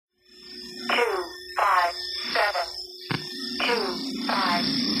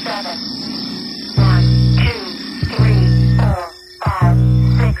7. 1, 2, 3, 4, 5,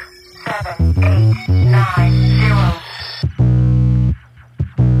 6, 7, 8, 9, 0.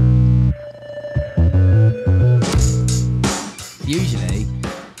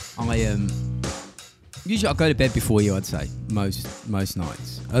 Usually I go to bed before you, I'd say, most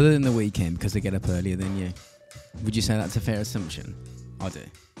nights. Other than the weekend, because I get up earlier than you. Would you say that's a fair assumption? I do.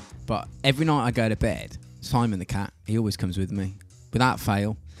 But every night I go to bed, Simon the cat, he always comes with me, without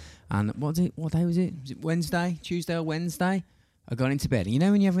fail. And what day was it? Was it Wednesday? Tuesday or Wednesday? I got into bed. And you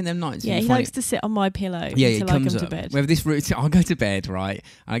know when you're having them nights? Yeah, he likes to sit on my pillow he until comes I come up. to bed. We have this routine. I go to bed, right?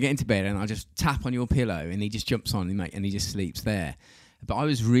 And I get into bed and I just tap on your pillow and he just jumps on and he just sleeps there. But I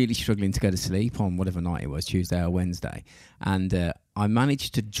was really struggling to go to sleep on whatever night it was, Tuesday or Wednesday. And I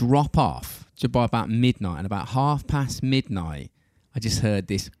managed to drop off by about midnight. And about midnight, I just heard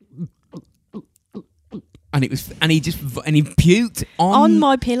this. And he puked on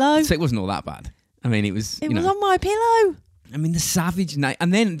my pillow. So it wasn't all that bad. I mean, it was. It was on my pillow. I mean, the savage night.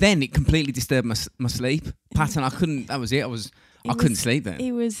 And then it completely disturbed my sleep pattern. I couldn't. That was it. I couldn't sleep then.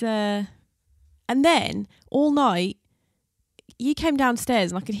 It was. And then all night, you came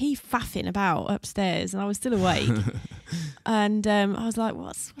downstairs and I could hear you faffing about upstairs, and I was still awake. And I was like,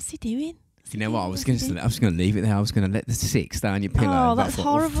 "What's he doing?" You know what? I was going to leave it there. I was going to let the 6 stay on your pillow. Oh, that's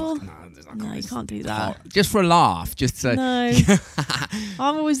horrible. No, you can't do that. Just for a laugh. Just so. No.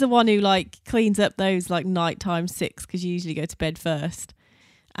 I'm always the one who cleans up those nighttime 6 because you usually go to bed first.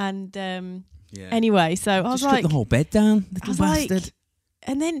 And anyway, so I was just took the whole bed down, little bastard.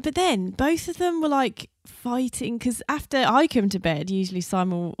 But then both of them were fighting because after I come to bed, usually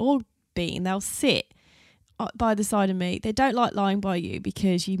Simon or Bean, they'll sit by the side of me. They don't like lying by you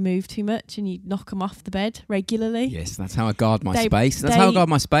because you move too much and you knock them off the bed regularly. Yes, that's how I guard my space. That's how I guard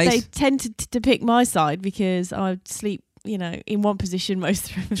my space. They tend to pick my side because I sleep, in one position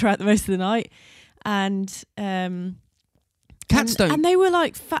throughout the most of the night. And cats don't. And they were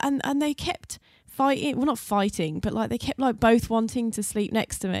and they kept fighting. Well, not fighting, but they kept both wanting to sleep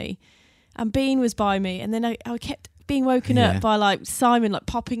next to me. And Bean was by me, and then I kept being woken up by Simon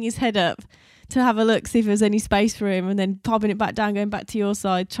popping his head up to have a look, see if there was any space for him, and then popping it back down, going back to your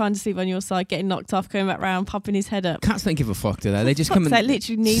side, trying to sleep on your side, getting knocked off, coming back round, popping his head up. Cats don't give a fuck, do they? They just come and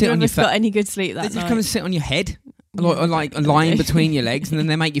literally neither of us got any good sleep that night. They just come and sit on your head, lying between your legs, and then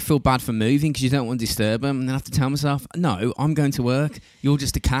they make you feel bad for moving because you don't want to disturb them. And then I have to tell myself, no, I'm going to work. You're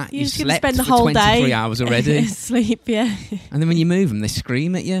just a cat. You're you slept spend the for whole 23 day hours already. Sleep, yeah. And then when you move them, they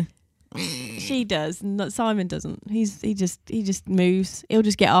scream at you. She does, and Simon doesn't. He just moves. He'll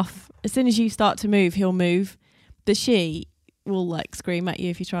just get off as soon as you start to move. He'll move, but she will scream at you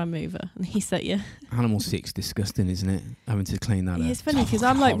if you try and move her and hiss at you. Animal sick's disgusting, isn't it? Having to clean that up. It's funny because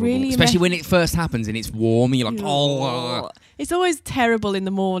I'm horrible. really especially when it first happens and it's warm and you're like, oh. It's always terrible in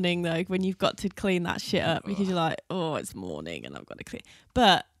the morning though when you've got to clean that shit up because you're like, oh, it's morning and I've got to clean.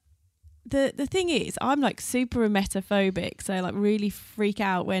 But the thing is, I'm super emetophobic, so really freak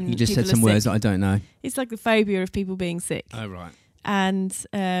out when you just people said some are sick. words that I don't know. It's the phobia of people being sick. Oh right. And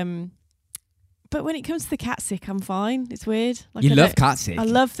but when it comes to the cat sick, I'm fine. It's weird. You love cat sick. I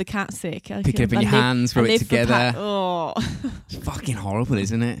love the cat sick. Pick it up in your hands, rub it together. Oh, it's fucking horrible,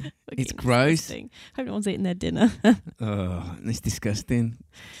 isn't it? It's gross. Hope no one's eating their dinner. Oh, it's disgusting.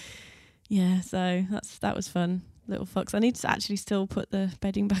 Yeah, so that was fun. Little fucks. I need to actually still put the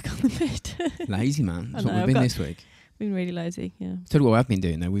bedding back on the bed. Lazy, man. That's what we've been this week. Been really lazy, yeah. Tell you what I've been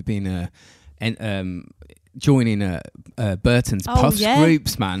doing though. We've been joining Burton's Puffs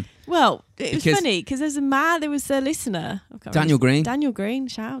groups, man. Well, it was funny because there was a listener, Daniel Green. Daniel Green,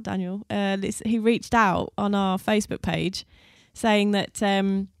 shout out Daniel. He reached out on our Facebook page saying that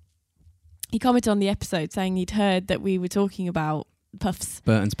he commented on the episode saying he'd heard that we were talking about Puffs.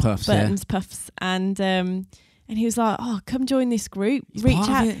 Burton's Puffs, and he was like, "Oh, come join this group.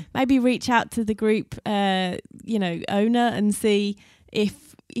 Maybe reach out to the group, owner, and see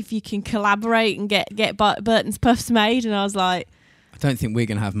if you can collaborate and get Burton's Puffs made." And I was like, "I don't think we're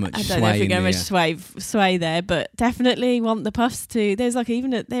going to have much sway." I don't know if we're going to have much sway there, but definitely want the Puffs to. There's it's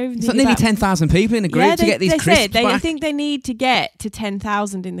nearly 10,000 people in the group to get these crisps back. I think they need to get to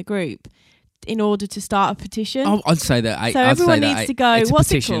 10,000 in the group in order to start a petition. I'd say that. So everyone needs to go.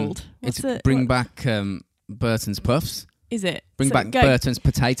 What's it called? Bring back Burton's Puffs. Is it? Bring back Burton's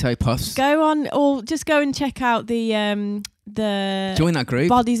Potato Puffs. Go on, or just go and check out the join that group,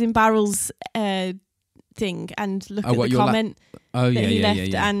 Bodies in Barrels thing, and look at the comment that he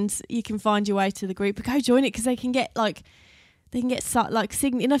left, and you can find your way to the group. But go join it because they can get they can get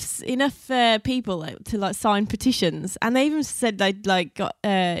enough people to like sign petitions, and they even said they'd like got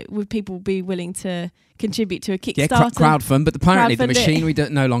would people be willing to contribute to a Kickstarter? Yeah, crowdfund, but apparently the Crowdfund it. machinery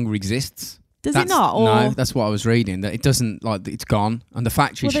no longer exists. Does it not? Or No, that's what I was reading. That it doesn't, like, it's gone, and the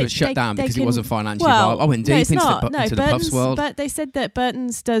factory shut down because it wasn't financially viable. I went deep into the puffs world. But they said that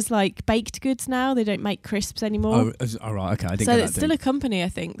Burton's does like baked goods now. They don't make crisps anymore. Oh, right, okay. I didn't so get it's that. still a company, I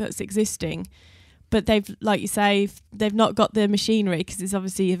think, that's existing. But they've, like you say, they've not got the machinery because it's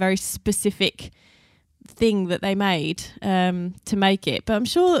obviously a very specific thing that they made to make it. But I'm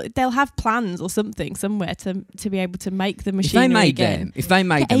sure they'll have plans or something somewhere to be able to make the machinery again. If they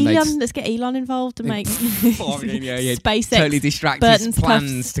made them, let's get Elon involved and make SpaceX. Totally distract his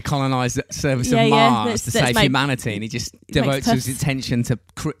plans to colonise the surface of Mars to save humanity, and he just devotes his attention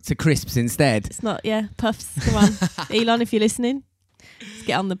to crisps instead. It's not, puffs. Come on, Elon, if you're listening, let's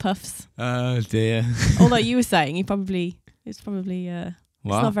get on the puffs. Oh dear. Although you were saying it's probably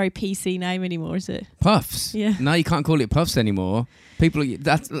What? It's not a very PC name anymore, is it? Puffs? Yeah. No, you can't call it puffs anymore. People,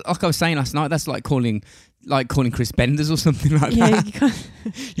 that's like I was saying last night. That's like calling Chris Benders or something like that. You can't.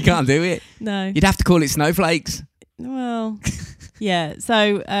 You can't do it. No. You'd have to call it snowflakes. Well, yeah.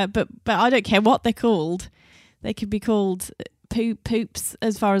 So, but I don't care what they're called. They could be called poops,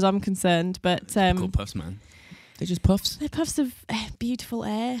 as far as I'm concerned. But called puffs, man. They're just puffs. They're puffs of beautiful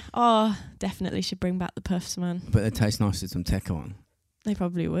air. Oh, definitely should bring back the puffs, man. But they taste nice with some Teco on. They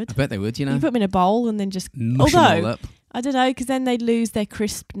probably would. I bet they would, you know. You put them in a bowl and then just mush them all up. I don't know, because then they'd lose their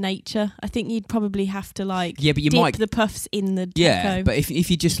crisp nature. I think you'd probably have to but you dip might the puffs in the Teco. Yeah, but if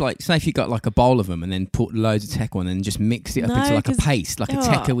you just like say if you got like a bowl of them and then put loads of Teco on and just mix it up into like a paste, like a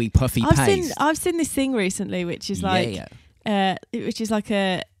Teco-y puffy paste. I've seen this thing recently, which is which is like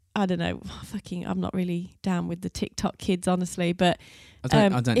a, I don't know, I'm not really down with the TikTok kids, honestly, but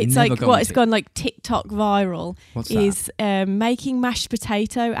it's like what it's gone like TikTok viral. What's is making mashed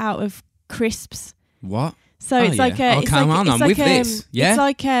potato out of crisps. What? So it's like I'm with this. Yeah, it's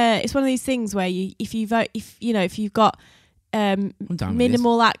like it's one of these things where if you've got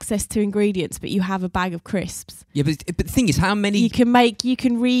minimal access to ingredients, but you have a bag of crisps. Yeah, but the thing is, how many you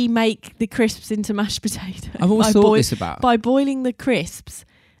can remake the crisps into mashed potato. I've always thought this about by boiling the crisps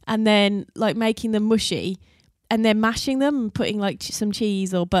and then like making them mushy and then mashing them and putting like some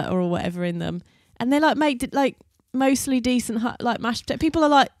cheese or butter or whatever in them, and they like make it like mostly decent like mashed potato. People are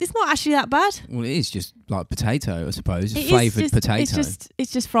like, it's not actually that bad. Well, it is just like potato, I suppose. It's flavoured potato.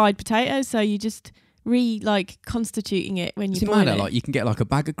 It's just fried potatoes, so you just constituting it when you boil it. Like you can get like a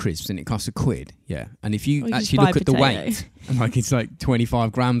bag of crisps and it costs £1. Yeah, and if you actually look at the weight, and like it's like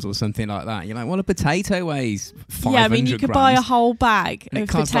 25 grams or something like that, you're like, well, a potato weighs 500 grams. Yeah, I mean, you could buy a whole bag of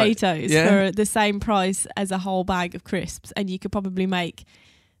potatoes like, for the same price as a whole bag of crisps, and you could probably make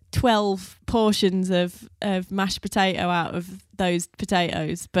 12 portions of mashed potato out of those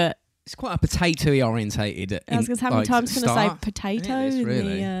potatoes. But it's quite a potato-y orientated. I was going to say, how many times can I say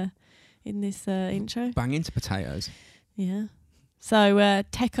potato in this intro? Bang into potatoes. Yeah. So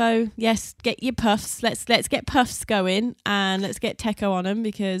Teco, yes, get your puffs. Let's get puffs going, and let's get Teco on them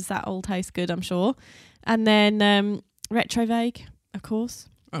because that all tastes good, I'm sure. And then Retro-Vague, of course.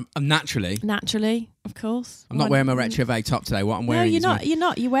 Naturally, of course. I'm not wearing my Retro-Vague top today. What I'm wearing is you're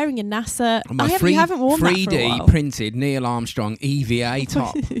not. You're wearing a NASA. You haven't worn 3D that for a while. printed Neil Armstrong EVA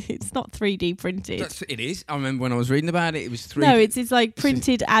top. It's not 3D printed. It is. I remember when I was reading about it. It was 3D. No, it's like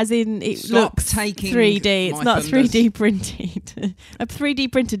printed as in it looks 3D. It's not 3D printed. A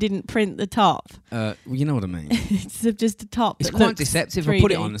 3D printer didn't print the top. Well, you know what I mean. It's just a top. It's quite deceptive. 3D. I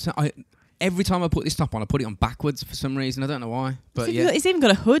put it on. Every time I put this top on, I put it on backwards for some reason. I don't know why. But it's even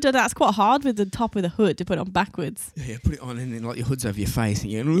got a hood. That's quite hard with the top with a hood to put it on backwards. Yeah, put it on and then like your hood's over your face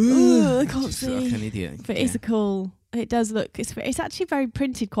and you're I can't see. Like an idiot. But it's a cool. It does look. It's actually very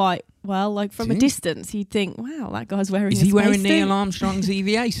printed quite well. Like from a distance, you'd think, wow, that guy's wearing. Is he wearing Neil Armstrong's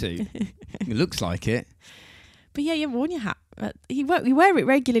EVA suit? It looks like it. But yeah, you haven't worn your hat. You wear it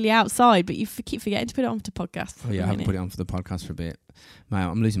regularly outside, but you keep forgetting to put it on for the podcast. Oh yeah, I haven't put it on for the podcast for a bit. Mate,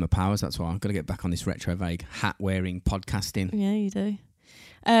 I'm losing my powers, that's why. I've got to get back on this Retro-Vague hat-wearing podcasting. Yeah, you do.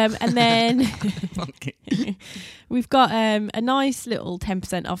 And then we've got a nice little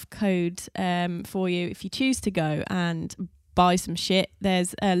 10% off code for you if you choose to go and buy some shit.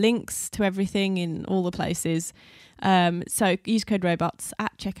 There's links to everything in all the places. So use code ROBOTS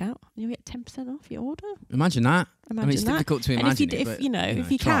at checkout and you'll get 10% off your order. Imagine that. It's difficult to imagine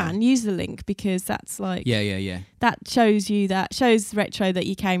if you can use the link, because that's like that shows Retro that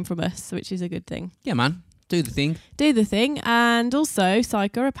you came from us, which is a good thing. Yeah, man. Do the thing. And also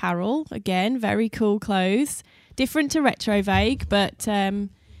Psycho Apparel, again, very cool clothes, different to Retro-Vague, but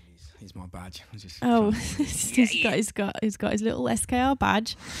Here's my badge. I just Oh, he's got his little SKR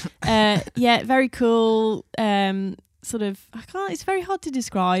badge. Yeah, very cool. Sort of, it's very hard to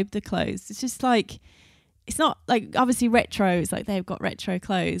describe the clothes. It's just like, it's not like obviously retro. It's like they've got retro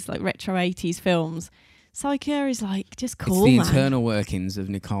clothes, like retro 80s films. Psycho is like just cool. It's the internal workings of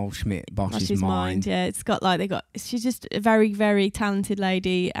Nicole Schmidt Bosch's mind. Yeah, it's got like she's just a very, very talented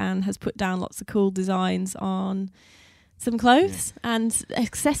lady and has put down lots of cool designs on some clothes and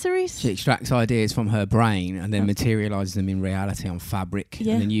accessories. She extracts ideas from her brain and then materialises them in reality on fabric.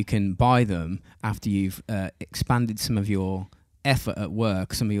 Yeah. And then you can buy them after you've expanded some of your effort at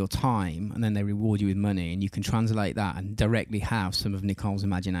work, some of your time, and then they reward you with money, and you can translate that and directly have some of Nicole's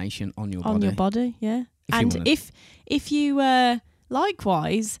imagination on your body. On your body, yeah. If you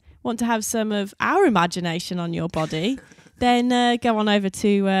likewise want to have some of our imagination on your body, then go on over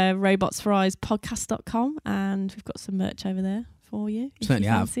to robotsforeyes.podcast.com, and we've got some merch over there for you. Certainly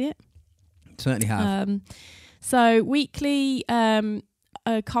if you fancy have. Certainly have. So weekly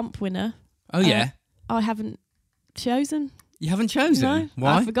comp winner. Oh yeah. I haven't chosen. You haven't chosen? No.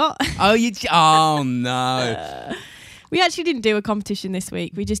 Why? I forgot. Oh no. We actually didn't do a competition this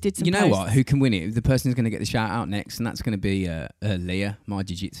week. We just did some. You know posts. what? Who can win it? The person who's going to get the shout out next, and that's going to be Leah, my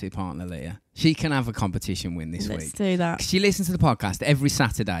jiu-jitsu partner, Leah. She can have a competition win this week. Let's do that. She listens to the podcast every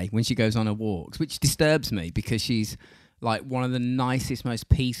Saturday when she goes on her walks, which disturbs me because she's like one of the nicest, most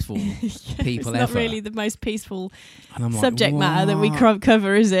peaceful people ever. It's not really the most peaceful and I'm subject like, matter that we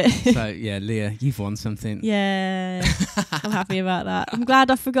cover, is it? So, yeah, Leah, you've won something. Yeah, I'm happy about that. I'm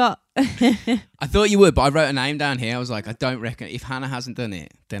glad I forgot. I thought you would, but I wrote a name down here. I was like, I don't reckon. If Hannah hasn't done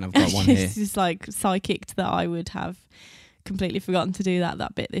it, then I've got one here. It's just like psychicked that I would have completely forgotten to do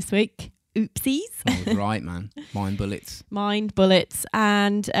that bit this week. Oopsies. I was right, man. Mind bullets. Mind bullets.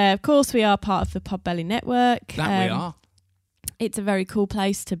 And, of course, we are part of the Podbelly Network. That we are. It's a very cool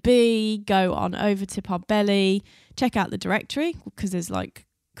place to be. Go on over to Podbelly, check out the directory because there's like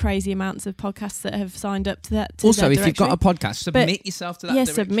crazy amounts of podcasts that have signed up to that. Also, if you've got a podcast, submit yourself to that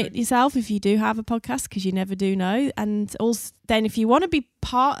directory. Submit yourself if you do have a podcast because you never do know. And also, then if you want to be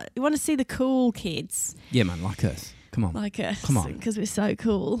you want to see the cool kids. Yeah, man, like us. Come on. Like us. Come on. Because we're so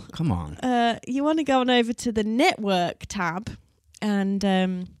cool. Come on. You want to go on over to the network tab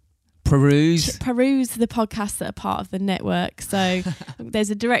and... Peruse the podcasts that are part of the network. So there's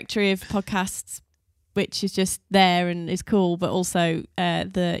a directory of podcasts which is just there and is cool, but also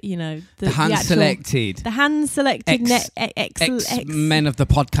the hand-selected X-Men of the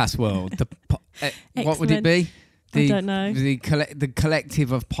podcast world. What would it be? I don't know. The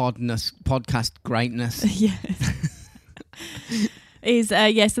collective of podcast greatness. Yeah.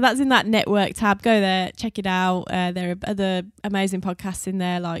 So that's in that network tab. Go there, check it out. There are other amazing podcasts in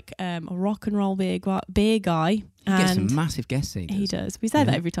there, like a rock and roll beer guy. He gets some massive guests. He does. We say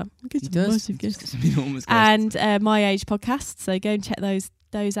that every time. He does. Massive guests. Some enormous And guests. My Age podcast. So go and check those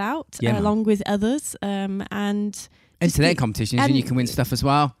out along with others. And enter their competitions and you can win stuff as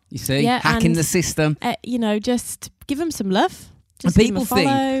well. You see, hacking the system. Just give them some love. And people think,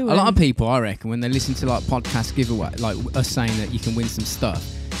 a lot of people, I reckon, when they listen to like podcast giveaway, like us saying that you can win some stuff,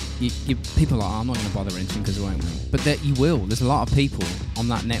 people are like, I'm not going to bother entering because I won't win. But that you will. There's a lot of people on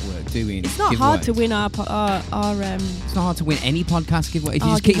that network doing. It's not hard to win our. It's not hard to win any podcast giveaway. If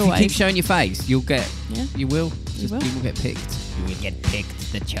you keep showing your face, you'll get. Yeah. You will. You will get picked. You will get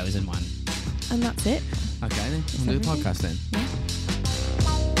picked, the chosen one. And that's it. Okay then, we'll do a podcast then. Yeah.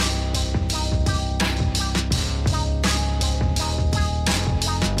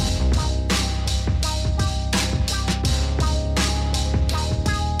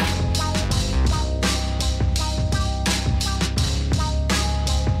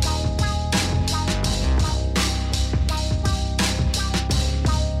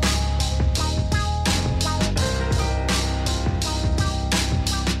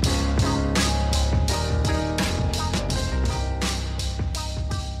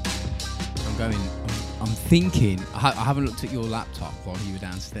 Thinking, I haven't looked at your laptop while you were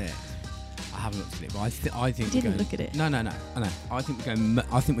downstairs. I haven't looked at it, but I think you didn't look at it. No. I know. I think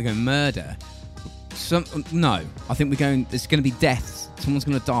we're going murder. No, I think we're going. There's going to be deaths. Someone's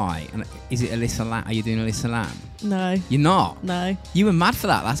going to die. And is it Alyssa Lam? Are you doing Alyssa Lam? No. You're not. No. You were mad for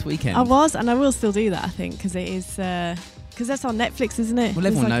that last weekend. I was, and I will still do that. I think because it is. Because that's on Netflix, isn't it? Well,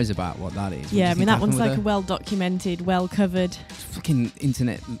 everyone knows about what that is. Yeah, I mean, that one's like a well-documented, well-covered... Fucking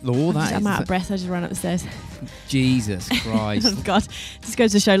internet law, that is. I'm out of breath, I just ran up the stairs. Jesus Christ. Oh, God. This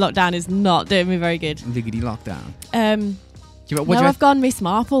goes to show lockdown is not doing me very good. Liggity lockdown. I've gone Miss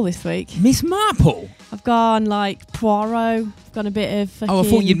Marple this week. Miss Marple? I've gone like Poirot. I've gone a bit of fucking Oh, I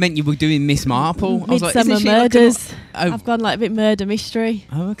thought you meant you were doing Miss Marple. I was like, Midsummer isn't she like Murders. Oh. I've gone like a bit murder mystery.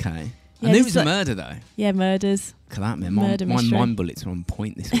 Oh, okay. Yeah, I knew it just was a like- murder, though. Yeah, murders. Look at that, man. Murder My mystery. mind bullets are on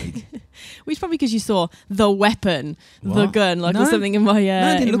point this week. Which probably because you saw the weapon, the What? gun, like No. or something in my No,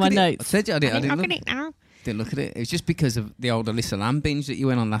 I didn't in look my at it. I notes. said I didn't Look look at it now. Didn't look at it. It was just because of the old Alyssa Lamb binge that you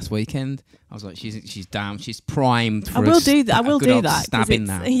went on last weekend. I was like, she's down. She's primed for I will do that. I will good do old that. 'cause Stabbing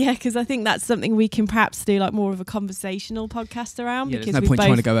it's- now. Yeah, because I think that's something we can perhaps do like more of a conversational podcast around. Yeah, because there's no we point both,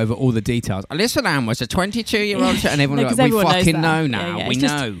 trying to go over all the details. Alyssa Lamb was a 22-year-old Yeah. and everyone No, was 'cause like, we everyone knows fucking that. know Yeah, now. yeah. We It's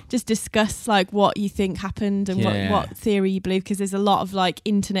know. just discuss like what you think happened and Yeah. what theory you believe, because there's a lot of like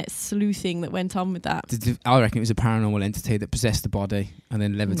internet sleuthing that went on with that. I reckon it was a paranormal entity that possessed the body and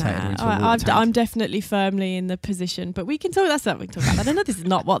then levitated her into a water tank. I'm definitely firmly in the position, but we can talk. That's not we can talk about that. I know this is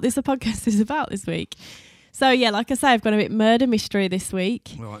not what this podcast is about this week. So yeah, like I say, I've gone a bit murder mystery this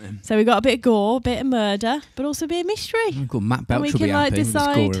week. Right then. So we got a bit of gore, a bit of murder, but also a bit of mystery. Oh, God, Matt And Belch we will be can, like, happy with his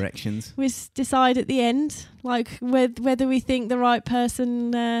decide- gore erections. We decide at the end, like whether we think the right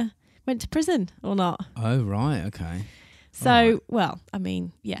person went to prison or not. Oh, right, okay. So, Alright. well, I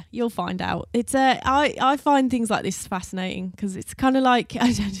mean, yeah, you'll find out. It's I find things like this fascinating because it's kind of like,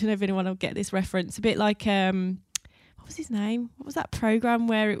 I don't know if anyone will get this reference. A bit like what was his name? What was that program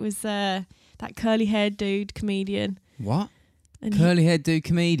where it was that curly-haired dude comedian? What? And Curly-haired dude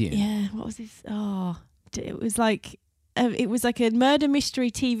comedian? yeah, what was his? Oh, it was like a murder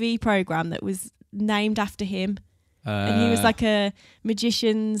mystery TV program that was named after him, and he was like a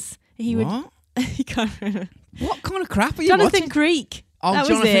magician's. He would. What? You can't remember. What kind of crap are you Jonathan watching? Creek. Oh, that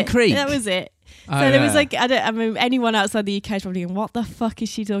Jonathan was it. Creek. That was it. Oh, So there was yeah. like, I mean, anyone outside the UK is probably going, what the fuck is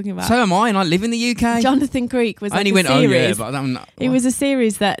she talking about? So am I, and I live in the UK. Jonathan Creek was I like only a went, series. oh yeah, but I'm not. It was a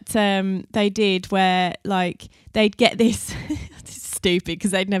series that they did where like they'd get this. It's stupid because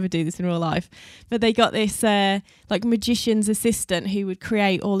they'd never do this in real life, but they got this like magician's assistant who would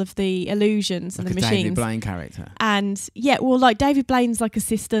create all of the illusions like and a the David machines. Blaine character. And yeah, well, like David Blaine's like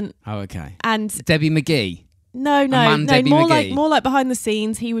assistant, Oh, okay. and Debbie McGee. no, man, Debbie more McGee. like behind the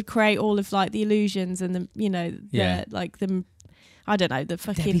scenes. He would create all of like the illusions and the Yeah. like the I don't know the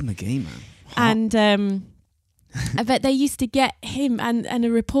fucking Debbie McGee, man. Hot. and I bet they used to get him and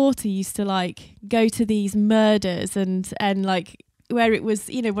a reporter used to like go to these murders and like where it was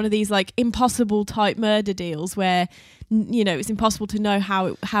one of these like impossible type murder deals where it's impossible to know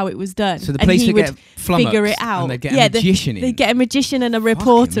how it was done. So the And police he would get flummoxed figure it out. and they get Yeah, a magician in. They get a magician and a Fucking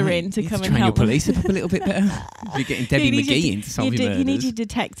reporter mate. in to You come need and train help your them. police up a little bit better. You're getting Debbie You need McGee your- in to solve your murders. You need your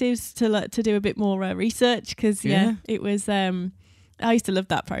detectives to do a bit more research because Yeah. it was. I used to love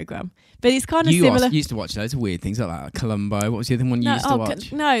that program, but it's kind of You similar. used to watch loads of weird things like that. Columbo. What was the other one you used to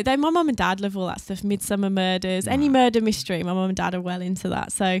watch? No, my mum and dad love all that stuff. Midsummer Murders, any Right. murder mystery. My mum and dad are well into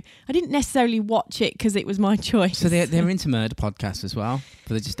that, so I didn't necessarily watch it because it was my choice. So they're into murder podcasts as well,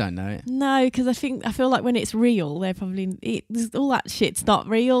 but they just don't know it. No, because I feel like when it's real, they're probably all that shit's not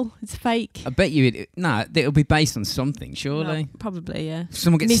real. It's fake. I bet you it'll be based on something, surely. No, probably, yeah. If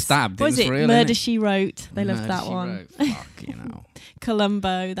someone gets stabbed, What was it's it? real. Murder innit? She Wrote. They loved Murder, that She one. Wrote. Fuck,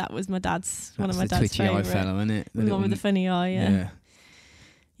 Columbo. That was my dad's one of my That's the dad's twitchy eye favourite. fellow, isn't it? The one with the funny eye. Yeah.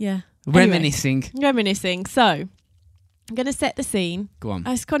 Yeah. Reminiscing. Reminiscing. So I'm going to set the scene. Go on.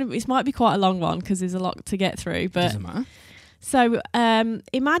 It might be quite a long one because there's a lot to get through. But Doesn't matter. so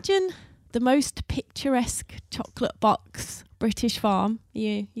imagine the most picturesque chocolate box British farm.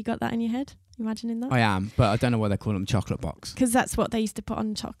 You got that in your head? Imagining that? I am, but I don't know why they call them chocolate box. Because that's what they used to put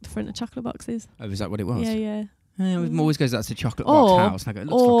on the front of chocolate boxes. Oh, is that what it was? Yeah, yeah. It always goes, that's a chocolate Or- box house. And I go,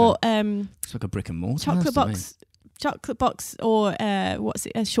 it Or looks like a brick and mortar house chocolate to me. box, or what's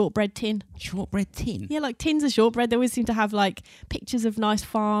it? A shortbread tin. Shortbread tin. Yeah, like tins of shortbread. They always seem to have like pictures of nice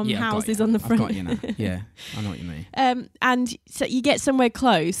farm Yeah, I've got houses you. on the front. I've got you now. Yeah, I know what you mean. And so you get somewhere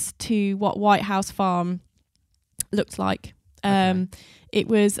close to what White House Farm looked like. Okay. It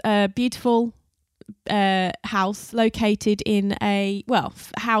was a beautiful house located in a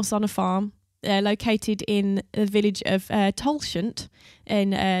house on a farm. Located in the village of Tolshant in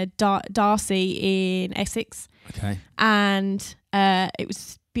Darcy in Essex, Okay. and it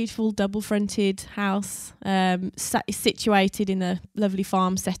was a beautiful double-fronted house, situated in a lovely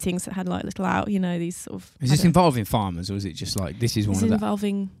farm settings that had like little these sort of. Is this involving farmers, or is it just like this is one It's of the?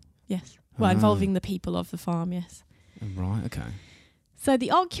 involving yes, well, Ah. involving the people of the farm, yes. Right. Okay. So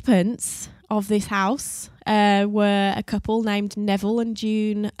the occupants of this house were a couple named Neville and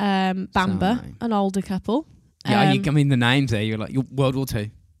June Bamber, name. an older couple. Yeah, I mean the names there. You're like you're World War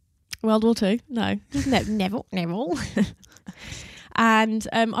II. World War II? No, Neville. And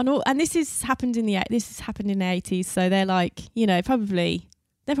this has happened in the 80s, so they're like, you know, probably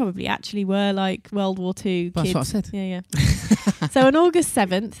actually were like World War II That's kids. what I said. Yeah. So on August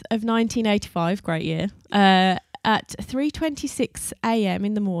 7th of 1985, great year, at 3:26 a.m.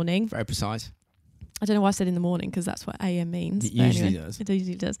 in the morning. Very precise. I don't know why I said in the morning, because that's what AM means. It but usually anyway, does. It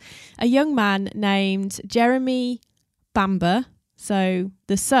usually does. A young man named Jeremy Bamber, so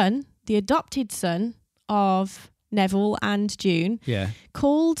the adopted son of Neville and June, Yeah.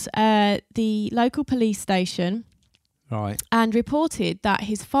 called the local police station Right. and reported that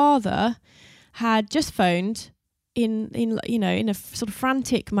his father had just phoned in a sort of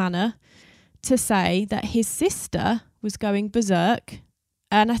frantic manner to say that his sister was going berserk.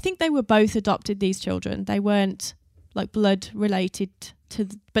 And I think they were both adopted, these children. They weren't like blood related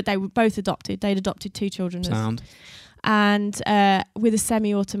but they were both adopted. They'd adopted 2 children. Sound. And with a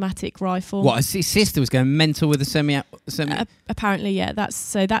semi-automatic rifle. What, his sister was going mental with a semi. Apparently, yeah.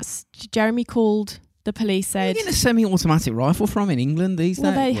 That's Jeremy called the police, Where are said... you getting a semi-automatic rifle from in England these days?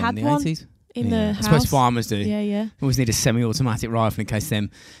 Well, they in had the one 80s? in the I house. suppose farmers do. Yeah. Always need a semi-automatic rifle in case you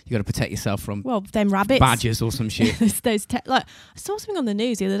got to protect yourself from Well, them rabbits. badgers or some shit. I saw something on the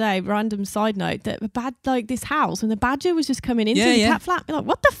news the other day, random side note, that this house, and the badger was just coming into the cat flat. You're like,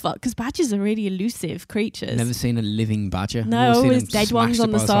 what the fuck? Because badgers are really elusive creatures. Never seen a living badger. No, I've always seen always them dead ones smashed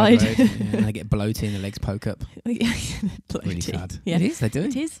on the by side. road. Yeah, and they get bloated and their legs poke up. Bloody. Really sad. Yeah. It is, they do.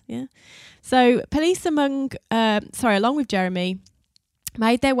 It is, yeah. So police along with Jeremy,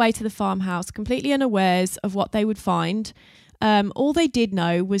 made their way to the farmhouse, completely unawares of what they would find. All they did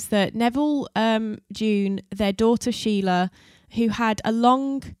know was that Neville, June, their daughter Sheila, who had a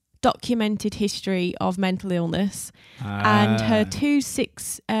long documented history of mental illness, and her 2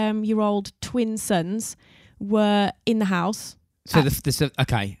 6-year-old twin sons were in the house.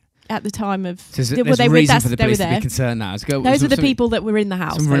 Okay. At the time of... So there's a reason for the police to be there. concerned now. Those are the people that were in the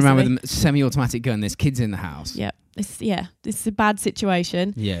house. Someone around basically. with a semi-automatic gun. There's kids in the house. Yep. It's a bad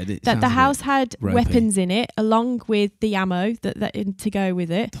situation. Yeah. That the house had ropey. weapons in it, along with the ammo that to go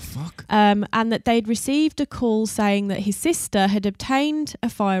with it. The fuck? And that they'd received a call saying that his sister had obtained a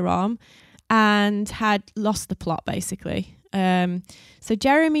firearm and had lost the plot, basically. So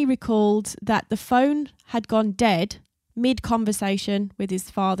Jeremy recalled that the phone had gone dead mid-conversation with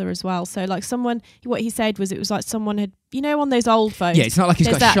his father as well. So like what he said was, it was like someone had, on those old phones. Yeah, it's not like he's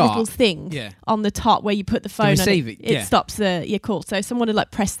there's got that shot. little thing Yeah. on the top where you put the phone on receive it. it, yeah. It stops your call. So someone had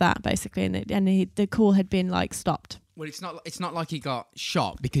like pressed that basically, and the call had been like stopped. Well, it's not like he got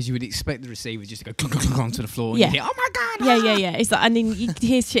shot, because you would expect the receiver just to go clunk, clunk, clunk onto the floor. Yeah. And you hear, oh my god! Yeah. It's like, and then you could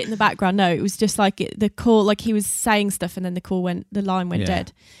hear shit in the background. No, it was just like the call, like he was saying stuff, and then the line went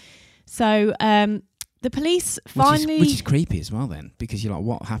dead. So the police finally, which is creepy as well, then, because you're like,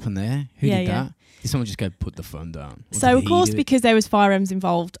 what happened there? Who did Yeah. that? Did someone just go put the phone down? Or so did of he course, do it? because there was firearms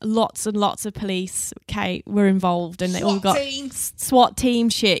involved, lots and lots of police were involved, and they all got SWAT team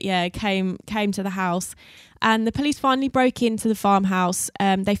shit. Yeah, came to the house. And the police finally broke into the farmhouse.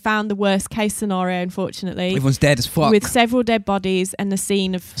 They found the worst case scenario, unfortunately. Everyone's dead as fuck. With several dead bodies and a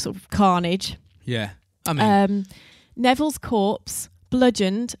scene of sort of carnage. Yeah. I mean... Neville's corpse,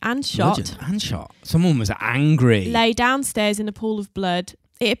 bludgeoned and shot. Someone was angry. Lay downstairs in a pool of blood.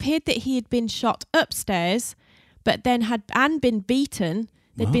 It appeared that he had been shot upstairs, but then had been beaten.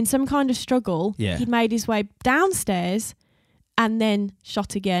 There'd What? been some kind of struggle. Yeah. He'd made his way downstairs and then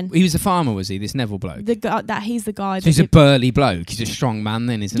shot again. He was a farmer, was he? This Neville bloke? He's the guy. So he's a burly bloke. He's a strong man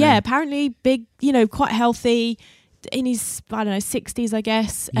then, isn't he? Yeah, apparently big, quite healthy, in his, 60s, I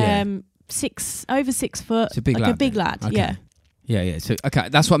guess. Yeah. Over 6 foot. It's a big like lad. a big then. lad, Okay. yeah. Yeah. So, okay,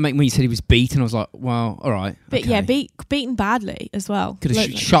 that's what made me said he was beaten. I was like, well, all right. But okay. yeah, beaten badly as well. Could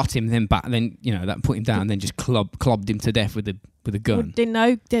have shot him, then that put him down, then just clobbed him to death with a gun. Didn't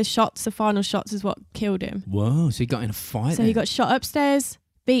know the final shots is what killed him. Whoa! So he got in a fight. So he got shot upstairs,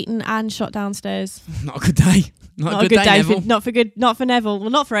 beaten, and shot downstairs. Not a good day. Not a good day, Neville. Not for Neville. Well,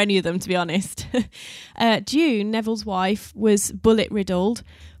 not for any of them, to be honest. June, Neville's wife, was bullet riddled.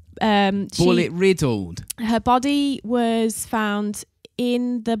 Bullet riddled. Her body was found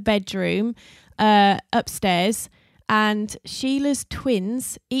in the bedroom upstairs, and Sheila's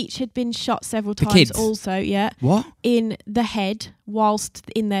twins each had been shot several times. kids? Also, yeah. What? In the head whilst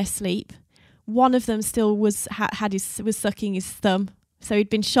in their sleep. One of them still was sucking his thumb, so he'd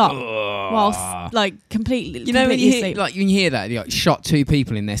been shot whilst completely. You know when you asleep. hear that, you shot 2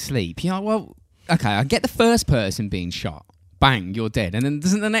 people in their sleep. You're like, well, okay, I get the first person being shot. Bang, you're dead. And then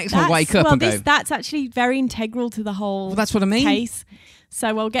doesn't the next one wake up and go... That's actually very integral to the whole Well, that's what I mean. case.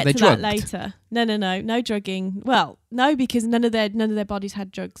 So we'll get They to drugged? that later. No drugging. Well, no, because none of their bodies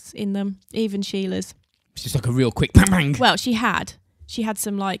had drugs in them, even Sheila's. It's just like a real quick bang, bang. Well, she had. she had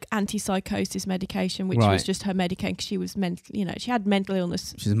some like antipsychosis medication, which Right. was just her medication because she was she had mental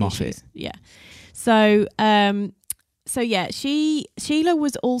illness. She's a Moffat. issues. Yeah. So yeah, Sheila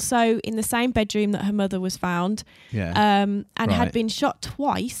was also in the same bedroom that her mother was found, Yeah. and had Right. been shot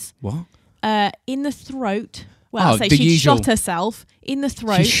twice What? in the throat. Well, Oh, I'll say the she usual- shot herself in the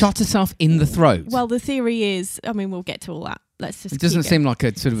throat. She shot herself in the throat. Well, the theory is, I mean, we'll get to all that. Let's just. it doesn't keep going. seem like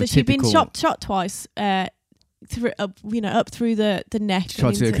a sort of So a she'd been typical. shot twice, up through the neck. She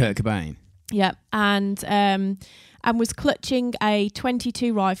tried to do a into- Kurt Cobain. Yeah, and was clutching a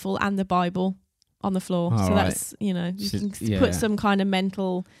 .22 rifle and the Bible on the floor. All so right. that's you She's- can yeah. put some kind of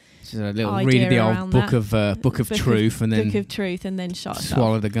mental She's a little idea read of the old around book that. of Book of Truth, and then book of truth, and then shot herself.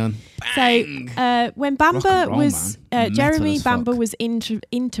 swallowed the gun. So when Rock Bamber and roll, was man. Jeremy Metal as Bamber fuck. was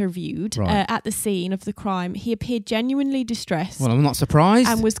interviewed Right. at the scene of the crime, he appeared genuinely distressed Well, I'm not surprised.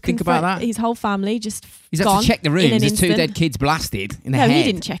 and was Think about that. His whole family just He's had gone to check the in rooms. an There's two instant. dead kids blasted in the No, head. he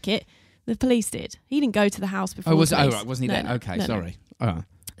didn't check it. The police did. He didn't go to the house before. Oh, was the oh police. right, wasn't he No, there? no, Okay, no, no. sorry. Oh.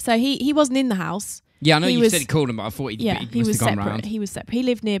 So he wasn't in the house. Yeah, I know He you was- said he called him, but I thought he Yeah, must he was have gone separate. round. He was separate. He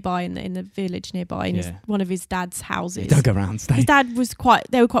lived nearby in the village nearby in Yeah. one of his dad's houses. He dug around. His Stay. dad was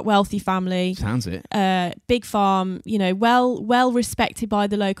they were quite wealthy family. Sounds it. Big farm, well respected by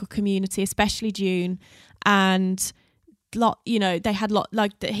the local community, especially June, and they had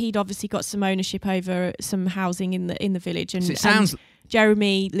he'd obviously got some ownership over some housing in the village, and, So it sounds. and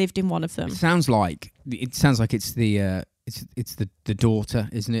Jeremy lived in one of them. It sounds like it's the it's the daughter,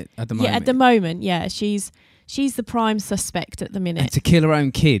 isn't it? At the moment. Yeah, at the moment, yeah, she's the prime suspect at the minute. And to kill her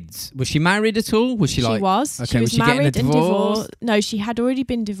own kids. Was she married at all? Was she She like? was. Okay, She was was she getting a married and divorce? divorced. No, she had already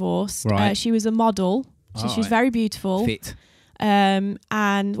been divorced. Right. She was a model, so she was Alright. very beautiful. Fit.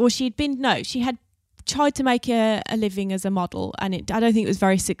 She had tried to make a living as a model, and I don't think it was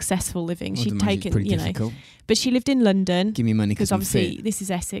very successful living. I'd She'd imagine it's taken, pretty difficult. but she lived in London Give me money because because I'm obviously fit. this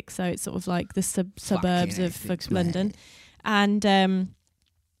is Essex, so it's sort of like the suburbs of Essex, London. mate. And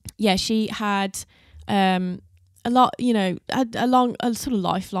she had a lot, had a sort of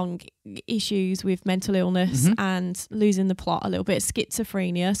lifelong issues with mental illness Mhm. and losing the plot a little bit,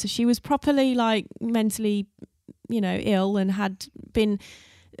 schizophrenia. So she was properly mentally, ill, and had been,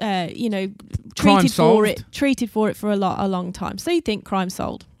 Crime treated for it for a long time. So you think crime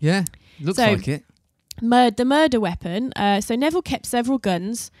solved. Yeah, looks So- like it. The murder weapon. So Neville kept several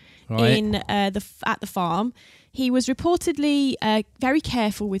guns Right. in at the farm. He was reportedly very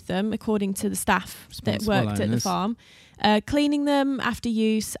careful with them, according to the staff that Responsible worked at the owners. farm, cleaning them after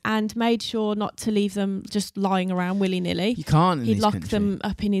use, and made sure not to leave them just lying around willy-nilly. You can't. In He'd this lock country. them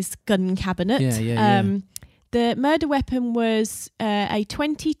up in his gun cabinet. Yeah. The murder weapon was a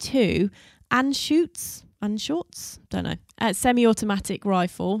 .22 Anschutz, don't know, semi-automatic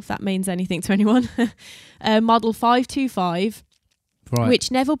rifle, if that means anything to anyone. Model 525. Right.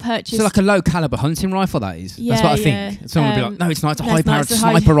 Which Neville purchased. So like a low caliber hunting rifle, that is. That's Yeah, what I yeah. think. Someone will be like, no, it's not. It's a no, high it's not, powered it's a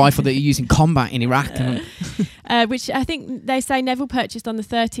high- sniper rifle that you use in combat in Iraq. Which I think they say Neville purchased on the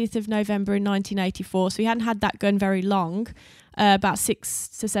 30th of November in 1984. So he hadn't had that gun very long, about 6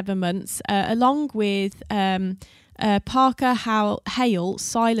 to 7 months, along with Parker Hale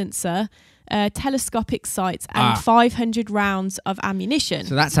silencer, telescopic sights, and 500 rounds of ammunition.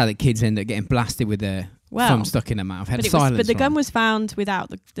 So that's how the kids end up getting blasted with their thumb stuck in their mouth. Had but the gun was found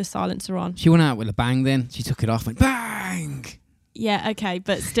without the silencer on. She went out with a bang then. She took it off, went bang. Yeah, okay,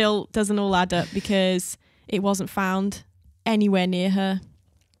 but still doesn't all add up because it wasn't found anywhere near her.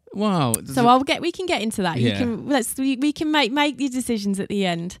 Wow. So we can get into that. Yeah. We can make your decisions at the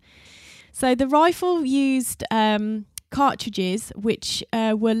end. So the rifle used cartridges which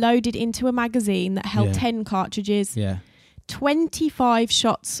were loaded into a magazine that held 10 cartridges. Yeah. 25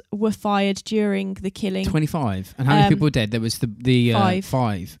 shots were fired during the killing. 25. And how many people were dead? There was the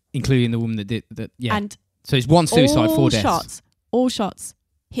 5, including the woman that did that. Yeah. And so it's one suicide, 4 deaths. All shots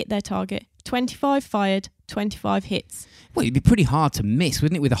hit their target. 25 fired, 25 hits. Well, it'd be pretty hard to miss,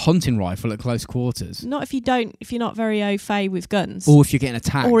 wouldn't it, with a hunting rifle at close quarters? Not if you're not very au fait with guns. Or if you're getting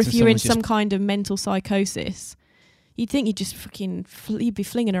attacked. Or if you're in someone's some kind of mental psychosis. You'd think you'd just you'd be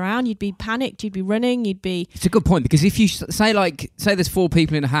flinging around, you'd be panicked, you'd be running, you'd be... It's a good point, because if you say there's 4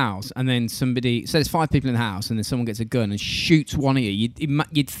 people in a house and then say there's 5 people in the house and then someone gets a gun and shoots one of you,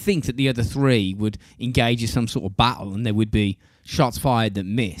 you'd think that the other 3 would engage in some sort of battle and there would be shots fired that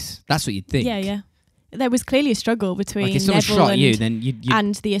miss. That's what you'd think. Yeah. There was clearly a struggle between Like if someone Neville shot you, then you'd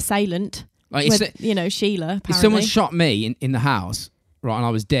and the assailant. like Sheila, apparently. if someone shot me in the house, right, and I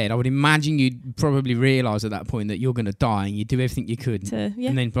was dead, I would imagine you'd probably realise at that point that you're going to die, and you'd do everything you could,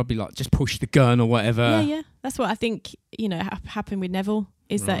 and then probably just push the gun or whatever. Yeah. That's what I think happened with Neville,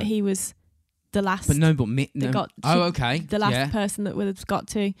 is that he was the last. But no, but no. got okay. the last person that was got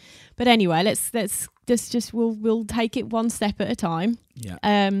to. But anyway, let's just we'll take it one step at a time.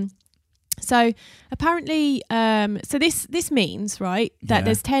 Yeah. So apparently, so this means, right, that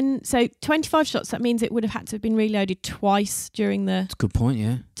there's 25 shots. That means it would have had to have been reloaded twice during the. That's a good point.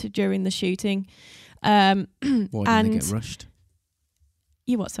 Yeah. During the shooting. Why didn't they get rushed?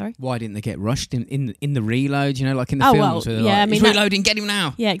 You what? Sorry. Why didn't they get rushed in the reload? You know, like in the films. Where they're like, he's reloading. Get him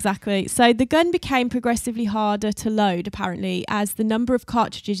now. Yeah, exactly. So the gun became progressively harder to load, apparently, as the number of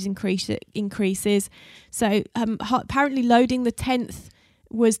cartridges increases. So apparently, loading the 10th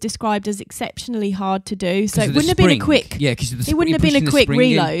was described as exceptionally hard to do. So it wouldn't have been a quick. Yeah, because it wouldn't have been a quick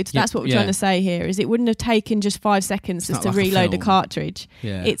reload. That's what we're trying to say here. Is it wouldn't have taken just 5 seconds just to reload a cartridge.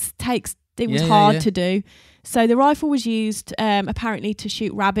 Yeah. It was hard to do. So the rifle was used apparently to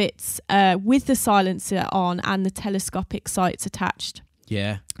shoot rabbits with the silencer on and the telescopic sights attached.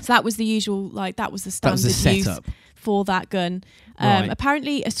 Yeah. So that was the usual, that was the standard use for that gun. Right.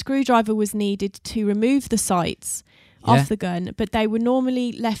 Apparently a screwdriver was needed to remove the sights off the gun, but they were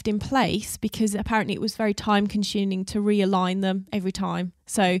normally left in place because apparently it was very time consuming to realign them every time.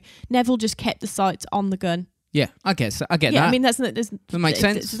 So Neville just kept the sights on the gun. Yeah, I get that. Yeah, I mean that makes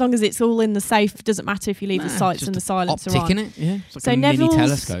sense. As long as it's all in the safe, it doesn't matter if you leave the sights and the silencer on. It, yeah. It's like so a Neville's mini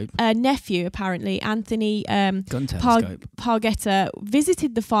telescope. Nephew, apparently Anthony Gun telescope. Pargetta,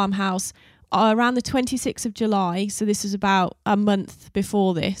 visited the farmhouse around the 26th of July. So this was about a month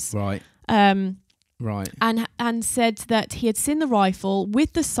before this. Right. Right. And said that he had seen the rifle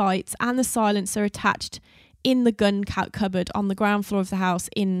with the sights and the silencer attached in the gun cupboard on the ground floor of the house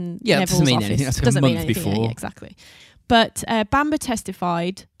in Neville's office. Anything. That's doesn't like a mean month anything. before. Yeah, exactly. But Bamber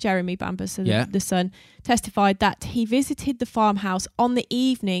testified, Jeremy Bamber, so the son, testified that he visited the farmhouse on the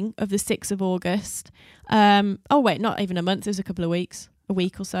evening of the 6th of August. Not even a month, it was a couple of weeks, a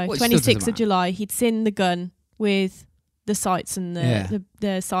week or so. 26th of July, he'd seen the gun with the sights and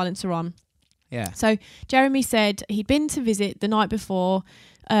the silencer on. Yeah. So Jeremy said he'd been to visit the night before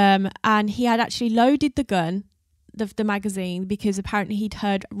and he had actually loaded the gun, the magazine, because apparently he'd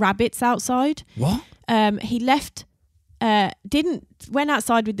heard rabbits outside. What? He left, went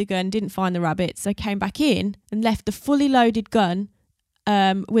outside with the gun, didn't find the rabbits, so came back in and left the fully loaded gun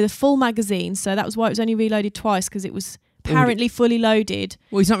with a full magazine. So that was why it was only reloaded twice, because it was apparently fully loaded.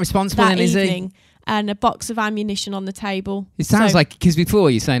 Well, he's not responsible that then, is evening. he? And a box of ammunition on the table. It sounds like, because before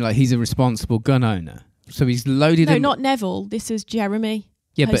you're saying like he's a responsible gun owner. So he's loaded No, not Neville. This is Jeremy.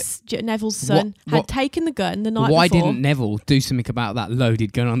 Yeah, but Neville's son had taken the gun the night before. Why didn't Neville do something about that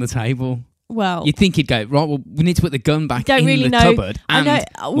loaded gun on the table? Well, you'd think he'd go, right, well, we need to put the gun back in the cupboard. I know.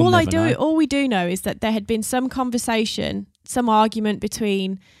 All we do know is that there had been some conversation, some argument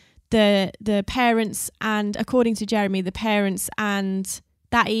between the parents and, according to Jeremy, the parents and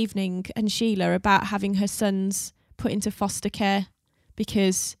that evening and Sheila about having her sons put into foster care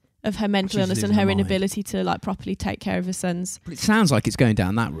because of her mental illness and her inability to properly take care of her sons. But it sounds like it's going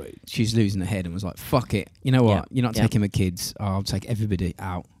down that route. She's losing her head and was like, fuck it. You know what? You're not taking my kids. I'll take everybody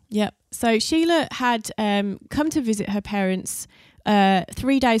out. Yep. So Sheila had come to visit her parents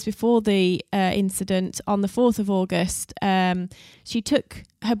 3 days before the incident on the 4th of August. She took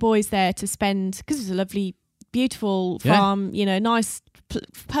her boys there to spend, because it was a lovely, beautiful farm, nice,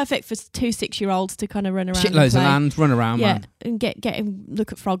 perfect for 2 6-year-olds to kind of run around. Shitloads of land, run around, man. And get and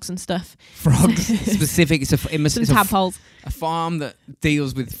look at frogs and stuff. Frogs, specific. It's some tadpoles. A farm that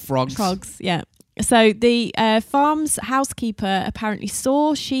deals with frogs. Frogs, yeah. So the farm's housekeeper apparently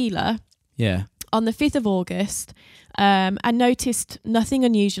saw Sheila. Yeah. On the 5th of August, and noticed nothing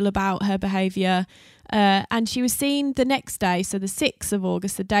unusual about her behaviour. And she was seen the next day, so the 6th of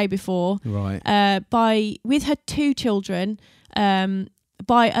August, the day before, right? With her 2 children,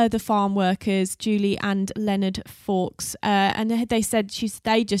 by other farm workers, Julie and Leonard Fawkes, and they said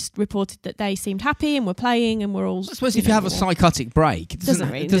they just reported that they seemed happy and were playing and were all. I suppose if you have a psychotic break, it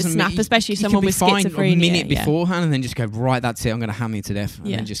doesn't snap, especially someone with schizophrenia. A minute beforehand, and then just go, right, that's it. I'm going to hammer you to death,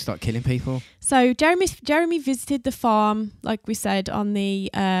 and then just start killing people. So Jeremy visited the farm, like we said, on the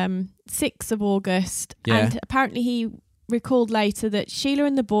 6th of August, and apparently he recalled later that Sheila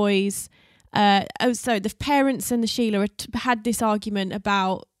and the boys. So the parents and the Sheila had this argument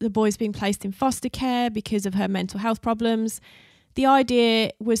about the boys being placed in foster care because of her mental health problems. The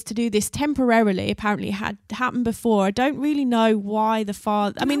idea was to do this temporarily. Apparently it had happened before. I don't really know why the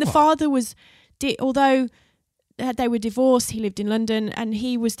father... I mean, the father was... Although they were divorced, he lived in London and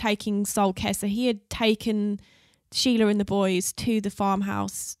he was taking sole care. So he had taken Sheila and the boys to the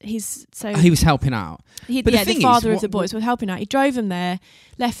farmhouse. He was helping out. The father of the boys was helping out. He drove them there,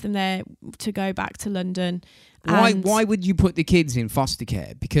 left them there to go back to London. And Why would you put the kids in foster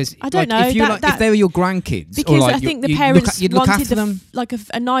care? Because I don't like, know. if they were your grandkids, because or like I think the you'd parents you'd look wanted after them. like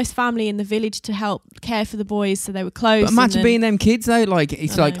a nice family in the village to help care for the boys, so they were close. But imagine being them kids though. Like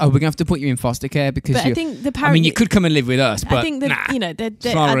it's I like, know. oh, we're gonna have to put you in foster care because But I think the parents. I mean, you could come and live with us, but I think that nah, you know they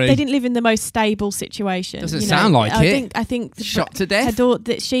sorry. didn't live in the most stable situation. Doesn't you know. sound like it. I think shot to her death. daughter,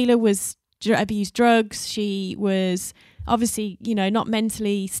 that Sheila was abused drugs. She was obviously, not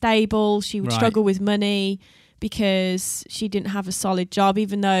mentally stable. She would Right. struggle with money because she didn't have a solid job,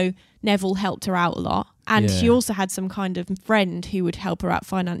 even though Neville helped her out a lot. And Yeah. she also had some kind of friend who would help her out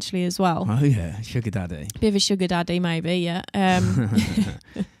financially as well. Oh yeah, sugar daddy. Bit of a sugar daddy, maybe, yeah. And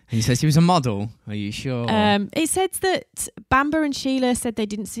he says she was a model. Are you sure? It said that Bamba and Sheila said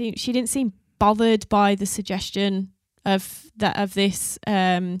she didn't seem bothered by the suggestion of this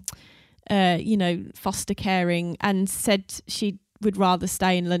foster caring, and said she would rather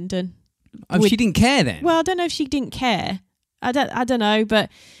stay in London. She didn't care then. Well, I don't know if she didn't care. I don't know, but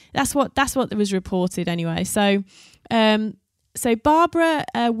that's what was reported anyway. So Barbara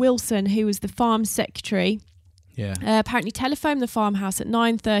Wilson, who was the farm secretary, yeah. apparently telephoned the farmhouse at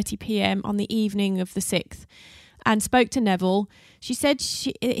 9:30 p.m. on the evening of the 6th and spoke to Neville. She said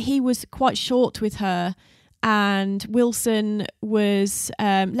he was quite short with her, and Wilson was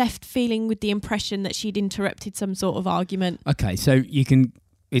left feeling with the impression that she'd interrupted some sort of argument. Okay, so you can.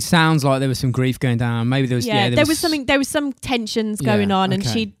 It sounds like there was some grief going down. Maybe there was. There was some tensions going on, and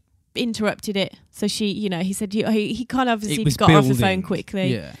okay. she interrupted it. So he said he kind of obviously was got off the building. phone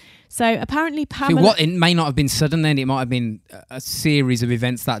quickly. Yeah. So apparently So Pamela. it may not have been sudden then. It might have been a series of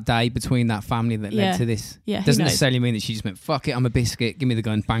events that day between that family that led to this. Yeah, who Doesn't knows? necessarily mean that she just went, fuck it, I'm a biscuit, give me the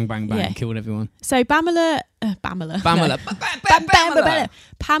gun, bang, bang, bang, Yeah. and killed everyone. So Pamela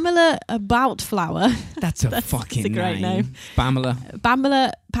Aboutflower. That's a fucking a great name. Pamela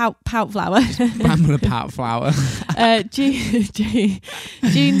Poutflower. Pamela Poutflower.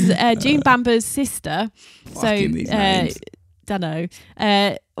 June Bamba's sister. Fucking these names. Dunno.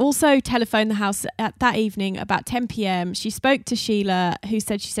 Also telephoned the house at that evening about 10 p.m. She spoke to Sheila, who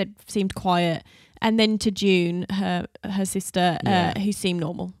seemed quiet, and then to June, her sister, who seemed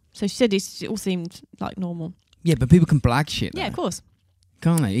normal. So she said it all seemed like normal. Yeah, but people can blag shit. Yeah, though. of course.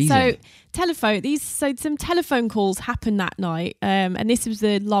 Can't they? Easy. So some telephone calls happened that night, and this was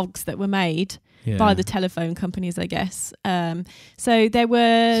the logs that were made Yeah. by the telephone companies, I guess. So there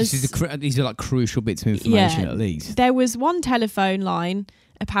was These are like crucial bits of information at least. There was one telephone line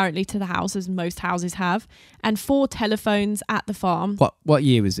apparently to the house, as most houses have, and 4 telephones at the farm. What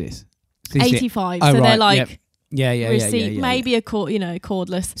year was this? 85. Oh, so right, they're like yeah. maybe a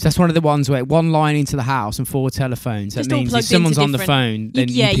cordless. So that's one of the ones where one line into the house and 4 telephones. That Just all means if plugged someone's into on the different- phone, then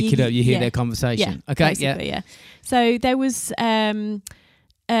you pick it up, you hear yeah. their conversation. Yeah, Okay, basically, yeah. So there was so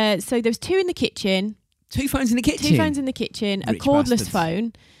there was 2 in the kitchen. 2 phones in the kitchen. 2 phones in the kitchen, a Rich cordless bastards.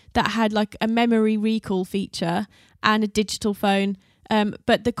 phone that had like a memory recall feature, and a digital phone.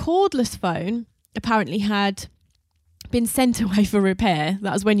 But the cordless phone apparently had been sent away for repair.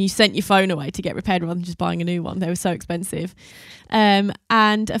 That was when you sent your phone away to get repaired rather than just buying a new one. They were so expensive. And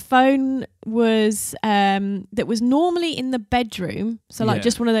a phone was that was normally in the bedroom. So like Yeah.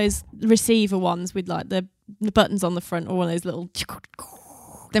 just one of those receiver ones with like the buttons on the front, or one of those little...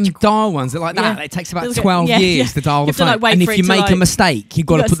 Them dial ones, they're like that. Yeah. It takes about They'll go- 12 yeah, years yeah. to dial You the have to, phone. like, wait And for if it you to, make like- a mistake, you've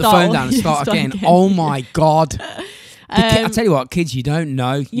got to gotta put the phone start down and all- start start again. again. Oh my God. I Um, tell you what, kids, you don't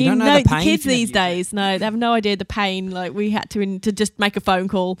know. You don't know the pain. kids if you these never- days, no, they have no idea the pain. Like we had to just make a phone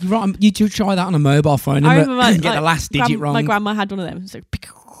call. Right, you do try that on a mobile phone I and remember get the last digit wrong. My grandma had one of them. So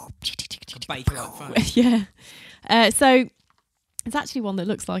Baker-like phone. yeah. So it's actually one that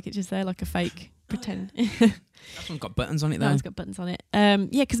looks like it's just there, like a fake pretend. That one's got buttons on it though. No, it's got buttons on it. Yeah,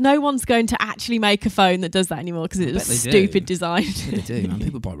 because no one's going to actually make a phone that does that anymore because it was bet they stupid do. design. Yeah, they do, man.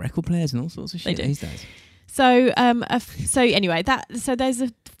 People buy record players and all sorts of They shit do. these days. So anyway, there's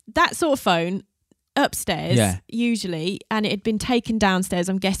that sort of phone upstairs Yeah. usually, and it had been taken downstairs,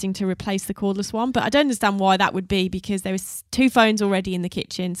 I'm guessing, to replace the cordless one. But I don't understand why that would be, because there was 2 phones already in the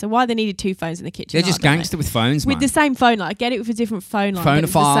kitchen. So why they needed 2 phones in the kitchen? They're I just don't know. gangster with phones, With man. the same phone line. I get it with a different phone line. but it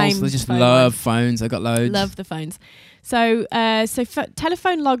was the Phonophiles, same they just phone love line. phones. They got loads. Love the phones. So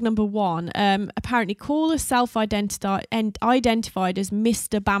telephone log number 1, apparently caller self-identified and identified as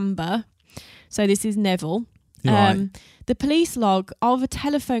Mr. Bamba. So this is Neville. Right. The police log of a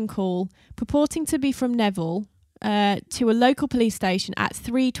telephone call purporting to be from Neville to a local police station at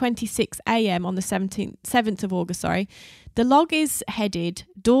 3:26 a.m. on the 7th of August. Sorry, the log is headed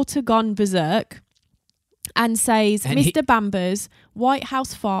 "Daughter Gone Berserk" and says And Mr. Bamba's White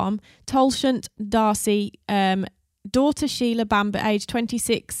House Farm, Tolshunt, Darcy, daughter Sheila Bamber, aged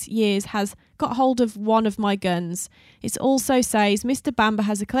 26 years, has got hold of one of my guns. It also says Mr. Bamber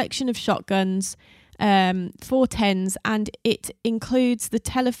has a collection of shotguns, 410s, and it includes the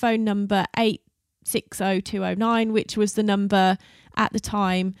telephone number 860209, which was the number at the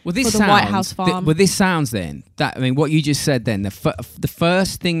time for the White House farm. This sounds then that, I mean, what you just said then, the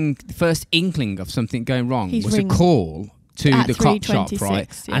first inkling of something going wrong was a call to the cop shop, right?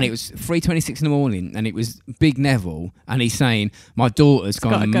 Yeah. And it was 3:26 in the morning, and it was Big Neville, and he's saying, "My daughter's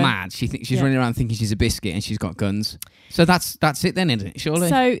gone mad. She thinks she's running around thinking she's a biscuit, and she's got guns." So that's it then, isn't it? Surely.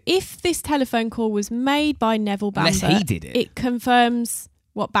 So if this telephone call was made by Neville Bamber, unless he did it, it confirms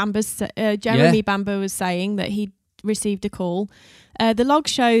what Jeremy Bamber was saying, that he received a call. The log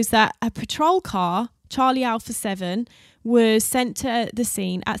shows that a patrol car, Charlie Alpha 7, was sent to the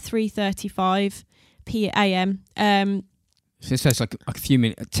scene at 3:35 p.m. So it's like a few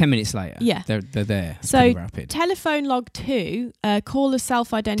minutes, 10 minutes later. Yeah, they're there. It's so pretty rapid. Telephone log 2, caller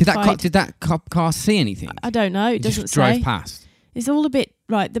self-identified. Did that cop car see anything? I don't know. It doesn't just say. Drove past. It's all a bit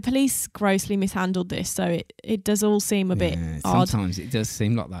right. The police grossly mishandled this, so it does all seem a bit odd. Sometimes it does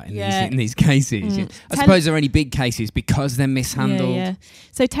seem like that in these cases. Mm. I suppose there are only big cases because they're mishandled. Yeah.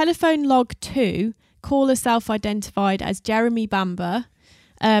 So telephone log 2, caller self-identified as Jeremy Bamber.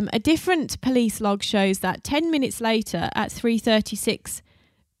 A different police log shows that 10 minutes later at 3:36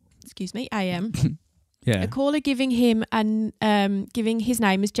 a.m. Yeah. A caller giving his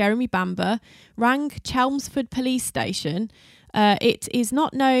name as Jeremy Bamber rang Chelmsford Police Station. It is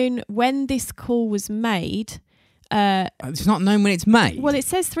not known when this call was made. It's not known when it's made. Well, it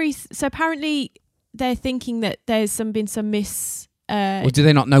says 3. So apparently they're thinking that there's been some or do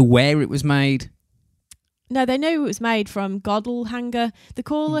they not know where it was made? No, they knew it was made from Goldhanger. The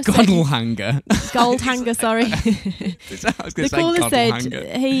caller Goldhanger? Goldhanger, sorry. The caller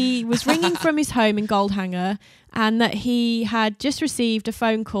said he was ringing from his home in Goldhanger and that he had just received a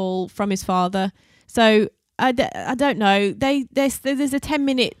phone call from his father. So I don't know. There's a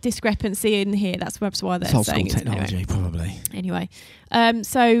 10-minute discrepancy in here. That's why they're old saying school technology, anyway. probably. Anyway,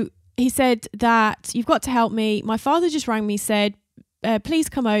 so he said that you've got to help me. My father just rang me, said, please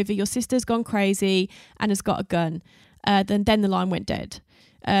come over. Your sister's gone crazy and has got a gun. Then the line went dead.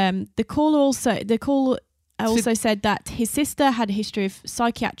 The call also said that his sister had a history of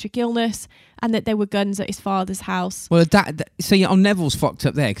psychiatric illness and that there were guns at his father's house. Well, Neville's fucked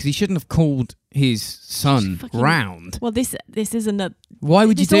up there because he shouldn't have called his son round. Well, this isn't a. Why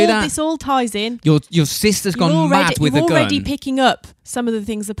would you do that? This all ties in. Your sister's gone mad with a gun. You're already picking up some of the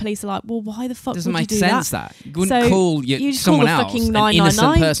things the police are like, well, why the fuck doesn't would you do make sense that? You wouldn't call someone else, an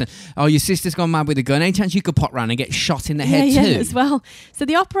innocent person. Oh, your sister's gone mad with a gun. Any chance you could pop round and get shot in the head too? Yeah, as well. So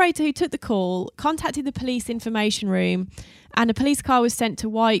the operator who took the call contacted the police information room and a police car was sent to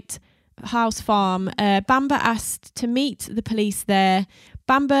White House Farm. Bamber asked to meet the police there.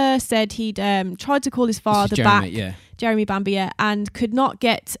 Bamber said he'd tried to call his father Jeremy Bamber, and could not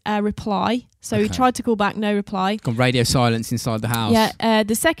get a reply. So he tried to call back, no reply. Got radio silence inside the house. Yeah,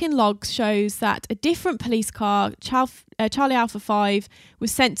 the second log shows that a different police car, Charlie Alpha 5,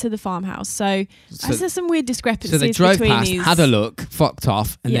 was sent to the farmhouse. So there's some weird discrepancies. So they drove between past, had a look, fucked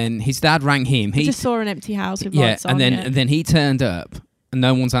off, and then his dad rang him. He just saw an empty house with lights on. And then he turned up. And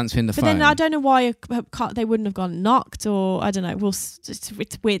no one's answering the phone. But then I don't know why they wouldn't have gone knocked, or I don't know. Well,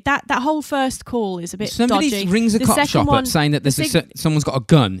 it's weird. That whole first call is a bit Somebody dodgy. rings a cop shop up saying that someone's got a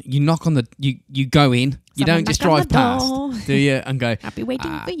gun. You knock on you go in. You don't just drive past, do you? And go, I'll be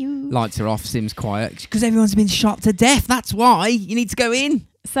waiting for you. Lights are off, Sim's quiet. Because everyone's been shot to death. That's why you need to go in.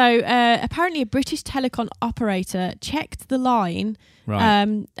 So apparently a British telecom operator checked the line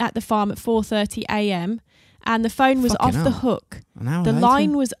at the farm at 4:30 a.m. and the phone was off the hook. The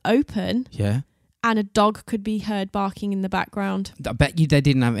line was open. Yeah. And a dog could be heard barking in the background. I bet you they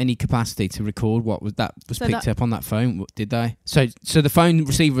didn't have any capacity to record what was picked up on that phone, did they? So the phone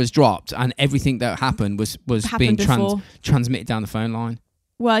receiver was dropped and everything that happened was being transmitted down the phone line.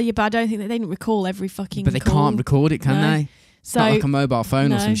 Well, yeah, but I don't think they didn't recall every fucking But they call. can't record it, can they? It's not like a mobile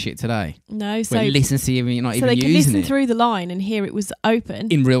phone or some shit today. No, so it listens to you and you're not even using it. So they can listen through the line and hear it was open.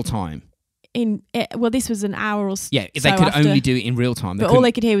 In real time. This was an hour or so. Yeah, if they could only do it in real time. But all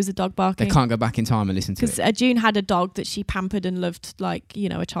they could hear was the dog barking. They can't go back in time and listen to it. Because June had a dog that she pampered and loved like,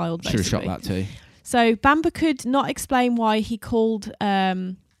 a child, basically. Should have shot that too. So Bamber could not explain why he called...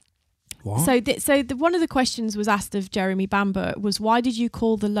 What? So one of the questions was asked of Jeremy Bamber was, why did you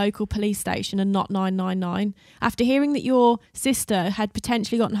call the local police station and not 999? After hearing that your sister had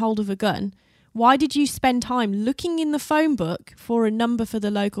potentially gotten hold of a gun, Why did you spend time looking in the phone book for a number for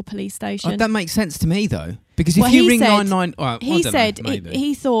the local police station? That makes sense to me though, because if Well, you he ring said- 99, well, I He don't said know, maybe.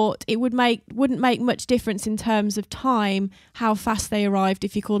 he thought it wouldn't make much difference in terms of time how fast they arrived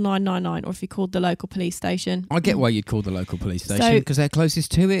if you called 999 or if you called the local police station. I get why you'd call the local police So- station because they're closest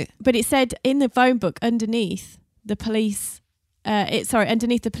to it. But it said in the phone book underneath the police,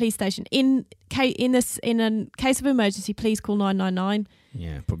 underneath the police station, in a case of emergency, please call 999.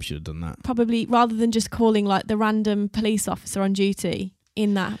 Yeah, probably should have done that. Probably rather than just calling like the random police officer on duty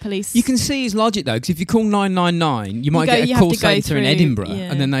in that police. You can see his logic though, because if you call 999, you might get you a have call to go centre in through- Edinburgh,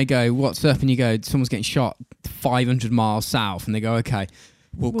 yeah. and then they go, "What's up?" And you go, "Someone's getting shot 500 miles south," and they go, "Okay,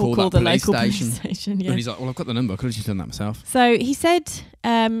 we'll call that the police local station." police station. Yeah. And he's like, "Well, I've got the number. I could have just done that myself." So he said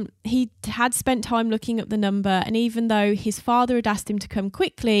he had spent time looking up the number, and even though his father had asked him to come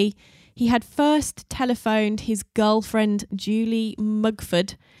quickly, he had first telephoned his girlfriend Julie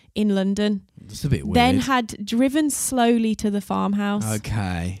Mugford in London, That's a bit weird. then had driven slowly to the farmhouse.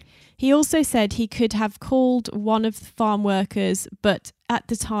 Okay. He also said he could have called one of the farm workers, but at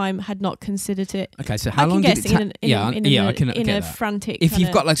the time had not considered it. Okay, so I how can long guess did it take? I can in get a that. frantic. If you've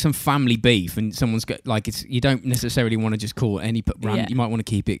kinda- got like some family beef and someone's got like you don't necessarily want to just call any Yeah. you might want to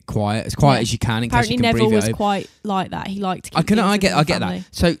keep it as quiet Yeah. as you can in apparently case you can Neville breathe was it over. quite like that. He liked to keep I things within get the family.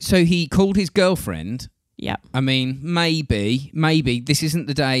 that. So he called his girlfriend. Yeah. I mean, maybe this isn't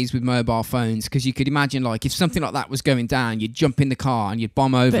the days with mobile phones, because you could imagine like if something like that was going down, you'd jump in the car and you'd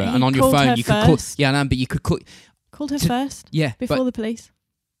bomb over, But he and on your called phone her you could call. first. Yeah, no, but you could call. Called her To- first Yeah, before the police.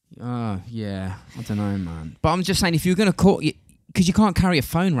 Oh, yeah. I don't know, man. But I'm just saying, if you're going to call, because you can't carry a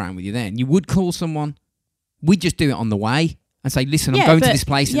phone around with you then, you would call someone. We'd just do it on the way and say, listen, I'm Yeah, going to but- this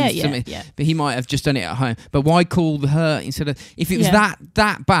place. And yeah, there's yeah, something. yeah. But he might have just done it at home. But why call her instead of, if it was Yeah.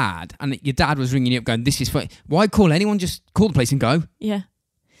 that bad and your dad was ringing you up going, this is fine, why call anyone? Just call the police and go. Yeah.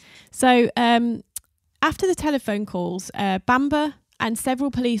 So after the telephone calls, Bamber and several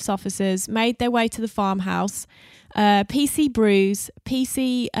police officers made their way to the farmhouse. PC Bruce,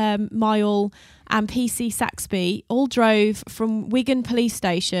 PC Mile and PC Saxby all drove from Wigan Police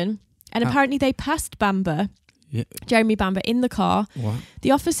Station, and apparently they passed Bamber, Yeah. Jeremy Bamber, in the car. What?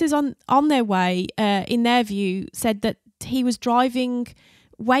 The officers on their way, in their view, said that he was driving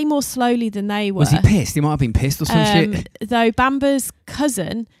way more slowly than they were. Was he pissed? He might have been pissed or some shit. Though Bamber's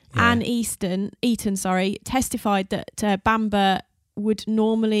cousin, Yeah. Anne Eaton, testified that Bamber would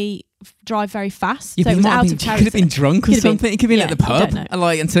normally drive very fast. Yeah, so but it was he might have out been, of he could have been character. drunk or Could have been. something. He could be Yeah, at the you pub don't know.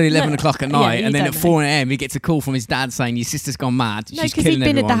 like until 11 No, o'clock at yeah, night, you and then don't at know. 4 a.m. he gets a call from his dad saying your sister's gone mad. No, She's because killing he'd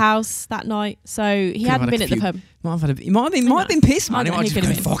been everyone. at the house that night, so he Could've hadn't had a been at the few- pub. He might have been pissed, man. I He don't might know, just he go,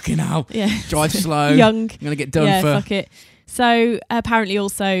 could've been. fucking hell. Yeah, Drive slow. young. I'm going to get done Yeah, for. fuck it. So apparently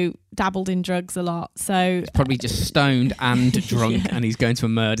also dabbled in drugs a lot. So Probably just stoned and drunk, and he's going to a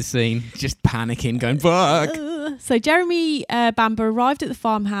murder scene, just panicking, going, fuck. So Jeremy Bamber arrived at the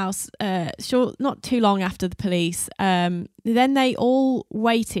farmhouse not too long after the police. Then they all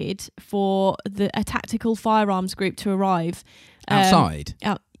waited for a tactical firearms group to arrive. Outside.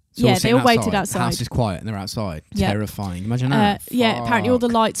 So Yeah, all they sitting all waited The outside. house is quiet and they're outside. Yeah. Terrifying. Imagine that. Yeah, apparently all the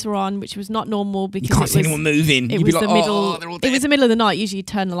Fuck. lights were on, which was not normal because You can't it see was, anyone moving. it You'd was be like, the middle. they're all It was dead. the middle of the night. Usually you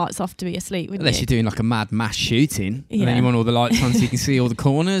turn the lights off to be asleep, wouldn't Unless you? you're doing like a mad mass shooting, and then Yeah. you want all the lights on so you can see all the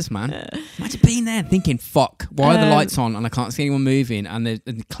corners, man. Imagine being there and thinking, fuck, why are the lights on and I can't see anyone moving, and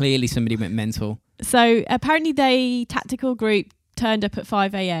clearly somebody went mental. So apparently the tactical group turned up at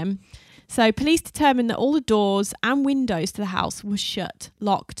 5 a.m. So police determined that all the doors and windows to the house were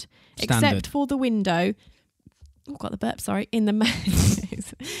locked, Standard. except for the window. Oh, got the burp. Sorry, in the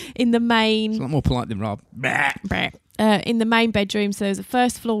in the It's main a lot more polite than Rob. in the main bedroom. So there's a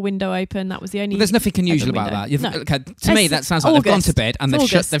first floor window open. That was the only. Well, there's nothing unusual open about window. that. No. Okay, to me, It's that sounds like they've gone August. to bed and It's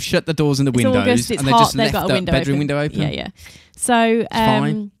August. they've shut the doors and the It's windows, August, it's and they've hot, just they've left got a the window bedroom open. window open. Yeah. So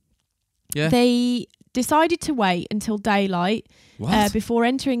fine. Yeah. they decided to wait until daylight What? before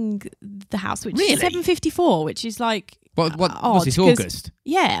entering the house, which Really? is 7:54, which is like What was odd, this, 'cause- August?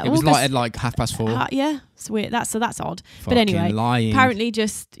 Yeah, It was August. light at like 4:30. Yeah, it's weird. That's odd. But Fucking anyway, lying. apparently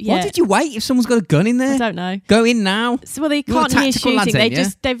just Why did you wait if someone's got a gun in I there? don't know. Go in now. So, well, they You're can't hear tactical lads shooting. then, yeah?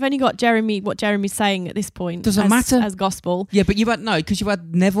 They've only got what Jeremy's saying at this point. Doesn't as, matter. as gospel. Yeah, but because you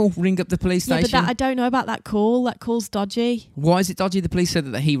had Neville ring up the police Yeah, station. but I don't know about that call. That call's dodgy. Why is it dodgy? The police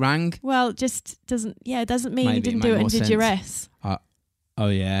said that he rang. Well, it just doesn't. Yeah, it doesn't mean Maybe he it didn't made do it more under sense. duress. Oh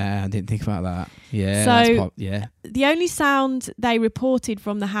yeah, I didn't think about that. Yeah, So- yeah. The only sound they reported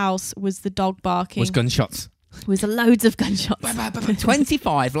from the house was the dog barking. Was gunshots. Was loads of gunshots.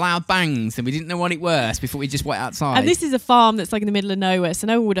 25 loud bangs, and we didn't know what it was before we just went outside. And this is a farm that's like in the middle of nowhere, so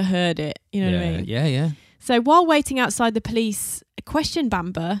no one would have heard it. You know what I mean? Yeah. So while waiting outside, the police questioned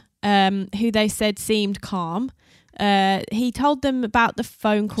Bamber who they said seemed calm. He told them about the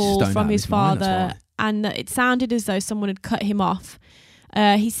phone call Stoned from out of his his mind, that's father, why. and that it sounded as though someone had cut him off.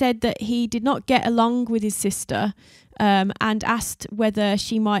 He said that he did not get along with his sister, and asked whether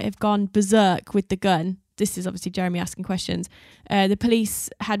she might have gone berserk with the gun. This is obviously Jeremy asking questions. The police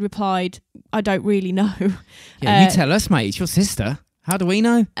had replied, "I don't really know." Yeah, you tell us, mate. It's your sister. How do we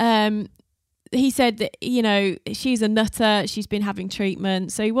know? He said that, she's a nutter. She's been having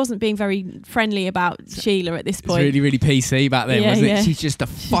treatment. So he wasn't being very friendly about Sheila at this It's point. really, really PC back then, Yeah, wasn't yeah. it? She's just a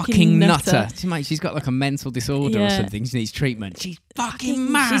fucking nutter. nutter. Mate, she's got like a mental disorder or Yeah. something. She needs treatment. She's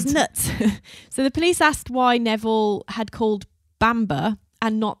fucking mad. She's nuts. So the police asked why Neville had called Bamber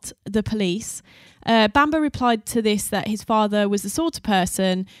and not the police. Bamber replied to this that his father was the sort of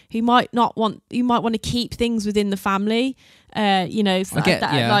person who might want to keep things within the family. So I get,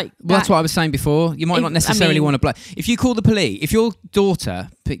 that, yeah. like Well, that's what I was saying before. You might not necessarily want to blame. If you call the police, if your daughter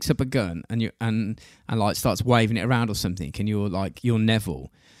picks up a gun and like starts waving it around or something, and you're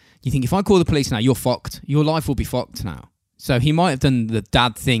Neville, you think if I call the police now, you're fucked. Your life will be fucked now. So he might have done the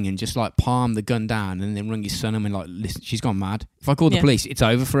dad thing and just like palm the gun down and then rung his son and like, listen, she's gone mad. If I call the police, it's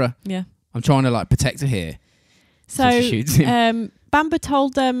over for her. Yeah. I'm trying to like protect her here. So she shoots him. Bamber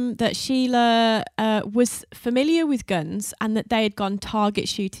told them that Sheila was familiar with guns and that they had gone target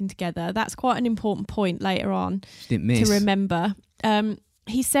shooting together. That's quite an important point later on She didn't miss. to remember.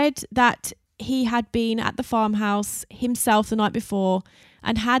 He said that he had been at the farmhouse himself the night before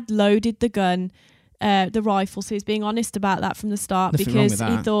and had loaded the gun, the rifle. So he was being honest about that from the start. Nothing wrong because with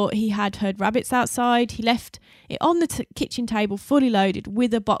he that. thought he had heard rabbits outside. He left it on the kitchen table fully loaded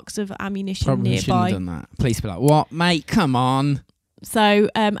with a box of ammunition Probably shouldn't nearby. have done that. Police be like, what, mate? Come on. So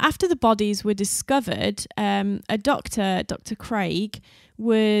after the bodies were discovered, a doctor, Dr. Craig,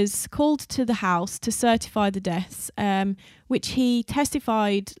 was called to the house to certify the deaths, which he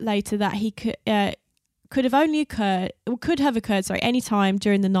testified later that he could have occurred any time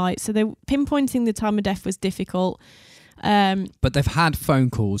during the night. So pinpointing the time of death was difficult. But they've had phone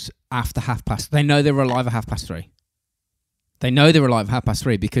calls after 3:30. They know they were alive at 3:30. They know they were alive at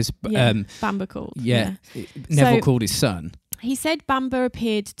 3:30 because Bamber called. Neville So- called his son. He said Bamber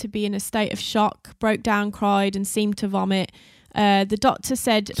appeared to be in a state of shock, broke down, cried, and seemed to vomit. The doctor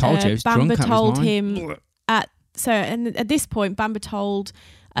said Told you, he was Bamber drunk out of his told mind. him at this point, Bamber told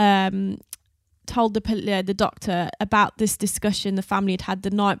the doctor about this discussion the family had the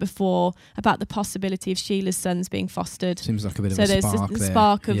night before about the possibility of Sheila's sons being fostered. Seems like a bit So of a there's spark a there.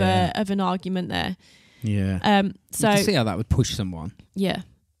 spark of Yeah. of an argument there. Yeah. So you can see how that would push someone. yeah.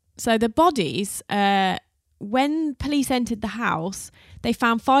 So the bodies, when police entered the house, they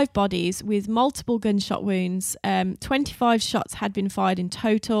found 5 bodies with multiple gunshot wounds. 25 shots had been fired in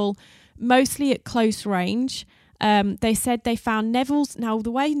total, mostly at close range. They said they found Neville's... Now, the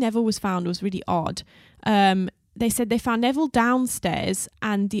way Neville was found was really odd. They said they found Neville downstairs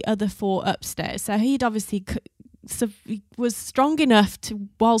and the other 4 upstairs. So he'd obviously... he was strong enough to,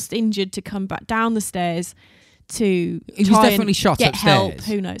 whilst injured, to come back down the stairs to He was try definitely and shot get upstairs. help.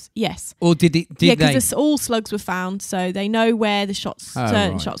 Who knows? Yes. Or did they? Because all slugs were found, so they know where the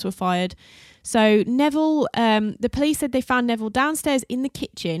certain right. shots were fired. So Neville, the police said they found Neville downstairs in the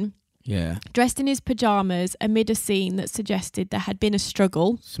kitchen, Yeah. dressed in his pajamas, amid a scene that suggested there had been a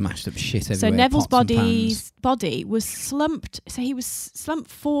struggle. Smashed up shit everywhere. So Neville's pots and pans. body was slumped. So he was slumped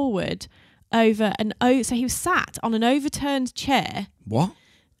forward over so he was sat on an overturned chair, What?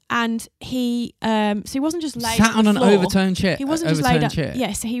 and he so he wasn't just laid Sat on the an floor. overturned chair. He wasn't just laid overturned up. chair.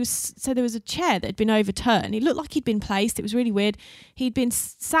 Yeah, so there was a chair that had been overturned. It looked like he'd been placed. It was really weird. He'd been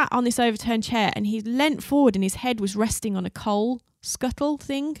sat on this overturned chair and he leant forward and his head was resting on a coal scuttle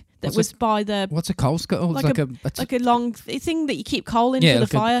thing that was by the What's a coal scuttle? Like It's like a long thing that you keep coal in yeah, for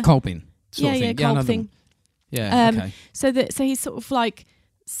the like fire. a coal bin. Sort of Yeah, thing. coal another thing. one. Yeah, okay. So he's sort of like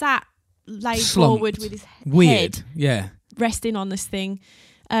sat laid Slumped. forward with his Weird. head Yeah. resting on this thing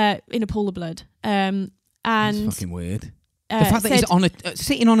in a pool of blood. And It's fucking weird. The fact that said- he's on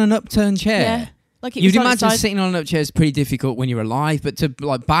sitting on an upturned chair. Yeah, like it You'd was on its imagine side. sitting on an up chair is pretty difficult when you're alive, but to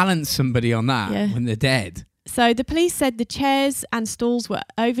like balance somebody on that Yeah. when they're dead. So the police said the chairs and stools were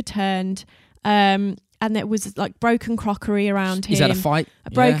overturned, and there was like broken crockery around him. Is that a fight?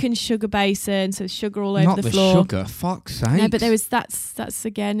 A broken sugar basin, so sugar all over Not the the floor. sugar. Fuck's sake. No, but there was that's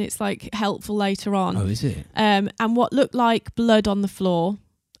again. It's like helpful later on. Oh, is it? And what looked like blood on the floor.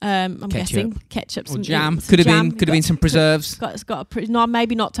 I'm Ketchup. guessing ketchup, Or some jam. some Could have jam. been some preserves. It's got no,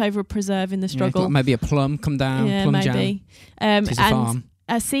 maybe knocked over a preserve in the Yeah, struggle. like maybe a plum come down. Yeah, plum maybe. jam. It's a And farm.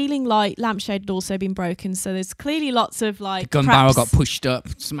 a ceiling light lampshade had also been broken, so there's clearly lots of The like gun barrel got perhaps- pushed up,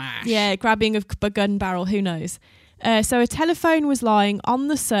 smashed. Yeah, grabbing of a gun barrel. Who knows? So a telephone was lying on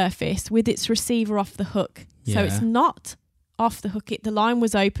the surface with its receiver off the hook. So Yeah. it's not off the hook. The line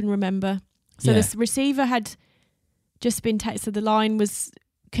was open, remember? So Yeah. the receiver had just been so the line was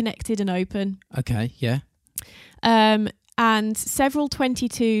connected and open. Okay, yeah. And several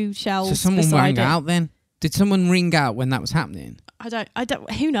 22 shells. So someone beside rang it. out then? Did someone ring out when that was happening? I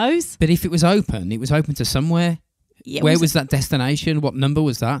don't. Who knows? But if it was open to somewhere. Yeah, Where was that destination? What number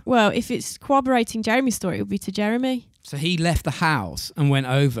was that? Well, if it's corroborating Jeremy's story, it would be to Jeremy. So he left the house and went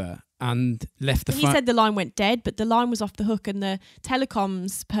over and left the He phone. said the line went dead, but the line was off the hook, and the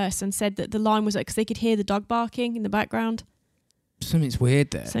telecoms person said that the line was because they could hear the dog barking in the background. Something's weird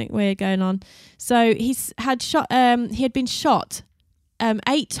there. Something weird going on. So he had been shot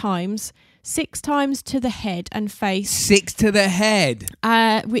 8 times, 6 times to the head and face, 6 to the head.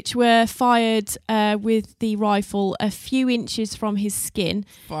 which were fired with the rifle a few inches from his skin.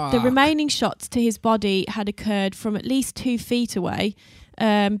 Fuck. The remaining shots to his body had occurred from at least 2 feet away.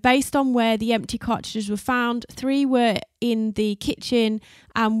 Based on where the empty cartridges were found, 3 were in the kitchen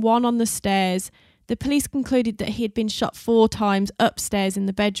and 1 on the stairs. The police concluded that he had been shot 4 times upstairs in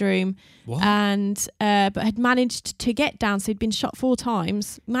the bedroom, What? and but had managed to get down. So he'd been shot 4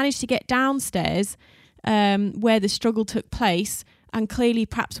 times, managed to get downstairs where the struggle took place, and clearly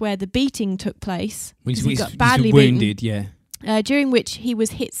perhaps where the beating took place. 'Cause he got badly beaten. wounded, yeah. During which he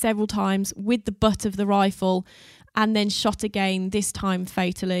was hit several times with the butt of the rifle and then shot again, this time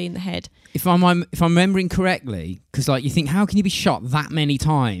fatally in the head. If I'm remembering correctly, because like you think, how can you be shot that many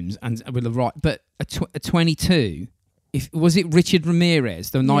times and with the right? But a 22. Was it Richard Ramirez,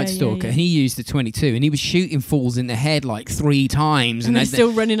 the Night Stalker? yeah. He used the 22, and he was shooting fools in the head like 3 times, And they're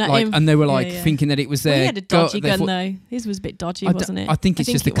still running at him. And they were Yeah, like yeah. thinking that it was their. Well, he had a dodgy their gun though. His was a bit dodgy, wasn't it? I think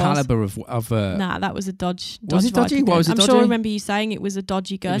it's just the it was. caliber of. Nah, that was a dodge. Was it dodgy? Viper Why was it gun. I'm sure dodgy? I remember you saying it was a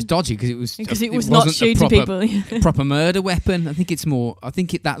dodgy It gun. was dodgy because It was not wasn't a shooting proper, people. proper murder weapon. I think it's more. I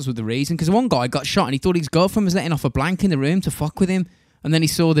think that was the reason. Because one guy got shot and he thought his girlfriend was letting off a blank in the room to fuck with him, and then he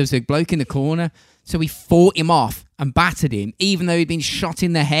saw there was a bloke in the corner, so he fought him off and battered him, even though he'd been shot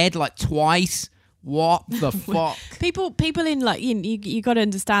in the head like twice. What the fuck? People in like you got to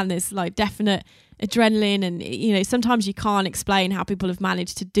understand this like definite adrenaline, and you know sometimes you can't explain how people have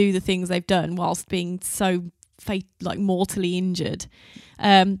managed to do the things they've done whilst being so like mortally injured.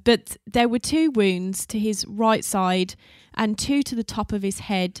 But there were 2 wounds to his right side and 2 to the top of his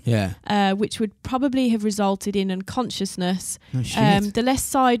head, Yeah. which would probably have resulted in unconsciousness. No shit. The left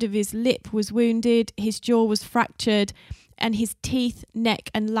side of his lip was wounded, his jaw was fractured, and his teeth, neck,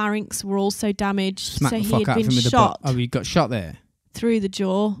 and larynx were also damaged. Smack so the he fuck had out been from the shot butt. Oh, he got shot there. through the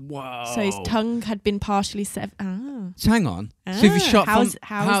jaw. Whoa. So his tongue had been partially severed. So hang on. So if he's shot How's- from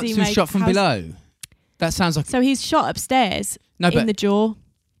how's he so he's make- shot from how's- below. That sounds like So he's shot upstairs no, in but the jaw.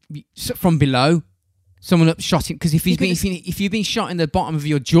 from below. Someone up shot him because if You if you've been shot in the bottom of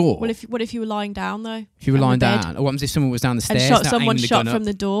your jaw, Well, what if you were lying down though? if you were on the lying bed down, or what happens if someone was down the and stairs? shot now someone aiming the shot gun from up,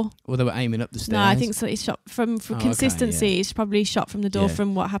 the door? or they were aiming up the stairs? No, I think so. He's shot from for Oh, okay, consistency. yeah. He's probably shot from the door Yeah.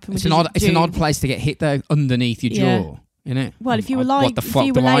 from what happened it's with an June. odd place to get hit though, underneath your Yeah. jaw, innit? Well, if you were What lying, the if fuck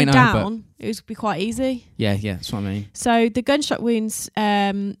you do were I laying know? down, it would be quite easy. Yeah, that's what I mean. So the gunshot wounds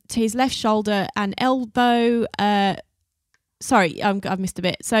to his left shoulder and elbow. Sorry, I've missed a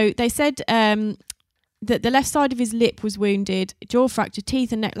bit. So they said that the left side of his lip was wounded, jaw fracture,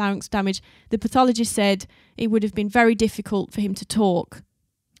 teeth and neck larynx damage. The pathologist said it would have been very difficult for him to talk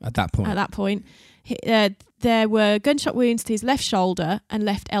At that point, at that point. There were gunshot wounds to his left shoulder and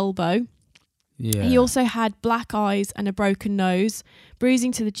left elbow. yeah. He also had black eyes and a broken nose,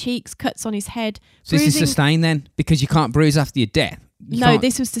 bruising to the cheeks, cuts on his head. so this is bruising- sustained then, because you can't bruise after your death. You No, can't-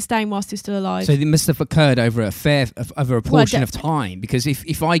 this was sustained whilst he was still alive. So it must have occurred over a portion de- of time. Because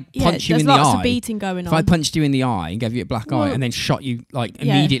if I yeah, punch you there's in the lots eye, of beating going if I on. punched you in the eye and gave you a black eye Well, and then shot you like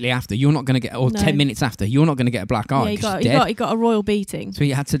yeah. immediately after, you're not going to get, or No. 10 minutes after, you're not going to get a black eye. Yeah, 'cause you're dead. he got a royal beating. So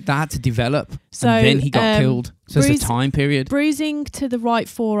that had to develop, So, and then he got killed. So it's bruise- a time period. Bruising to the right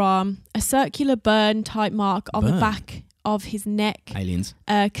forearm, a circular burn type mark on the Burn? back of his neck, Aliens.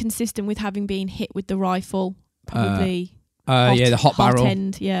 consistent with having been hit with the rifle. Probably Yeah, the hot barrel.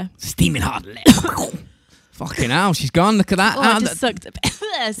 end, yeah. Steaming hot. Fucking hell, she's gone. Look at that. Oh, I just sucked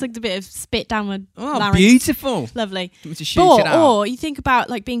a bit of spit down my larynx. Beautiful. Lovely. Want me to shoot it out? Or you think about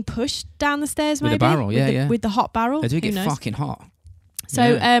like being pushed down the stairs, With a maybe barrel, with yeah, the, yeah. with the hot barrel. They do Who get knows? fucking hot. So,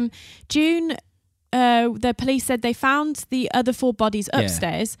 Yeah. June, the police said they found the other 4 bodies Yeah.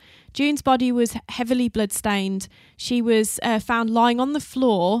 upstairs. June's body was heavily bloodstained. She was found lying on the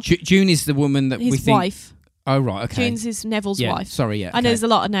floor. June is the woman that we His think. wife. Oh right, okay. June's is Neville's yeah, wife. Sorry, yeah. I know there's a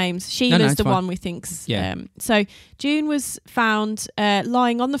lot of names. Sheila's no, it's the fine. one we think's. Yeah. So June was found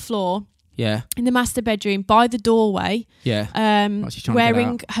lying on the floor. Yeah. in the master bedroom by the doorway, Yeah. Like she's trying to get wearing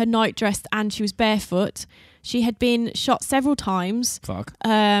out. her nightdress, and she was barefoot. She had been shot several times. Fuck.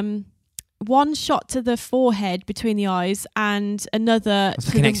 One shot to the forehead between the eyes, and another That's to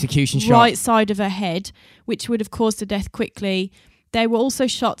like an the execution shot. right side of her head, which would have caused her death quickly. There were also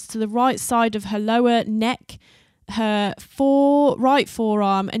shots to the right side of her lower neck, her right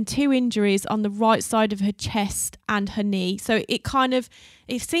forearm, and 2 injuries on the right side of her chest and her knee. So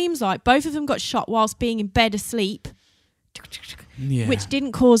it seems like both of them got shot whilst being in bed asleep, Yeah. which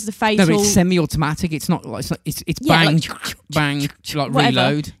didn't cause the fatal. No, but it's semi-automatic. It's not like it's Yeah, bang, like, bang, like whatever.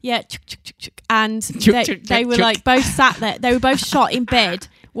 reload. Yeah, and they were like both sat there. They were both shot in bed.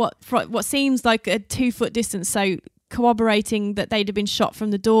 What seems like a 2-foot distance. So corroborating that they'd have been shot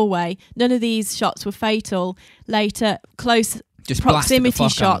from the doorway. None of these shots were fatal. Later, close Just proximity blasted the fuck out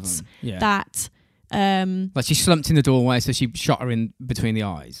of shots them. Yeah. that. Like she slumped in the doorway, so she shot her in between the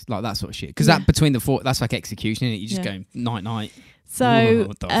eyes, like that sort of shit. Because Yeah. that between the four, that's like execution, innit? You just Yeah. go night night. So Ooh,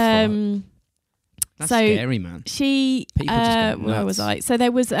 what the fuck? That's so scary, man. she People just go where nuts. was I? So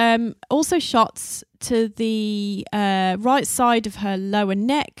there was also shots to the right side of her lower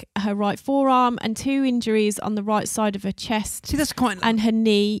neck, her right forearm, and 2 injuries on the right side of her chest See, that's quite. and her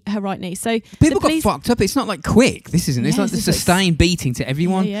knee, her right knee. So People the police, got fucked up. It's not like quick. This isn't. It's Yeah, like the this is like sustained beating to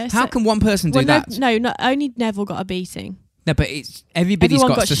everyone. Yeah, How so- can one person do well, that? no, not only Neville got a beating. No, but it's everybody's Everyone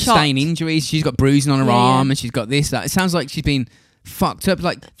got got sustained shot. injuries. She's got bruising on her Yeah, arm, yeah. and she's got this. That. It sounds like she's been fucked up.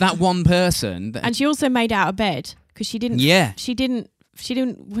 Like that one person. And she also made out of bed because she didn't. Yeah. She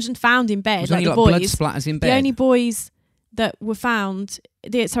wasn't found in bed Was like only the like blood boys. splatters in The bed. only boys that were found.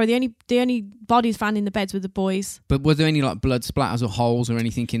 The only bodies found in the beds were the boys. But were there any like blood splatters or holes or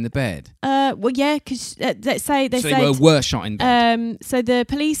anything in the bed? Well, yeah, because let's say they so said. they were shot in bed. So the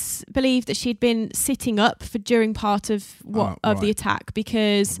police believe that she'd been sitting up during part of the right. attack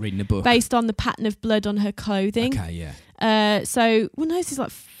because Reading a book. based on the pattern of blood on her clothing. Okay, yeah. No, this is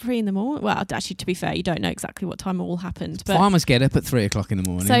like 3 in the morning. Well, actually, to be fair, you don't know exactly what time it all happened. But Farmers get up at 3 o'clock in the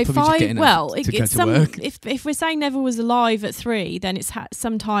morning. so probably just 5. getting up Well, to go it's to work. if we're saying Neville was alive at 3, then it's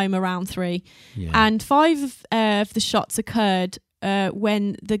sometime around 3. Yeah. And 5 of the shots occurred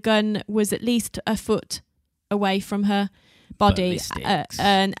when the gun was at least a foot away from her body, Ballistics.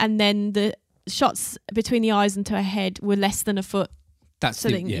 and then the shots between the eyes and to her head were less than a foot. That's So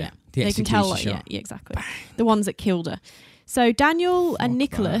the, they, yeah. The they can tell. execution Like, shot. yeah, exactly. The ones that killed her. So Daniel and Fuck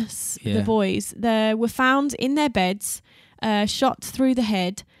Nicholas, that. Yeah. the boys, they were found in their beds, shot through the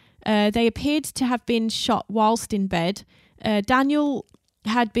head. They appeared to have been shot whilst in bed. Daniel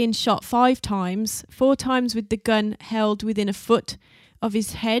had been shot 5 times, 4 times with the gun held within a foot of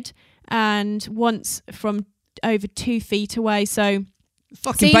his head, and once from over 2 feet away. So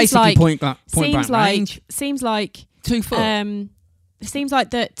Fucking seems basically like- point blank range. seems like 2 foot. it seems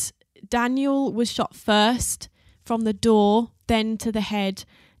like that Daniel was shot first from the door, then to the head.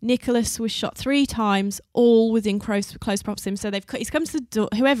 Nicholas was shot 3 times, all within close proximity. So he's come to the door.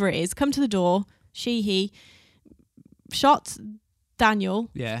 Whoever it is, come to the door. He shot Daniel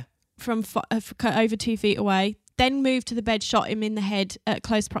yeah. from over 2 feet away. Then moved to the bed, shot him in the head at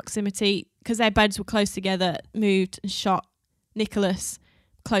close proximity because their beds were close together. Moved and shot Nicholas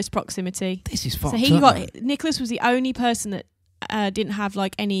close proximity. This is fucked So he up, got man. Nicholas was the only person that didn't have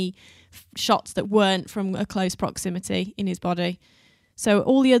like any shots that weren't from a close proximity in his body. So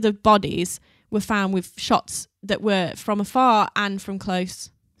all the other bodies were found with shots that were from afar and from close.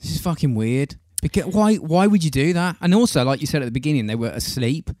 This is fucking weird. Because why would you do that? And also, like you said at the beginning, they were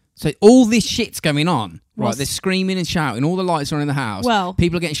asleep. So all this shit's going on. Right, Was- they're screaming and shouting. All the lights are on in the house. Well,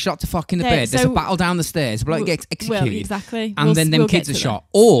 people are getting shot to fuck in the there- bed. There's so- a battle down the stairs. Bloke gets executed. Well, exactly. And then them we'll kids get are to shot.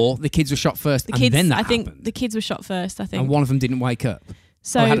 Or the kids were shot first The and kids, then that I think happened. the kids were shot first. I think. And one of them didn't wake up.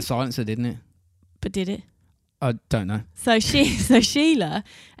 So, it had a silencer, didn't it? but did it? I don't know. So Sheila,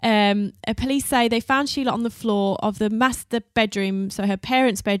 police say they found Sheila on the floor of the master bedroom, so her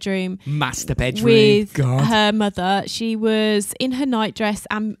parents' bedroom, Master bedroom. with God. her mother. She was in her nightdress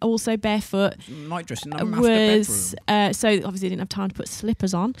and also barefoot. Night dress in a master bedroom. So obviously didn't have time to put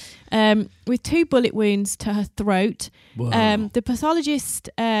slippers on. With 2 bullet wounds to her throat. Whoa. The pathologist,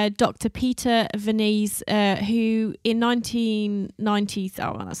 Dr. Peter Venese, who in 1990s,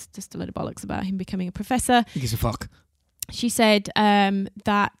 that's just a load of bollocks about him becoming a professor. Who gives a fuck? She said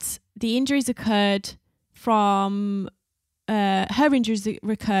that the injuries occurred from her injuries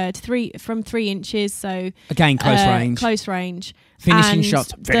occurred from 3 inches, so Again, close range. Finishing And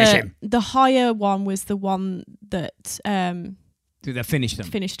shot. Finish him. The higher one was the one that They finished them.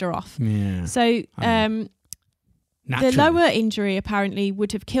 finished her off. Yeah. So Naturally. The lower injury apparently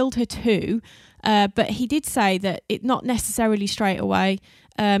would have killed her too, but he did say that it not necessarily straight away.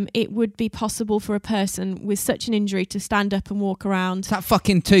 It would be possible for a person with such an injury to stand up and walk around. It's that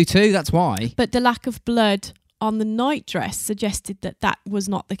fucking tutu, that's why. But the lack of blood on the nightdress suggested that was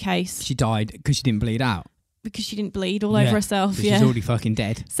not the case. She died because she didn't bleed out. Because she didn't bleed all over herself. She's already fucking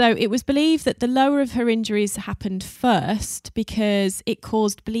dead. So it was believed that the lower of her injuries happened first because it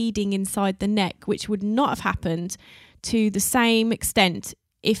caused bleeding inside the neck, which would not have happened to the same extent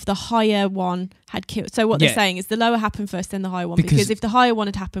if the higher one had killed. So what they're saying is the lower happened first, then the higher one. Because if the higher one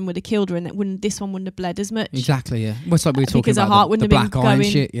had happened, would have killed her, and this one wouldn't have bled as much. Exactly, yeah. Well, it's like we were talking because about her heart wouldn't the have black been iron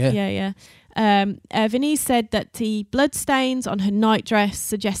going. shit, yeah. Venice said that the blood stains on her nightdress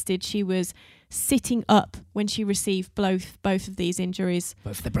suggested she was sitting up when she received both of these injuries.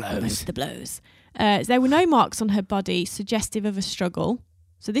 Both the blows. There were no marks on her body suggestive of a struggle.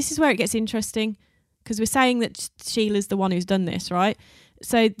 So this is where it gets interesting, because we're saying that Sheila's the one who's done this, right?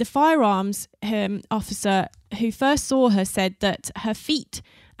 So the firearms officer who first saw her said that her feet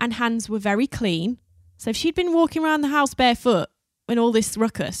and hands were very clean. So if she'd been walking around the house barefoot in all this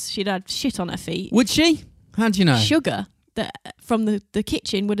ruckus, she'd had shit on her feet. Would she? How do you know? Sugar that from the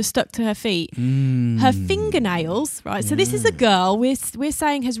kitchen would have stuck to her feet. Her fingernails, right? So this is a girl we're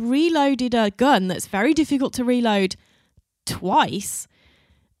saying has reloaded a gun that's very difficult to reload twice.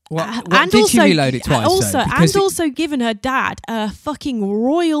 What did she reload it twice? Also given her dad a fucking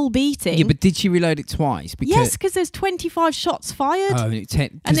royal beating. Yeah, but did she reload it twice? Yes, because there's 25 shots fired. Oh,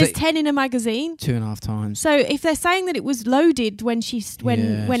 and there's 10 in a magazine. 2.5 times. So if they're saying that it was loaded when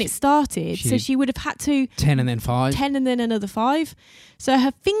it started, so she would have had to 10 and then 5. 10 and then another 5. So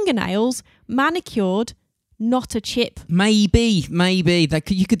her fingernails manicured, not a chip. Maybe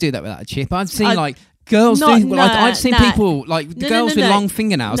you could do that without a chip. I've seen girls do. I've seen people girls with long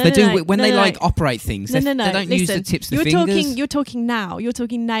fingernails. They do it when they operate things. They don't use the tips of the fingers. You're talking now. You're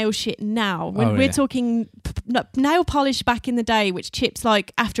talking nail shit now. We're talking nail polish back in the day, which chips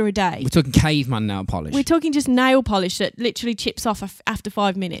after a day. We're talking caveman nail polish. We're talking just nail polish that literally chips off after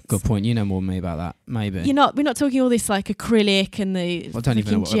 5 minutes. Good point. You know more than me about that. Maybe we're not talking all this acrylic and the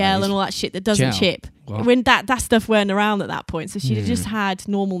gel and all that shit that doesn't chip. What? When that stuff weren't around at that point, so she'd have just had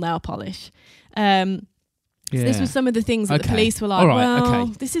normal nail polish. So this was some of the things that the police were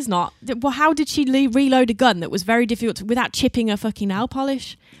like, this is not. Well, how did she reload a gun that was very difficult without chipping her fucking nail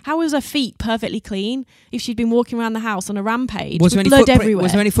polish? How was her feet perfectly clean if she'd been walking around the house on a rampage with blood everywhere?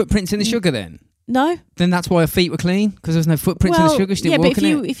 Was there any footprints in the sugar then? No. Then that's why her feet were clean, because there was no footprints in the sugar. She didn't walk in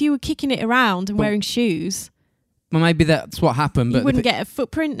it. But if you were kicking it around and wearing shoes, well, maybe that's what happened. But you wouldn't get a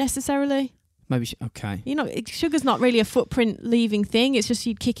footprint necessarily. Maybe okay. Sugar's not really a footprint leaving thing. It's just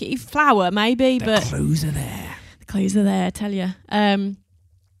you'd kick it. Flour maybe, but the clues are there. The clues are there, I tell you.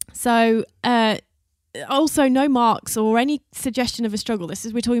 Also no marks or any suggestion of a struggle.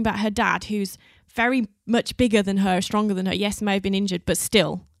 We're talking about her dad, who's very much bigger than her, stronger than her. Yes, may have been injured, but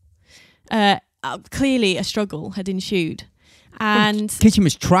still, clearly a struggle had ensued. And the kitchen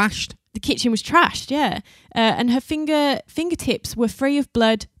was trashed. The kitchen was trashed, yeah. And her fingertips were free of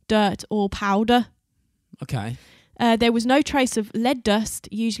blood, dirt or powder. Okay. There was no trace of lead dust,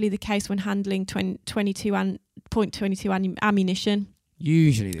 usually the case when handling .22 ammunition.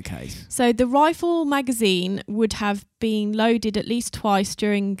 Usually the case. So the rifle magazine would have been loaded at least twice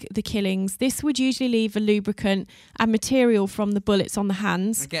during the killings. This would usually leave a lubricant and material from the bullets on the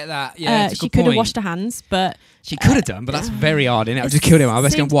hands. I get that. Yeah, she could have washed her hands, but she could have done. But that's very hard, innit? I just killed him. I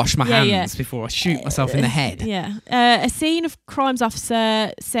was going to wash my hands before I shoot myself in the head. Yeah. A scene of crimes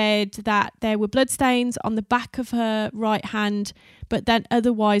officer said that there were bloodstains on the back of her right hand, but then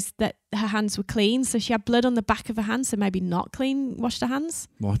otherwise that her hands were clean. So she had blood on the back of her hands, so maybe not washed her hands.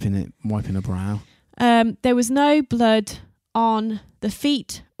 Wiping her brow. There was no blood on the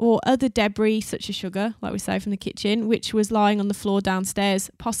feet or other debris such as sugar, like we say, from the kitchen, which was lying on the floor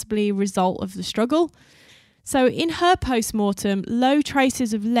downstairs, possibly a result of the struggle. So in her post-mortem, low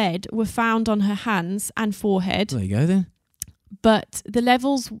traces of lead were found on her hands and forehead. There you go then. But the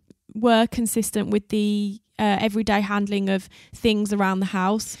levels were consistent with the everyday handling of things around the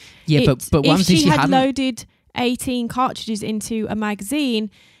house. Yeah, but once if she had loaded 18 cartridges into a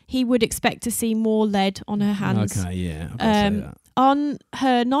magazine, he would expect to see more lead on her hands. Okay, yeah. I've got to say that. On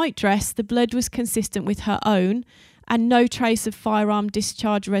her nightdress, the blood was consistent with her own and no trace of firearm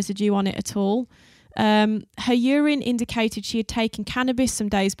discharge residue on it at all. Her urine indicated she had taken cannabis some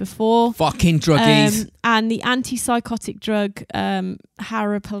days before. Fucking druggies. And the antipsychotic drug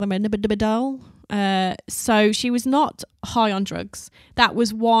haloperidol So she was not high on drugs. That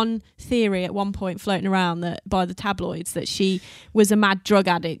was one theory at one point floating around that by the tabloids, that she was a mad drug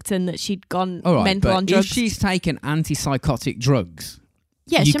addict and that she'd gone All right, mental but on drugs. if she's taken antipsychotic drugs,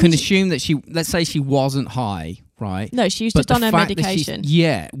 Yeah, you can assume that let's say she wasn't high, right? No, she was But just on the her fact that medication.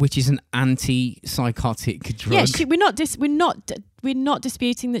 which is an antipsychotic drug. Yeah, we're not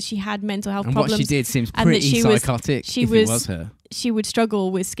disputing that she had mental health and problems. what she did seems and that pretty she was- psychotic she if was- it was her. She would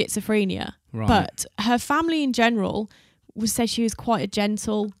struggle with schizophrenia, Right. but her family in general said she was quite a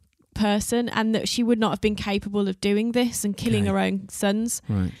gentle person and that she would not have been capable of doing this and killing Okay. her own sons.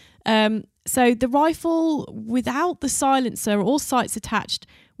 Right. So the rifle without the silencer or sights attached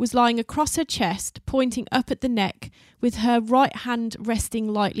was lying across her chest, pointing up at the neck, with her right hand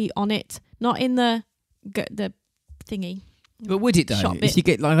resting lightly on it, not in the thingy. But would it though? Shot If bit. you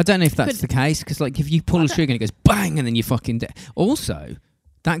get like, I don't know if that's Could- the case, because like if you pull the trigger and it goes bang and then you're fucking dead. Also,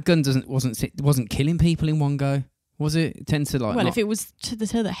 that gun wasn't killing people in one go, was it? It tends to like. Well, not- if it was to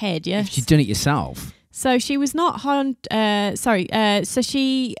the head, yes. if you'd done it yourself. So she was not high on. So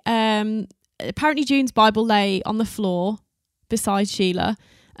she apparently June's Bible lay on the floor beside Sheila,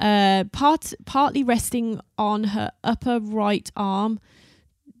 partly resting on her upper right arm.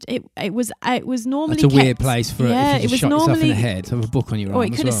 It was normally. That's a weird kept- place for yeah, if you it was just shot yourself in the normally. head. Have a book on your arm. Or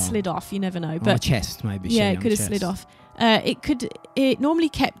it as could have well. slid off. You never know, Or but a chest maybe. yeah, shitty it on could the have slid chest. off. It normally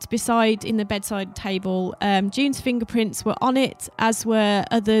kept beside in the bedside table. June's fingerprints were on it, as were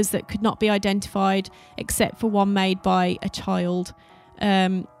others that could not be identified, except for one made by a child.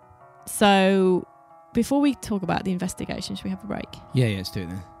 So, before we talk about the investigation, should we have a break? Yeah, let's do it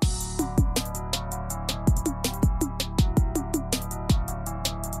then.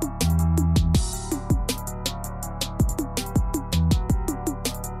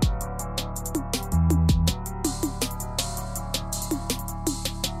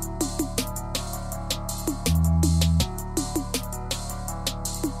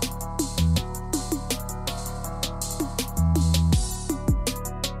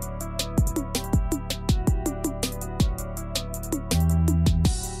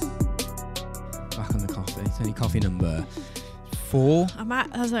 Back on the coffee. It's only coffee number 4. I'm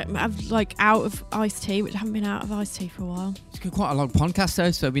like out of iced tea, which I haven't been out of iced tea for a while. It's been quite a long podcast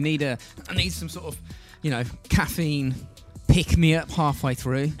though, so we need I need some sort of, caffeine pick me up halfway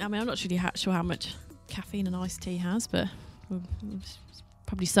through. I mean, I'm not really sure how much caffeine an iced tea has, but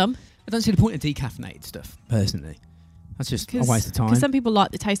probably some. I don't see the point of decaffeinated stuff personally. That's just a waste of time. Because some people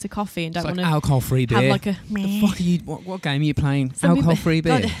like the taste of coffee and It's don't like want alcohol-free to have beer. like a. The fuck are you? What game are you playing? Some people- Alcohol-free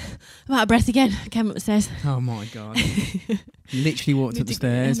beer. God, I'm out of breath again. I came up the stairs. Oh my god! Literally walked up the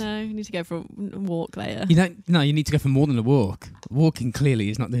stairs. No, I need to go for a walk later. You don't. No, you need to go for more than a walk. Walking clearly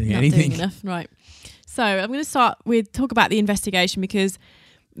is not doing Not anything. doing enough, right? So I'm going to start with talk about the investigation, because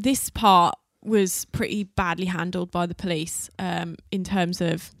this part was pretty badly handled by the police in terms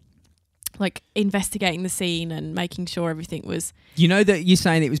of like investigating the scene and making sure everything was. You know that you're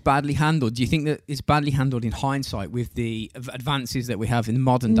saying it was badly handled. Do you think that it's badly handled in hindsight with the advances that we have in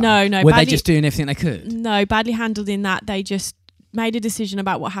modern day? No. Were they badly- just doing everything they could? No, badly handled in that they just made a decision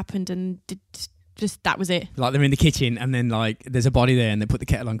about what happened and just that was it. Like they're in the kitchen and then like there's a body there and they put the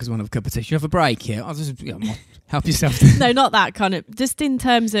kettle on because one of a cup of tea. You have a break here. I'll just help yourself. No, not that kind of. Just in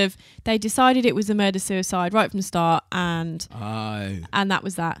terms of they decided it was a murder-suicide right from the start, and that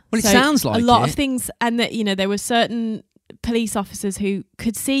was that. Well, it So sounds like a lot it. of things, and that there were certain police officers who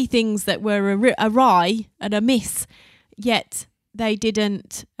could see things that were awry and amiss, yet they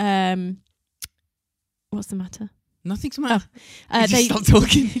didn't. What's the matter? Nothing's the matter. They Just stop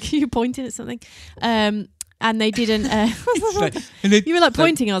talking. You're pointing at something, and they didn't. Like, and then- You were like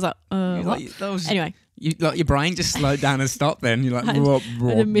pointing. And I was like, what? like, that was, Anyway, your brain just slowed down and stopped. Then you're like, And- "Whoa, and whoa,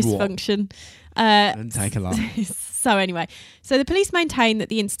 a whoa." misfunction. Didn't take a lot. So anyway, the police maintain that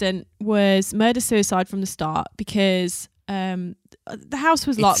the incident was murder-suicide from the start because the house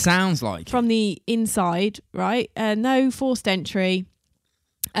was It locked sounds like from the inside, right? No forced entry.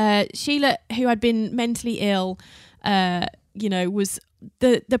 Sheila, who had been mentally ill, was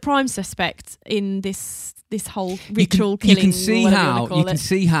the prime suspect in this whole ritual killing. You can see or whatever how you wanna call it.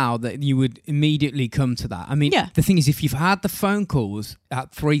 see how that you would immediately come to that. I mean, Yeah. the thing is, if you've had the phone calls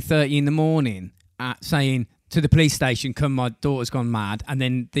at 3:30 in the morning saying to the police station, "Come, my daughter's gone mad," and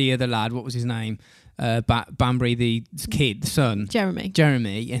then the other lad, what was his name, Banbury, the kid, the son, Jeremy,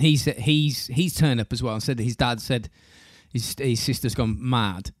 and he's turned up as well and said that his dad said his sister's gone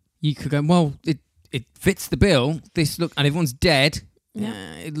mad. You could go, well, it fits the bill. And everyone's dead. Yeah.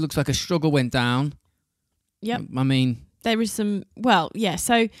 It looks like a struggle went down. Yep. I mean, There was some. Well, yeah.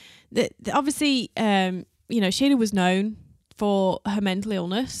 So obviously, Sheila was known for her mental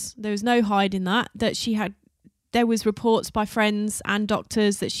illness. There was no hiding that she had. There was reports by friends and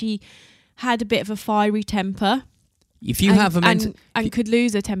doctors that she had a bit of a fiery temper. If you have a mental... And could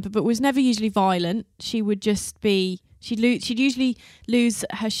lose her temper, but was never usually violent. She would just be... She'd usually lose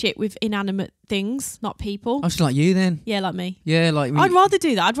her shit with inanimate things, not people. Oh, she's like you then? Yeah, like me. Yeah, like me. I'd rather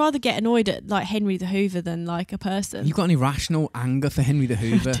do that. I'd rather get annoyed at like Henry the Hoover than like a person. You've got an irrational anger for Henry the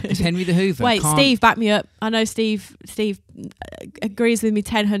Hoover. Because Henry the Hoover Wait, can't... Steve, back me up. I know Steve agrees with me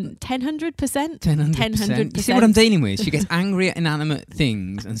 100%. 1000%. You see what I'm dealing with? She gets angry at inanimate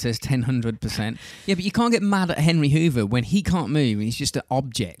things and says 1000%. Yeah, but you can't get mad at Henry Hoover when he can't move and he's just an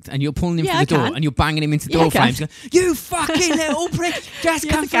object and you're pulling him through the door and you're banging him into the door frames going, you fucking little prick, just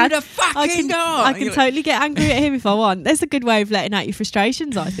come through the fucking door. I can totally get angry at him if I want. That's a good way of letting out your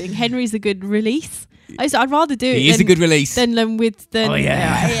frustrations, I think. Henry's a good release. I'd rather do it. He is a good release. Than oh,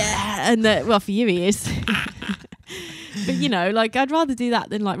 yeah. And well, for you he is. But you know, like I'd rather do that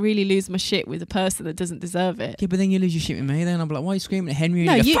than like really lose my shit with a person that doesn't deserve it. Yeah, but then you lose your shit with me. Then I'm like, why are you screaming at Henry?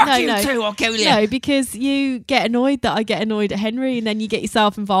 No, you too. I'll kill you. No, because you get annoyed that I get annoyed at Henry, and then you get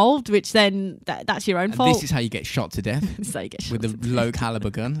yourself involved, which then that's your own fault. This is how you get shot to death. So you get shot with a low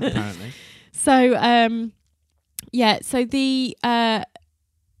caliber gun, apparently. So so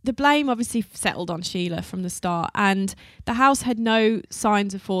the blame obviously settled on Sheila from the start, and the house had no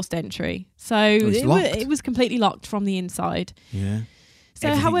signs of forced entry. So it was completely locked from the inside. Yeah.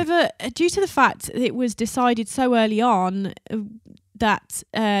 So, however, due to the fact that it was decided so early on that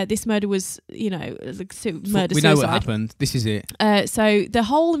this murder was, murder-suicide. We know what happened. This is it. So the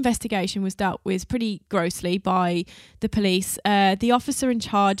whole investigation was dealt with pretty grossly by the police. The officer in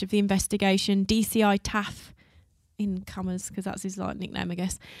charge of the investigation, DCI Taff, in commas, because that's his nickname, I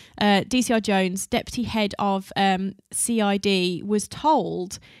guess. DCI Jones, deputy head of CID, was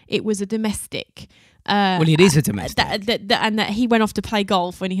told it was a domestic. Well, it is a domestic. And that he went off to play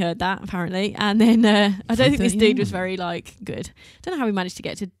golf when he heard that, apparently. And then I don't think this dude was very good. I don't know how he managed to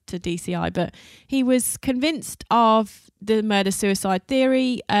get to DCI, but he was convinced of the murder-suicide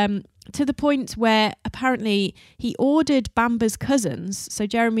theory to the point where apparently he ordered Bamba's cousins, so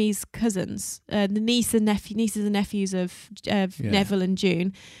Jeremy's cousins, the nieces and nephews of Neville and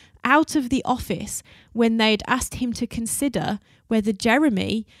June, out of the office when they'd asked him to consider whether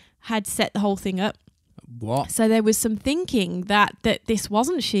Jeremy had set the whole thing up. What? So there was some thinking that this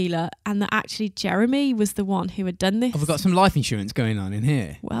wasn't Sheila and that actually Jeremy was the one who had done this. Have we got some life insurance going on in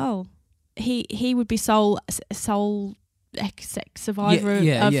here? Well, he would be sole survivor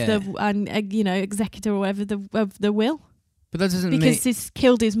executor or whatever of the will. But that doesn't because he's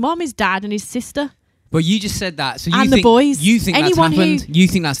killed his mom, his dad, and his sister. Well, you just said that, so you and think the boys. You think that's happened? You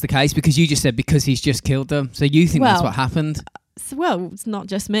think that's the case because you just said because he's just killed them. So you think that's what happened? It's not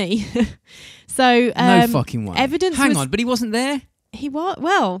just me. So no fucking way. Evidence. Hang on, but he wasn't there. He was.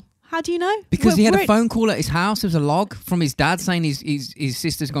 Well, how do you know? Because he had a phone call at his house. There was a log from his dad saying his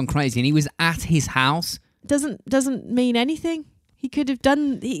sister's gone crazy, and he was at his house. Doesn't mean anything. He could have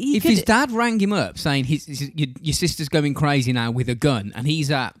done. If his dad rang him up saying your sister's going crazy now with a gun, and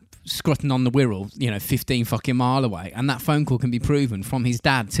he's at Scrutton on the Wirral, 15 fucking mile away, and that phone call can be proven from his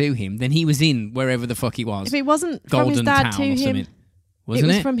dad to him, then he was in wherever the fuck he was. If it wasn't Golden from his dad Town to him,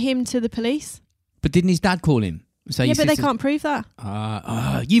 wasn't it was from him to the police. But didn't his dad call him? Yeah, but they can't prove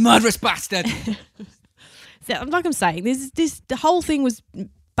that. You murderous bastard! So, like I'm saying, the whole thing was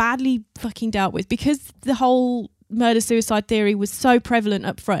badly fucking dealt with because the whole murder-suicide theory was so prevalent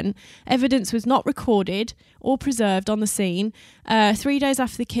up front. Evidence was not recorded or preserved on the scene. 3 days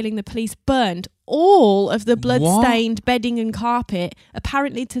after the killing, the police burned all of the blood-stained bedding and carpet,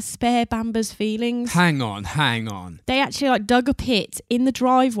 apparently to spare Bamba's feelings. Hang on. They actually dug a pit in the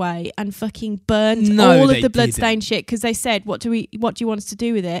driveway and fucking burned all of the blood-stained shit because they said, "What do you want us to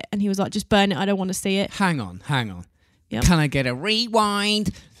do with it?" And he was like, "Just burn it. I don't want to see it." Hang on. Yep. Can I get a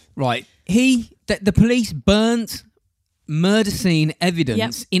rewind? Right. The police burnt murder scene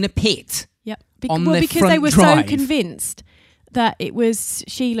evidence in a pit. Yep. Because they were drive. so convinced that it was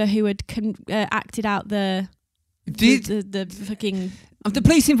Sheila who had acted out the fucking. Are the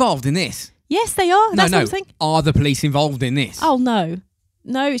police involved in this? Yes, they are. That's what I'm saying. Are the police involved in this? Oh no,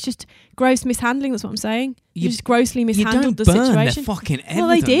 it's just gross mishandling. That's what I'm saying. You just grossly mishandled the situation. You don't burn situation. the fucking evidence, well,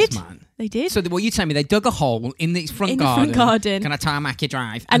 they did. Man. They did. So what you telling me? They dug a hole in the front garden. Can I tarmac your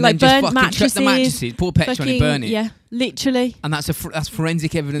drive? And then burnt just mattresses, chuck the mattresses, pour petrol and burn it. Yeah, literally. And that's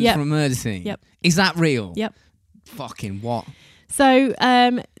forensic evidence from a murder scene. Yep. Is that real? Yep. Fucking what? So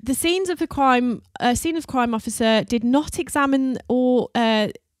the scene of crime officer did not examine or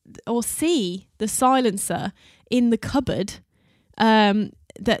see the silencer in the cupboard.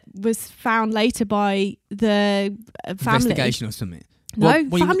 that was found later by the family. Investigation or something. No,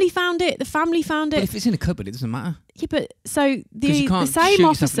 What you- family found it. The family found But it. if it's in a cupboard, it doesn't matter. Yeah, but so 'Cause the you can't same shoot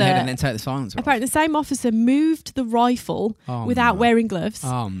yourself in the head and officer, then take the silencer off. apparently the same officer moved the rifle Oh, without no. wearing gloves,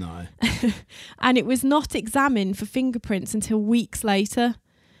 Oh no. and it was not examined for fingerprints until weeks later.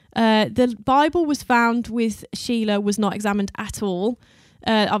 The Bible was found with Sheila was not examined at all.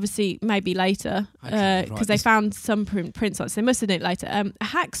 Obviously, maybe later, Okay, because right, they this- found some prints on it. So they must have done it later. A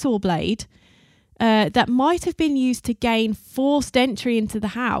hacksaw blade that might have been used to gain forced entry into the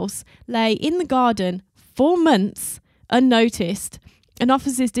house lay in the garden for months unnoticed, and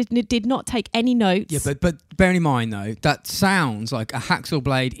officers did not take any notes. Yeah, but bearing in mind though, that sounds like a hacksaw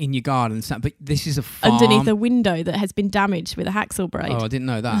blade in your garden. But this is a farm. underneath a window that has been damaged with a hacksaw blade. Oh, I didn't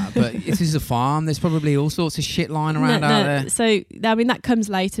know that. But this is a farm. There's probably all sorts of shit lying around out there, So I mean that comes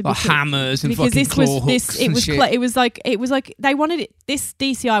later like hammers and because fucking this claw was hooks it and was shit. it was like they wanted it. This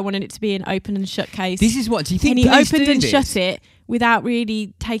DCI wanted it to be an open and shut case. This is what do you think? And he police opened do and this? shut it without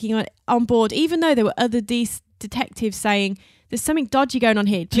really taking it on board, even though there were other detectives saying there's something dodgy going on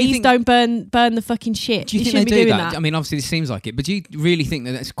here. Do you Please think- don't burn the fucking shit. Do you think shouldn't they be do doing that? I mean, obviously, this seems like it, but do you really think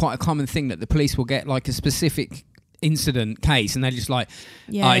that that's quite a common thing that the police will get like a specific incident case and they're just like,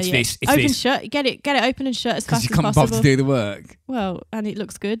 Yeah, it's this, it's open this. shut. Get it open and shut as because fast you as can't bother possible. to do the work, Well, and it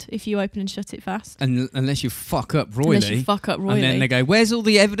looks good if you open and shut it fast. and unless you fuck up Unless you royally. fuck up royally. And then they go, "Where's all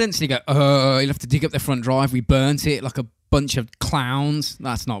the evidence?" And you go, "You'll have to dig up the front drive. We burnt it like a bunch of clowns."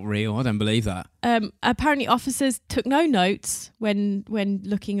 That's not real. I don't believe that. Apparently, officers took no notes when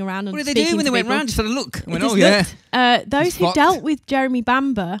looking around. And What did they do speaking when they to went people. round? Just had a look. They Went, just "Oh yeah." looked. Those It's who fucked. dealt with Jeremy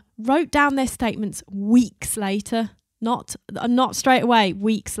Bamber wrote down their statements weeks later, not straight away.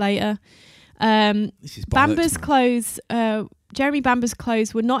 Weeks later, This is bollocks, Bamber's man. clothes. Jeremy Bamber's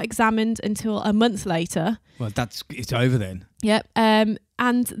clothes were not examined until a month later. Well, it's over then. Yep.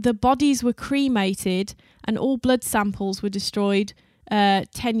 And the bodies were cremated, and all blood samples were destroyed.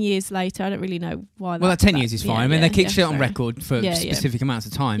 10 years later, I don't really know why. Well, that 10 years is fine. I mean, they keep shit on fair. record for Yeah, specific amounts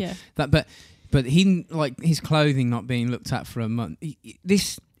of time. Yeah. But he, like, his clothing not being looked at for a month.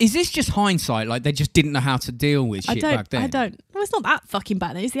 Is this just hindsight? Like, they just didn't know how to deal with shit back then? I don't. Well, it's not that fucking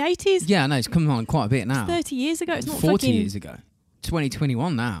back then. It's the 80s. Yeah, I know. It's come on quite a bit now. 30 years ago. It's not 40 fucking. years ago.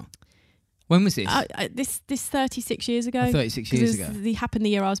 2021 now. When was this? This 36 years ago. Oh, 36 'Cause years it ago. It happened the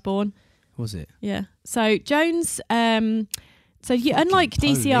year I was born. Was it? Yeah. So Jones. Unlike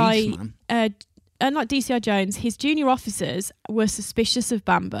Fucking DCI, police, man. unlike DCI Jones, his junior officers were suspicious of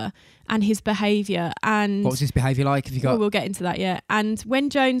Bamber and his behaviour. And What was his behaviour like? Have you got? we'll get into that, yeah. And when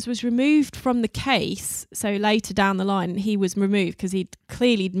Jones was removed from the case, so later down the line, he was removed because he'd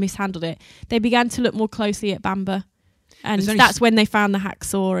clearly mishandled it. They began to look more closely at Bamber. And There's only that's when they found the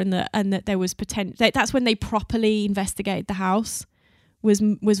hacksaw and that there was potential. That's when they properly investigated the house. Was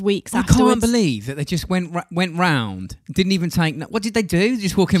weeks I afterwards. can't believe that they just went round, didn't even take. What did they do?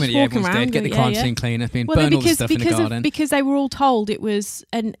 Just walk in and Just walk everyone's around, dead, get the yeah, crime yeah. scene clean up, and Well, burn all the stuff in the garden. because they were all told it was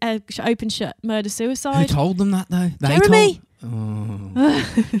an open shut murder Who suicide. told them that though? They Jeremy. told? Oh.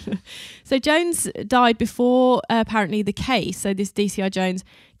 So Jones died before apparently the case. So this DCI Jones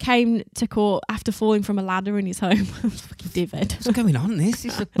came to court after falling from a ladder in his home. Fucking dickhead. What's going on? This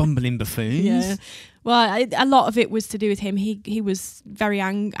is a bumbling buffoons. Yeah. Well, a lot of it was to do with him. He was very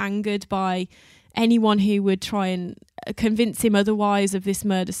angered by anyone who would try and convince him otherwise of this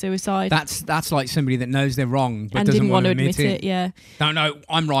murder suicide. That's like somebody that knows they're wrong but and doesn't didn't want to admit admit it. Yeah. No,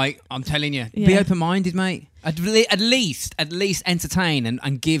 I'm right. I'm telling you. Be Yeah. open-minded, mate. At least entertain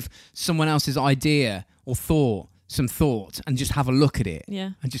and give someone else's idea or thought some thought and just have a look at it.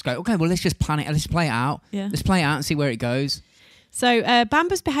 Yeah. And just go, okay, well, let's just plan it. Let's play it out. Yeah. Let's play it out and see where it goes. So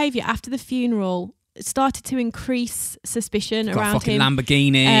Bamber's behaviour after the funeral started to increase suspicion Got a around fucking him.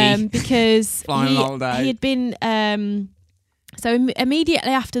 Lamborghini. Because Flying on holiday. he had been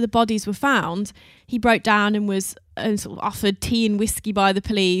immediately after the bodies were found, he broke down and was sort of offered tea and whiskey by the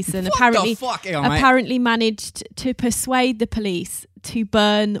police, and apparently managed to persuade the police to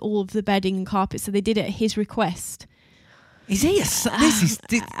burn all of the bedding and carpet. So they did it at his request. Is he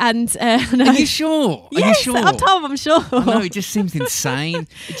And no. Are you sure? Are you Yes, sure? I'm Tom. I'm sure. No, it just seems insane.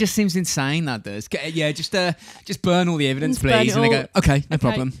 It just seems insane, that does. Yeah, just burn all the evidence, Just burn please. it And they all. go, okay, no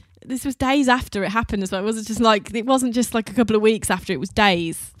problem. This was days after it happened as well. It wasn't just like a couple of weeks after. It was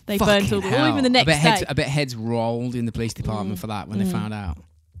days. They burnt Fucking all, or even the hell. next day. I bet heads rolled in the police department for that when they found out.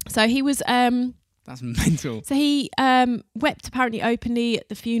 So he was. That's mental. So he wept apparently openly at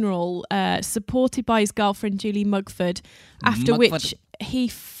the funeral, supported by his girlfriend Julie Mugford. After Mugford. which he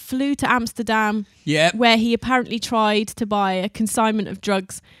flew to Amsterdam Yep. where he apparently tried to buy a consignment of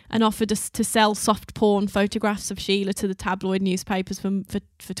drugs and offered us to sell soft porn photographs of Sheila to the tabloid newspapers for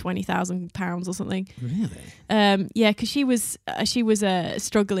 £20,000 or something. Really? Yeah, because she was a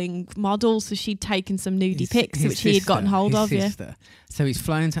struggling model, so she'd taken some nudie pics which he had gotten hold of. Sister. Yeah. So he's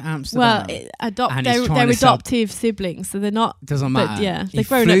flown to Amsterdam. Well, and he's they're trying to sell- adoptive siblings, so they're not. Doesn't but matter. yeah, He they've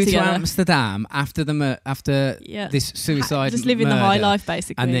grown flew up to together. Amsterdam after Yeah. this suicide, Just living the high murder, life,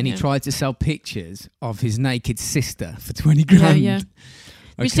 basically. and then he yeah. tried to sell pictures of his naked sister for 20 grand. Yeah.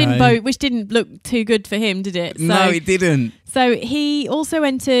 Which Okay. didn't look too good for him, did it? So, No, it didn't. So he also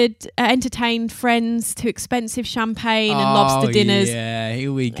entertained friends to expensive champagne and lobster dinners. Yeah,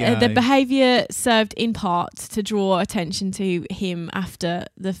 here we go. The behaviour served in part to draw attention to him after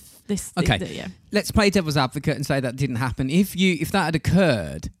this. Okay. Yeah. Let's play devil's advocate and say that didn't happen. If that had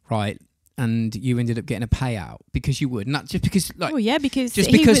occurred, right, and you ended up getting a payout because you would, not just because like. Oh yeah, because just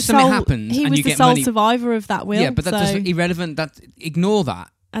he because was something sole- happens he and was you the get sole money- survivor of that will. Yeah, but that's so, just irrelevant. Ignore that.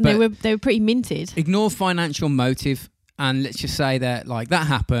 and but- they were pretty minted. Ignore financial motive, and let's just say that like that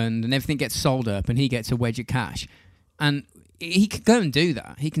happened and everything gets sold up and he gets a wedge of cash, and he could go and do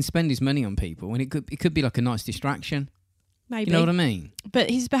that. He can spend his money on people, and it could be like a nice distraction. Maybe. You know what I mean?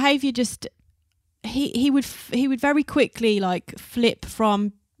 But his behaviour just he would very quickly like flip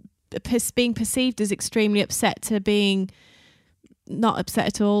from being perceived as extremely upset to being not upset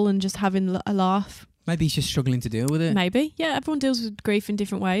at all and just having a laugh. Maybe he's just struggling to deal with it. Maybe, yeah. Everyone deals with grief in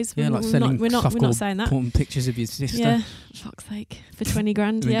different ways. Yeah, like selling we're not saying that. porn pictures of your sister. Yeah, fuck's sake, for 20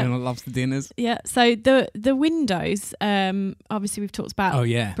 grand. We're Yeah, going to lobster dinners. yeah. So the windows, obviously we've talked about Oh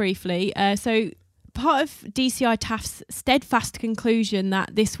yeah. briefly. So part of DCI TAF's steadfast conclusion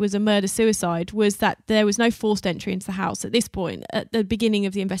that this was a murder-suicide was that there was no forced entry into the house at this point. At the beginning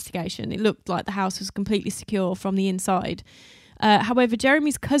of the investigation, it looked like the house was completely secure from the inside. However,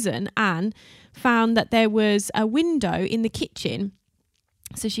 Jeremy's cousin, Anne, found that there was a window in the kitchen.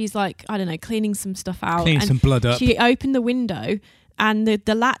 So she's like, I don't know, cleaning some stuff out. Clean and some blood up. she opened the window and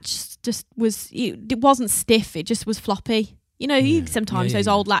the latch just was, it wasn't stiff, it just was floppy. You know, sometimes those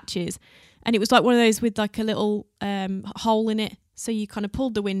old latches. And it was like one of those with like a little hole in it. So you kind of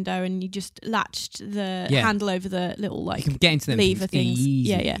pulled the window and you just latched the handle over the little like You can get into them lever things.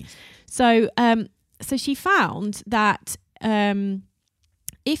 easy. Yeah. So so she found that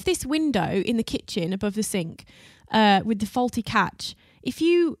if this window in the kitchen above the sink with the faulty catch, if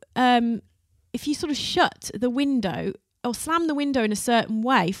you sort of shut the window or slam the window in a certain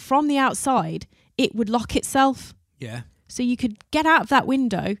way from the outside, it would lock itself. Yeah. So you could get out of that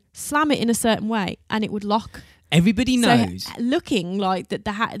window, slam it in a certain way, and it would lock. Everybody knows. So, looking like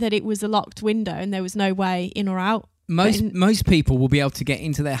that it was a locked window and there was no way in or out. Most people will be able to get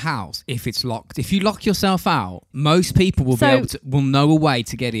into their house if it's locked. If you lock yourself out, most people will know a way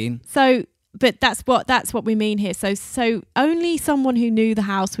to get in. So, but that's what we mean here. So only someone who knew the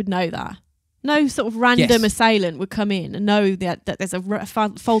house would know that. No sort of random assailant would come in and know that there's a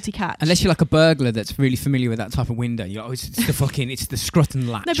faulty catch. Unless you're like a burglar that's really familiar with that type of window. You're like, it's the fucking, it's the Scrutton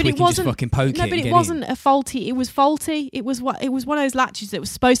latch. No, but we it can wasn't. just fucking poke no, it but and it get wasn't in. a faulty. It was faulty. It was one of those latches that was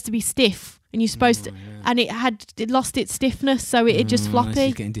supposed to be stiff, and you're supposed to, and it lost its stiffness, so it just This floppy.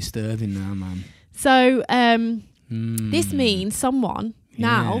 is getting disturbing now, man. So this means someone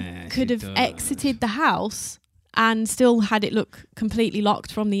now Yes, could it have does. exited the house and still had it look completely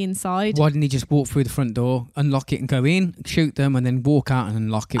locked from the inside. Why didn't he just walk through the front door, unlock it and go in, shoot them, and then walk out and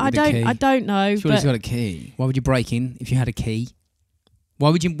unlock it with a key? I don't know. Surely he's but got a key. Why would you break in if you had a key? Why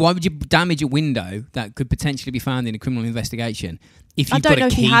would you damage a window that could potentially be found in a criminal investigation if you've got a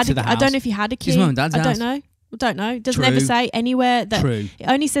key to the house? I don't know if he had a key. His mum and dad's I house. don't know. I don't know. It doesn't True. ever say anywhere that. True. It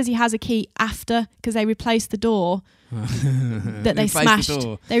only says he has a key after because they replaced the door that they Replace the smashed.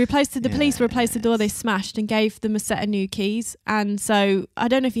 door. They replaced the police replaced the door they smashed and gave them a set of new keys. And so I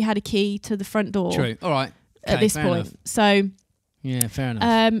don't know if he had a key to the front door. True. All right. At Okay, this fair point. enough. So Yeah, fair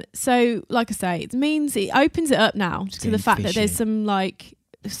enough. so like I say, it means it opens it up now It's to the getting fact that there's fishy. some like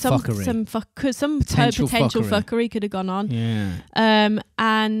some Fuckery. some Potential potential fuckery. fuckery could have gone on. Yeah.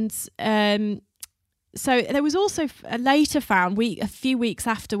 So there was also later found a few weeks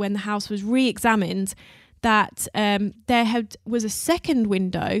after when the house was re-examined that there was a second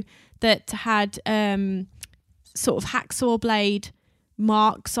window that had sort of hacksaw blade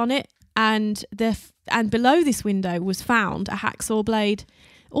marks on it, and below this window was found a hacksaw blade.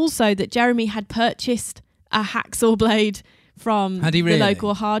 Also, that Jeremy had purchased a hacksaw blade from Had he really? the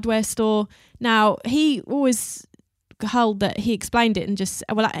local hardware store. Now he always held that he explained it and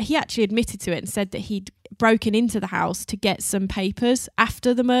he actually admitted to it and said that he'd broken into the house to get some papers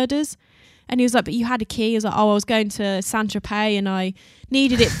after the murders, And he was like, but you had a key. He was like, oh, I was going to Saint-Tropez and I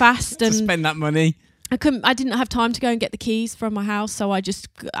needed it fast. To And spend that money. I didn't have time to go and get the keys from my house. So I just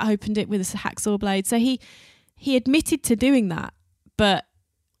opened it with a hacksaw blade. So he admitted to doing that. But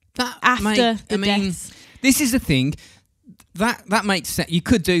That after the deaths. This is the thing. That makes sense. You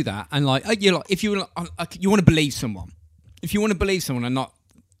could do that. And like, you're like, if you were like, you want to believe someone. If you want to believe someone and not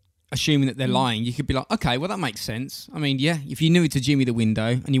assuming that they're lying, you could be like, okay, well, that makes sense. I mean, yeah, if you knew to jimmy the window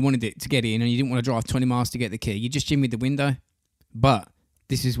and you wanted it to get in and you didn't want to drive 20 miles to get the key, you just jimmied the window. But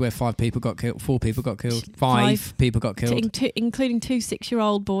this is where 5 people got killed, 4 people got killed, 5 people got killed. Including 2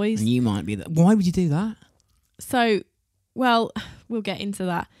 6-year-old boys. And you might be that. Why would you do that? So, well, we'll get into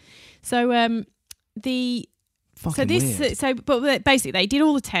that. So, Fucking weird. But basically they did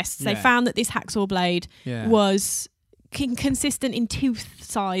all the tests. They Yeah. found that this hacksaw blade Yeah. was consistent in tooth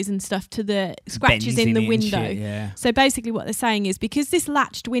size and stuff to the scratches Bends in the it and window. shit, yeah. So basically what they're saying is because this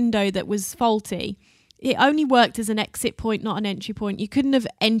latched window that was faulty, it only worked as an exit point, not an entry point. You couldn't have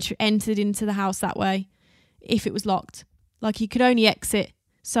entered into the house that way if it was locked. Like you could only exit.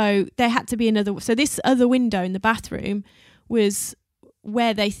 So there had to be another. So this other window in the bathroom was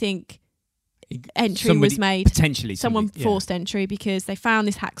where they think entry was made. Potentially. Someone somebody, forced entry because they found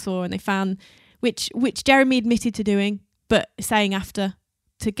this hacksaw and they found which Jeremy admitted to doing, but saying after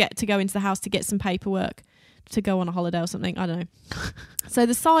to go into the house to get some paperwork to go on a holiday or something. I don't know. So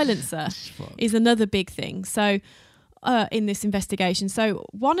the silencer is another big thing. So in this investigation, so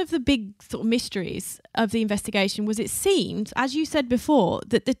one of the big sort of mysteries of the investigation was it seemed, as you said before,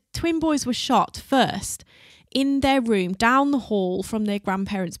 that the twin boys were shot first in their room down the hall from their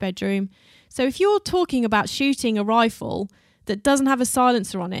grandparents' bedroom. So if you're talking about shooting a rifle that doesn't have a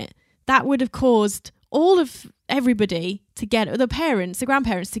silencer on it, that would have caused everybody to get up, the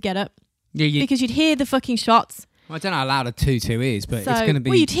grandparents to get up, because you'd hear the fucking shots. I don't know how loud a 2-2 is, but So, it's going to be.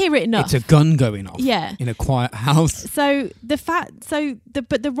 well, you'd hear it enough. It's a gun going off. Yeah. In a quiet house. So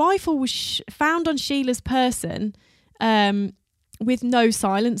the rifle was found on Sheila's person, with no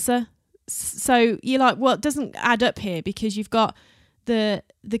silencer. So you're like, well, it doesn't add up here because you've got the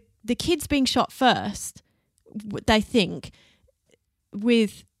kids being shot first. They think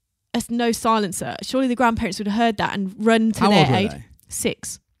with no silencer. Surely the grandparents would have heard that and run to How their old were aid. they?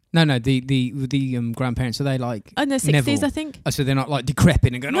 6. No, the grandparents, are they like In their 60s, Neville? I think. Oh, so they're not like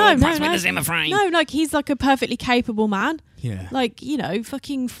decrepit and going, pass me the Zimmer frame. No, like he's like a perfectly capable man. Yeah. Like,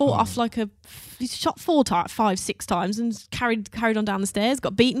 fucking fought off he's shot 5, 6 times and carried on down the stairs,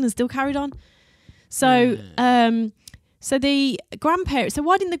 got beaten and still carried on. So, so the grandparents,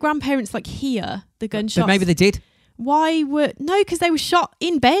 why didn't the grandparents hear the gunshots? But maybe they did. Because they were shot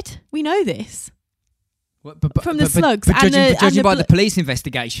in bed. We know this. From the slugs. But and judging by the police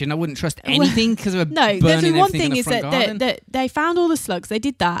investigation, I wouldn't trust anything because of a no. burning The one everything thing in the is front garden. that they found all the slugs. They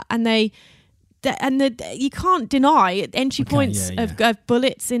did that, and you can't deny entry points of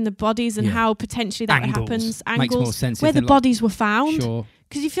bullets in the bodies and how potentially that happens. Makes more sense where the bodies were found. Sure.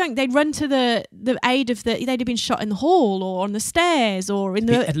 Because if you think they'd run to the aid of they'd have been shot in the hall or on the stairs or in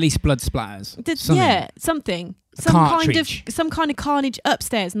the at least blood splatters. something. Yeah, something. Some kind of carnage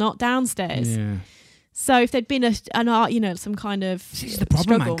upstairs, not downstairs. Yeah. So if there'd been some kind of This is the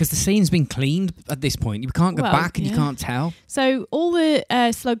problem, man, because the scene's been cleaned at this point. You can't go back and you can't tell. So all the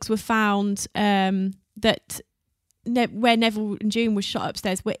slugs were found that where Neville and June were shot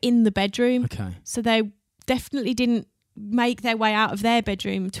upstairs were in the bedroom. Okay. So they definitely didn't make their way out of their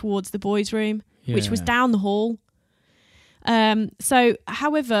bedroom towards the boys' room, which was down the hall. So,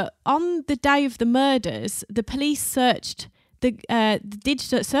 however, on the day of the murders, the police searched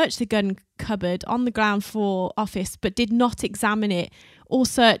search the gun cupboard on the ground floor office, but did not examine it or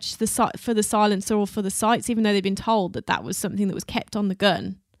search for the silencer or for the sights, even though they'd been told that was something that was kept on the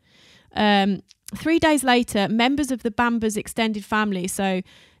gun. 3 days later, members of the Bambers extended family, so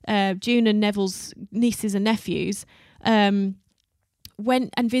June and Neville's nieces and nephews,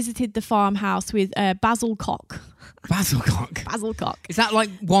 went and visited the farmhouse with Basil Cock. Basil Cock? Basil Cock. Is that like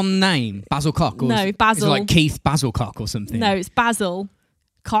one name? Basil Cock? Or No, Basil. Is it like Keith Basil Cock or something? No, it's Basil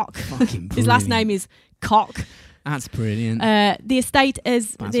Cock. Fucking His last brilliant. name is Cock. That's brilliant. The estate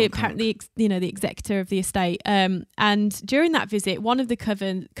is Basil apparently the executor of the estate. And during that visit, one of the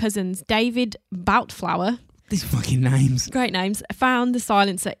cousins, David Boutflower, These fucking names. great names, found the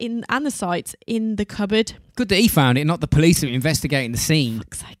silencer and the sights in the cupboard. Good that he found it, not the police who were investigating the scene.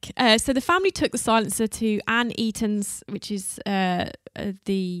 Fuck's sake. So the family took the silencer to Anne Eaton's, which is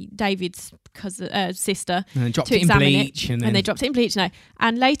the David's cousin, sister, And then dropped to it in examine bleach. it. And then they dropped it in bleach. No,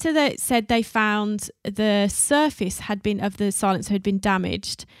 and later they said they found the surface of the silencer had been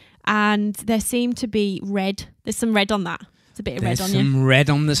damaged, and there seemed to be red. There's some red on that. So a bit of There's red on you. some red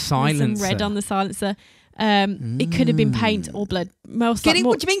on the There's silencer. some red on the silencer. It could have been paint or blood. Most Get it?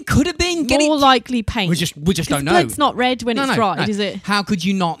 What do you mean? Could have been? Get more it? likely paint. We just 'Cause don't know. blood's not red when it's dried, is it? How could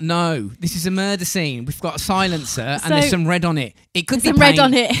you not know? This is a murder scene. We've got a silencer and there's So- some red on it. It could There's be some red paint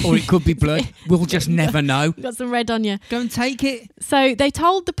on it. or it could be blood. We'll just never know. Got some red on you. Go and take it. So they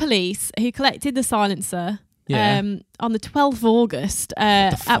told the police who collected the silencer Yeah. on the 12th of August,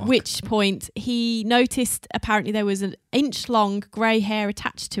 at fuck? which point he noticed apparently there was an inch-long grey hair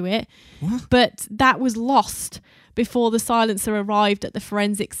attached to it, What? but that was lost before the silencer arrived at the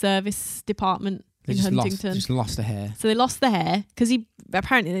Forensic Service Department They in just Huntington. lost a hair. So they lost the hair because they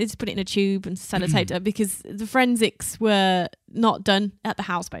just put it in a tube and sellotaped it because the forensics were not done at the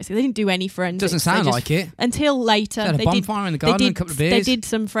house. Basically, they didn't do any forensics. Doesn't sound They just- like it. until later. Had a They bonfire in the they garden, did, a couple of They beers. did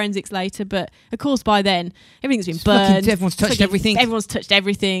some forensics later, but of course by then everything's been fucking- burned. everyone's touched Fucking- everything. Everyone's touched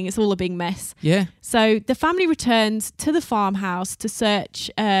everything. It's all a big mess. Yeah. So the family returned to the farmhouse to search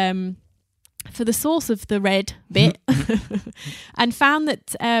for the source of the red bit and found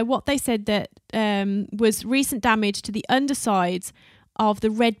that what they said that was recent damage to the undersides of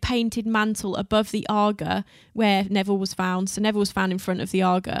the red painted mantle above the Aga where Neville was found. So Neville was found in front of the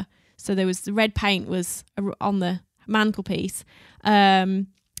Aga. So there was the red paint was on the mantelpiece.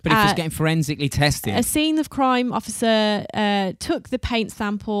 But if it's getting forensically tested. A scene of crime officer took the paint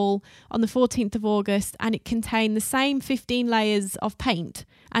sample on the 14th of August and it contained the same 15 layers of paint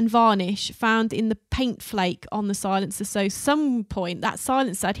and varnish found in the paint flake on the silencer. So some point that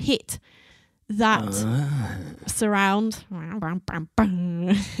silencer had hit that surround.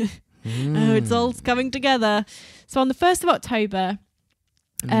 Oh, it's all coming together. So on the 1st of October,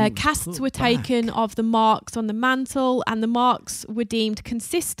 casts put were taken of the marks on the mantle, and the marks were deemed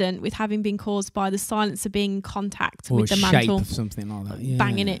consistent with having been caused by the silencer being in contact or with the a shape mantle, of something like that. Yeah.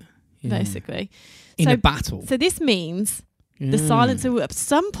 banging it, Yeah. basically. In So- a battle. So this means the Yeah. silencer at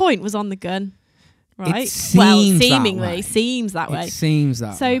some point was on the gun, right? seems Well, that seemingly, way. seems that way. It seems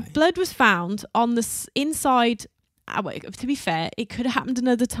that So way. blood was found on the inside. Well, to be fair, it could have happened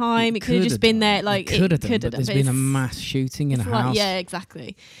another time. It could have just been there. Like it could have could done, have but done, there's but been a it's- mass shooting in a it's like- house. yeah,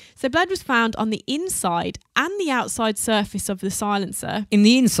 exactly. So blood was found on the inside and the outside surface of the silencer. In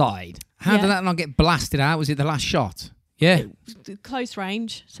the inside. How Yeah. did that not get blasted out? Was it the last shot? Yeah. Close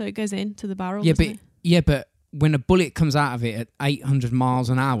range, so it goes into the barrel. Yeah, doesn't but when a bullet comes out of it at 800 miles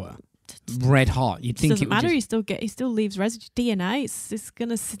an hour, red hot, you'd it think doesn't it would matter. just... He still leaves residue. DNA. It's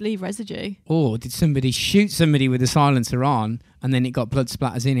gonna leave residue. Or did somebody shoot somebody with the silencer on and then it got blood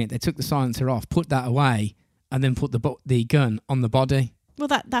splatters in it? They took the silencer off, put that away, and then put the gun on the body. Well,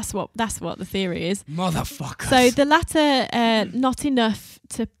 that's what the theory is. Motherfuckers. So the latter, not enough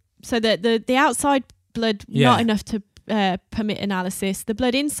to. So the outside blood Yeah. not enough to permit analysis. The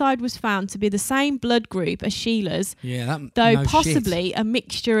blood inside was found to be the same blood group as Sheila's, yeah, that, though no possibly a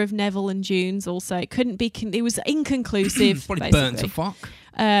mixture of Neville and June's. Also, it couldn't be. It was inconclusive. shit. Probably basically. burnt to fuck.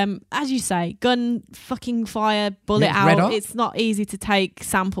 As you say, gun fucking fire, bullet Yeah, red out. hot. It's not easy to take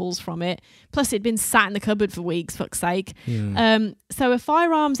samples from it. Plus, it'd been sat in the cupboard for weeks. Fuck's sake. Yeah. So a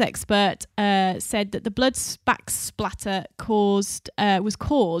firearms expert said that the blood splatter was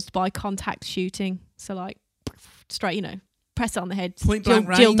caused by contact shooting. So like straight, press it on the head, Point Jill,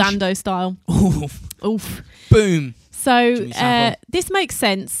 blank Jill range. Dando style. Oof. Oof. Boom. So Jimmy Savile. this makes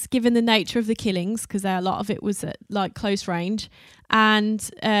sense given the nature of the killings because a lot of it was at like close range, and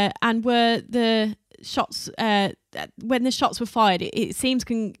were the shots when the shots were fired, it seems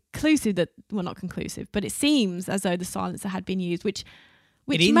conclusive that not conclusive, but it seems as though the silencer had been used, which It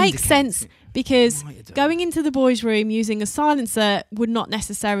makes indicates sense it. because Might have done. going into the boys' room using a silencer would not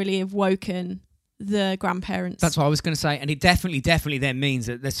necessarily have woken the grandparents. That's what I was going to say, and it definitely then means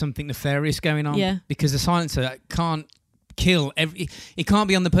that there's something nefarious going on. Yeah. Because the silencer can't kill it can't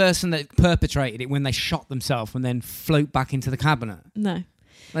be on the person that perpetrated it when they shot themselves and then float back into the cabinet. No.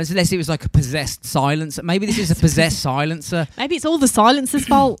 Unless it was like a possessed silencer. Maybe this is a possessed silencer. Maybe it's all the silencer's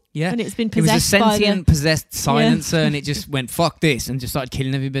fault. Yeah. And it's been It was a possessed by sentient, possessed silencer, and it just went fuck this and just started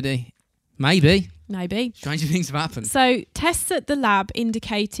killing everybody. Maybe. Maybe. Stranger things have happened. So tests at the lab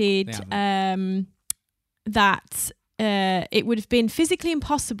indicated They that it would have been physically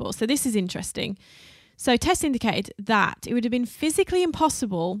impossible. So this is interesting. So tests indicated that it would have been physically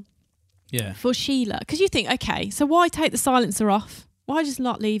impossible Yeah. for Sheila. Because you think, okay, so why take the silencer off? Why just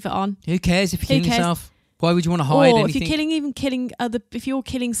not leave it on? Who cares if you're Who killing cares? yourself? Why would you want to hide Or anything? if you're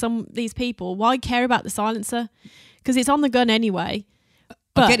killing these people, why care about the silencer? Because it's on the gun anyway. I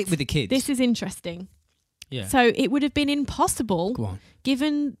But get it with the kids. this is interesting. yeah. So it would have been impossible, Go on.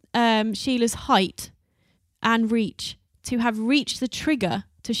 given Sheila's height and reach, to have reached the trigger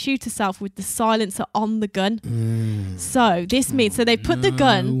to shoot herself with the silencer on the gun. So this means they put the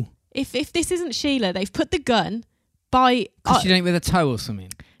gun. If this isn't Sheila, they've put the gun by. Because she didn't with a toe or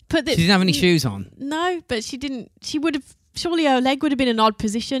something. She didn't have any shoes on. No, but she didn't. She would have. Surely her leg would have been in an odd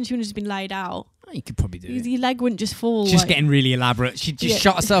position. She would have just been laid out. Oh, you could probably do it. Your leg wouldn't just fall. Just getting really elaborate. She just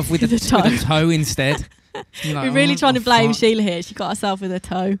shot herself with a toe instead. We're really trying to blame Sheila here. She got herself with a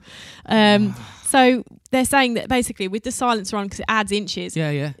toe. So they're saying that basically with the silencer on, because it adds inches,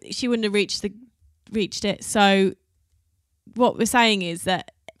 she wouldn't have reached it. So what we're saying is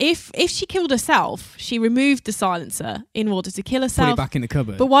that if she killed herself, she removed the silencer in order to kill herself. Put it back in the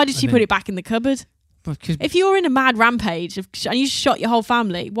cupboard. But why did she put it back in the cupboard? If you're in a mad rampage and you shot your whole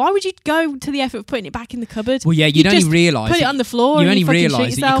family, why would you go to the effort of putting it back in the cupboard? Well, yeah, you'd only realise. Put it on the floor. You only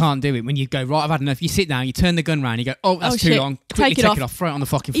realise that you can't do it when you go, right, I've had enough. You sit down, you turn the gun round, you go, oh, that's too long. Quickly take it off, throw it on the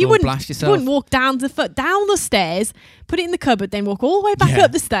fucking floor, blast yourself. You wouldn't walk down the stairs, put it in the cupboard, then walk all the way back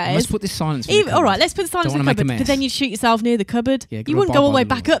up the stairs. Let's put this silence in the cupboard. All right, let's put the silence in the cupboard, because then you'd shoot yourself near the cupboard. You wouldn't go all the way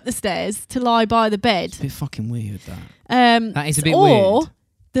back up the stairs to lie by the bed. It's a bit fucking weird, that. That is a bit weird.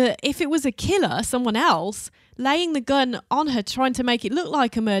 If it was a killer, someone else, laying the gun on her, trying to make it look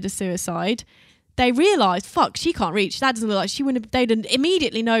like a murder-suicide, they realised, fuck, she can't reach. That doesn't look like she wouldn't have... They'd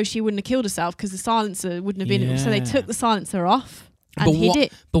immediately know she wouldn't have killed herself because the silencer wouldn't have been... So they took the silencer off and hid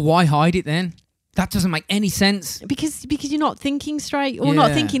it. But why hide it then? That doesn't make any sense. Because you're not thinking straight or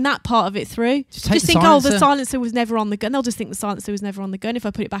not thinking that part of it through. Just think, the silencer was never on the gun. They'll just think the silencer was never on the gun if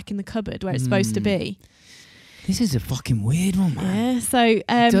I put it back in the cupboard where it's supposed to be. This is a fucking weird one, man. Yeah, so...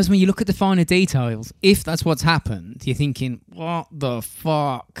 it does when you look at the finer details. If that's what's happened, you're thinking, what the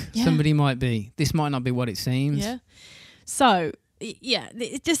fuck? Yeah. Somebody might be. This might not be what it seems. Yeah. So,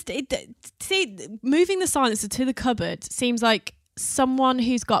 moving the silencer to the cupboard seems like someone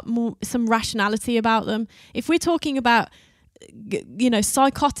who's got some rationality about them. If we're talking about,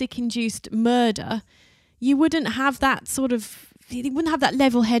 psychotic-induced murder, you wouldn't have that sort of... You wouldn't have that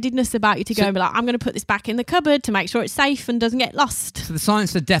level-headedness about you to go and be like, I'm going to put this back in the cupboard to make sure it's safe and doesn't get lost. So the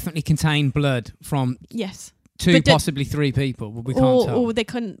silencer definitely contained blood from possibly 3 people. But we can't tell. Or they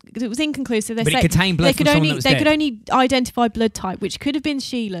couldn't. It was inconclusive. It contained blood from someone that was dead. They could only identify blood type, which could have been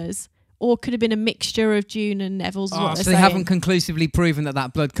Sheila's or could have been a mixture of June and Neville's. So they haven't conclusively proven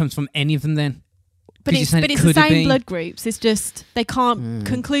that blood comes from any of them then? But it's the same blood groups. It's just they can't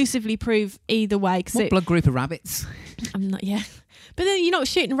conclusively prove either way. What blood group are rabbits? I'm not. Yeah, but then you're not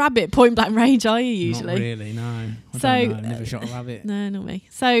shooting a rabbit at point blank range, are you? Usually, not really. No. I've never shot a rabbit. No, not me.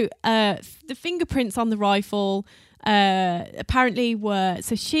 So the fingerprints on the rifle apparently were.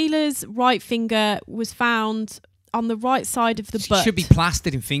 So Sheila's right finger was found on the right side of the butt. It should be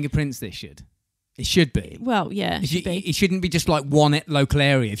plastered in fingerprints. This should. It should be. Well, yeah. It shouldn't be just like one local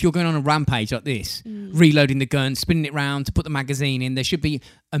area. If you're going on a rampage like this, reloading the gun, spinning it round to put the magazine in, there should be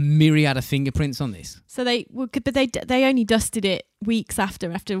a myriad of fingerprints on this. So they only dusted it weeks after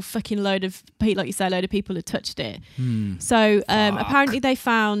a fucking load of, like you say, a load of people had touched it. So apparently they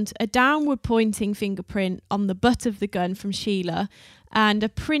found a downward pointing fingerprint on the butt of the gun from Sheila and a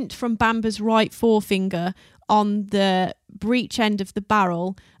print from Bamba's right forefinger on the breech end of the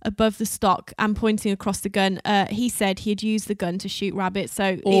barrel above the stock and pointing across the gun. He said he had used the gun to shoot rabbits.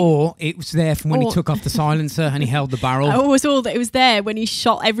 It was there from when he took off the silencer and he held the barrel. It was there when he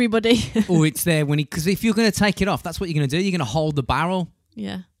shot everybody. Or it's there because if you're going to take it off, that's what you're going to do. You're going to hold the barrel.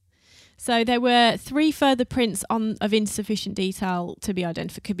 Yeah. So there were 3 further prints of insufficient detail to be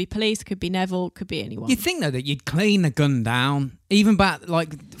identified. Could be police, could be Neville, could be anyone. You'd think though that you'd clean the gun down, even back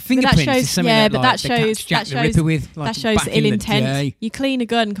like fingerprints. Is something that shows Jack the Ripper with. Like, that shows ill intent. You clean a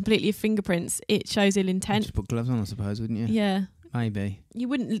gun completely of fingerprints, it shows ill intent. Just put gloves on, I suppose, wouldn't you? Yeah. Maybe. You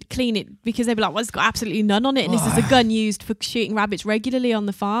wouldn't clean it because they'd be like, well, it's got absolutely none on it. And this is a gun used for shooting rabbits regularly on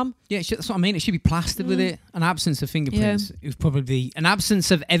the farm. Yeah, that's what I mean. It should be plastered with it. An absence of fingerprints. It was probably... An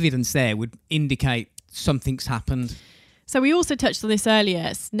absence of evidence there would indicate something's happened. So we also touched on this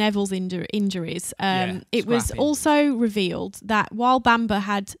earlier, Neville's injuries. It was also revealed that while Bamba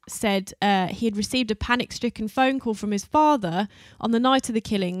had said he had received a panic-stricken phone call from his father on the night of the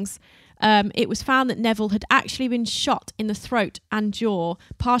killings, it was found that Neville had actually been shot in the throat and jaw,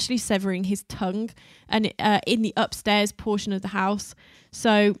 partially severing his tongue, and in the upstairs portion of the house.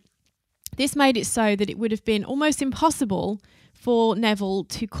 So this made it so that it would have been almost impossible for Neville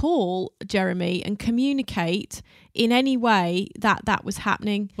to call Jeremy and communicate in any way that was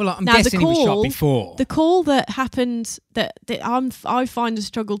happening. Well, I'm guessing he was shot before. The call that happened that I find a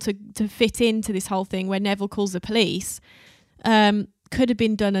struggle to fit into this whole thing where Neville calls the police could have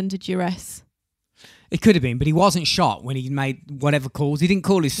been done under duress. It could have been, but he wasn't shot when he made whatever calls. He didn't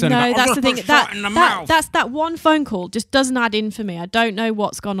call his son. No, about, that's the thing. Shot in the mouth. That's that one phone call just doesn't add in for me. I don't know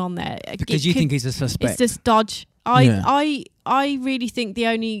what's gone on there. Because you think he's a suspect. It's just dodge. I really think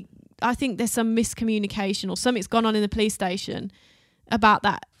I think there's some miscommunication or something's gone on in the police station about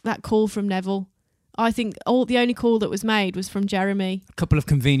that call from Neville. I think the only call that was made was from Jeremy. A couple of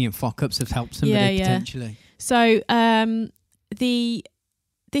convenient fuck-ups have helped somebody potentially. So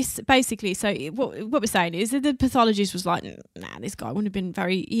this basically, so what we're saying is that the pathologist was like, nah, this guy wouldn't have been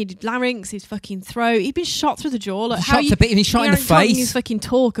he had larynx, his fucking throat, he'd been shot through the jaw. Like, He's shot in the face. You fucking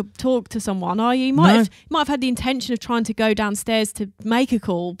talk to someone, are you? You might have had the intention of trying to go downstairs to make a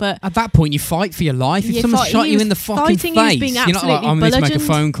call, but at that point you fight for your life. If someone shot you in the fucking face, you're not like, I'm going to make a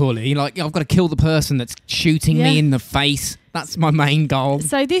phone call here. You're like, I've got to kill the person that's shooting me in the face. That's my main goal.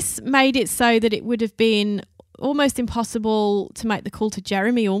 So this made it so that it would have been almost impossible to make the call to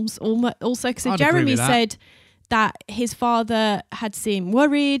Jeremy also because Jeremy said that his father had seemed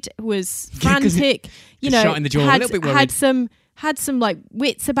worried, was frantic, shot in the jaw, a little bit worried. had some like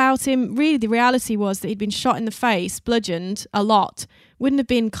wits about him. Really, the reality was that he'd been shot in the face, bludgeoned a lot. Wouldn't have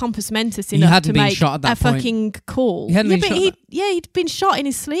been compos mentis enough to make a fucking call. He'd been shot in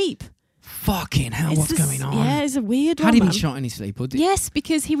his sleep. Fucking hell, what's going on? Yeah, it's a weird one. Had he been shot in his sleep? Yes,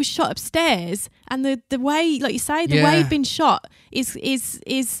 because he was shot upstairs, and the way, like you say, the way he'd been shot is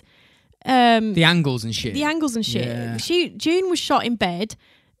the angles and shit. The angles and shit. Yeah. June was shot in bed,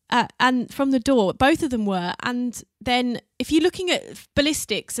 and from the door, both of them were. And then, if you're looking at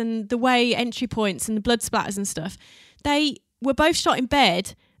ballistics and the way entry points and the blood splatters and stuff, they were both shot in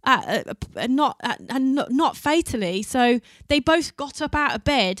bed. Not fatally, so they both got up out of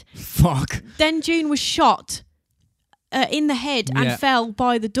bed. Fuck. Then June was shot in the head and fell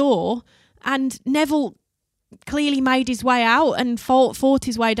by the door, and Neville clearly made his way out and fought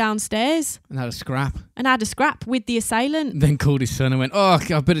his way downstairs and had a scrap with the assailant. Then called his son and went, "Oh, I've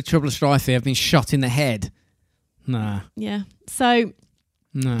got a bit of trouble of strife here. I've been shot in the head." Nah. Yeah. So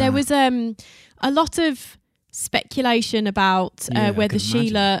there was a lot of speculation about whether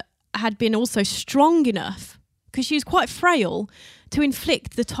Sheila had been also strong enough, because she was quite frail, to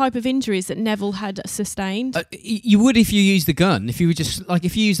inflict the type of injuries that Neville had sustained. You would if you used the gun. If you were just like,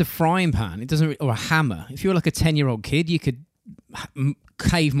 if you used a frying pan, or a hammer. If you were like a 10-year-old kid, you could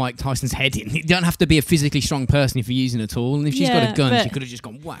cave Mike Tyson's head in. You don't have to be a physically strong person if you're using a tool. And if she's got a gun, she could have just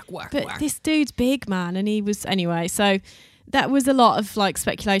gone whack, whack, but whack. This dude's big, man, and he was anyway. So that was a lot of like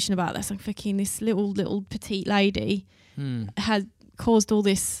speculation about this. Like, fucking this little petite lady had caused all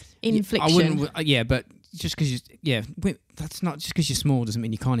this infliction. But just because that's not just because you're small doesn't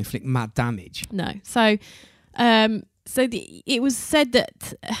mean you can't inflict mad damage. No. So, it was said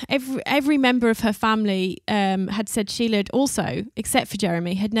that every member of her family had said Sheila had also, except for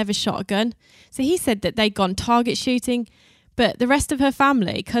Jeremy, had never shot a gun. So he said that they'd gone target shooting, but the rest of her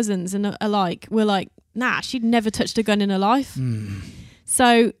family, cousins and alike, were like, nah, she'd never touched a gun in her life.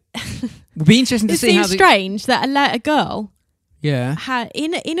 So it'd be interesting to see how. It seems strange that a girl. Yeah. Had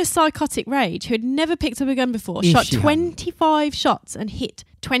in a psychotic rage, who had never picked up a gun before, shot 25 shots and hit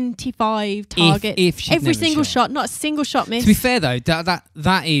 25 targets. Every single shot, not a single shot missed. To be fair though,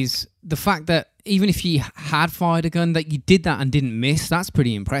 that is the fact that even if you had fired a gun, that you did that and didn't miss, that's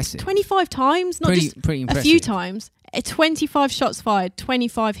pretty impressive. 25 times, not just pretty impressive. A few times. 25 shots fired,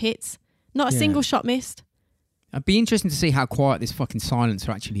 25 hits, not a single shot missed. It'd be interesting to see how quiet this fucking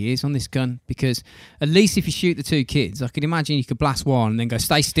silencer actually is on this gun, because at least if you shoot the two kids, I could imagine you could blast one and then go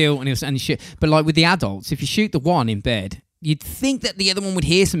stay still and he'll shoot. But like with the adults, if you shoot the one in bed, you'd think that the other one would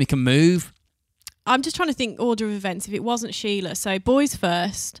hear something and move. I'm just trying to think order of events. If it wasn't Sheila, so boys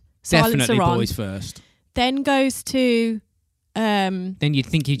first, definitely silencer on, boys first. Then goes to. Then you'd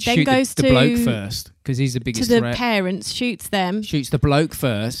think he'd shoot the bloke first, because he's the biggest threat. To the parents, shoots them. Shoots the bloke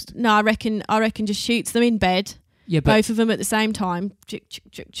first. No, I reckon just shoots them in bed. Yeah, but both of them at the same time. Chuk, chuk,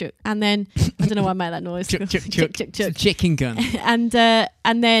 chuk, chuk. And then I don't know why I made that noise. Chuk, chuk, chuk. It's a chicken gun. And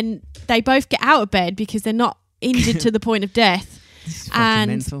then they both get out of bed because they're not injured to the point of death. This is fucking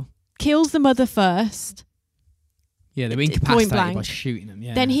mental. Kills the mother first. Yeah, they're incapacitated by shooting them.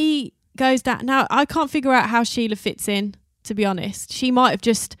 Yeah. Then he goes down. Now I can't figure out how Sheila fits in, to be honest. She might have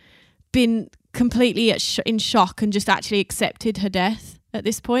just been completely in shock and just actually accepted her death at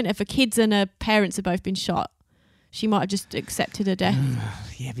this point. If her kids and her parents have both been shot, she might have just accepted her death.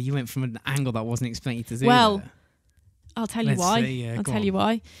 Yeah, but you went from an angle that wasn't expected to do. Well, I'll tell you why. I'll tell you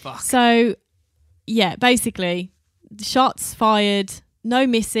why. Fuck. So, yeah, basically, the shots fired, no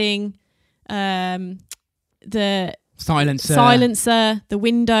missing, the silencer, the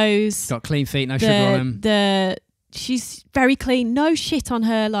windows. Got clean feet, no sugar on them. she's very clean, no shit on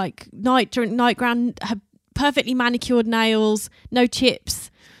her, like nightgown, her perfectly manicured nails, no chips.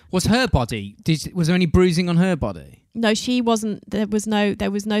 Was her body? Was there any bruising on her body? No, she wasn't. There was no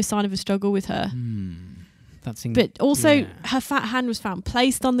sign of a struggle with her. But also, her fat hand was found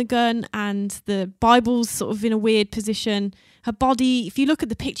placed on the gun, and the Bible's sort of in a weird position. Her body, if you look at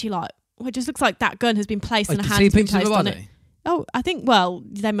the picture, like, well, it just looks like that gun has been placed and a hand has been placed on it. Oh, I think, well,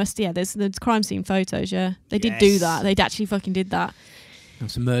 they must, there's crime scene photos, yeah. They did do that. They actually fucking did that. And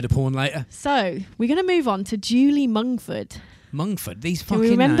some murder porn later. So, we're going to move on to Julie Mungford. Mungford? These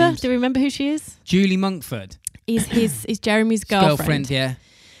fucking names. Do we remember who she is? Julie Mungford. Is Jeremy's girlfriend. Girlfriend, yeah.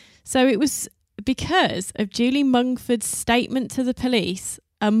 So, it was because of Julie Mungford's statement to the police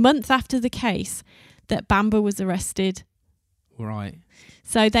a month after the case that Bamber was arrested. Right.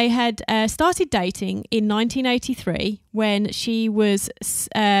 So they had started dating in 1983 when she was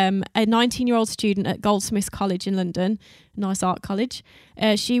a 19-year-old student at Goldsmiths College in London, a nice art college.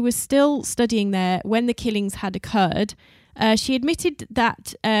 She was still studying there when the killings had occurred. She admitted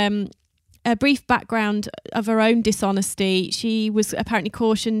that a brief background of her own dishonesty. She was apparently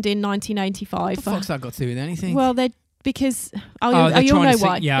cautioned in 1985. What the fuck's that got to do with anything? Well, because you'll know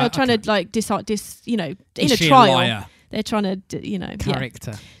why. Yeah, they're trying to like in a trial. Liar? They're trying to,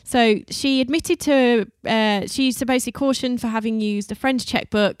 character. Yeah. So she admitted to, she basically cautioned for having used a friend's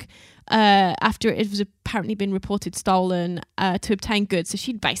checkbook after it was apparently been reported stolen to obtain goods. So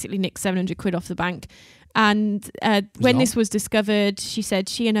she'd basically nicked 700 quid off the bank. And when this was discovered, she said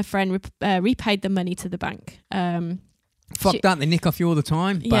she and her friend repaid the money to the bank. Fuck that, they nick off you all the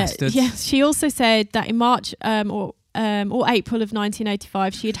time, bastards. Yeah, she also said that in March or April of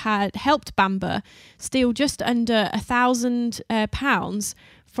 1985, she had helped Bamber steal just under £1,000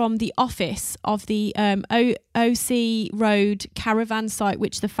 from the office of the OC Road caravan site,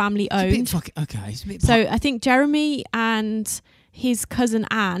 which the family owned. So I think Jeremy and his cousin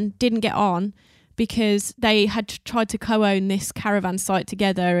Anne didn't get on because they had tried to co-own this caravan site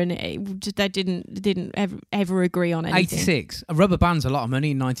together, and they didn't ever agree on anything. 86. A rubber band's a lot of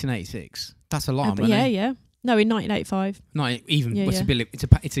money in 1986. That's a lot of money. Yeah. No, in 1985. Not even. Yeah,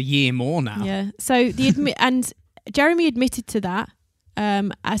 it's a year more now. Yeah. So and Jeremy admitted to that,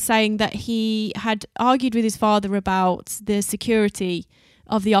 as saying that he had argued with his father about the security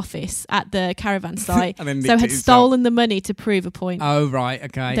of the office at the caravan site, so had stolen the money to prove a point. Oh right,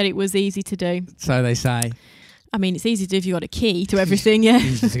 okay. That it was easy to do. So they say. I mean, it's easy to do if you got a key to everything. Yeah.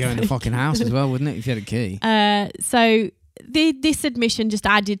 Easy to go in the fucking house as well, wouldn't it? If you had a key. So. This admission just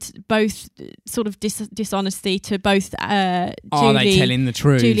added both sort of dishonesty to both Are they telling the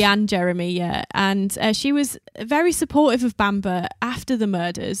truth? Julie and Jeremy, yeah. And she was very supportive of Bamber after the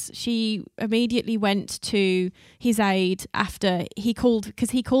murders. She immediately went to his aid after he called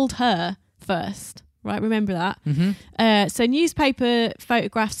her first. Right, remember that? Mm-hmm. So newspaper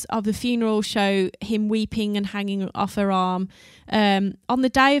photographs of the funeral show him weeping and hanging off her arm. On the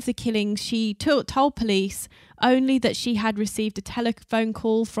day of the killing, she told police only that she had received a telephone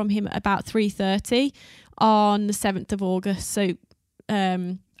call from him at about 3:30 on the 7th of August. So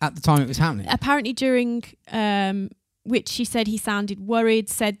at the time it was happening? Apparently during which she said he sounded worried,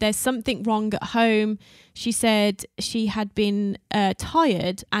 said there's something wrong at home. She said she had been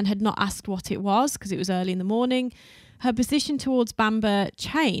tired and had not asked what it was because it was early in the morning. Her position towards Bamber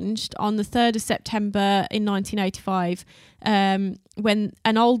changed on the 3rd of September in 1985 when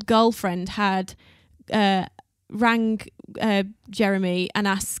an old girlfriend had rang Jeremy and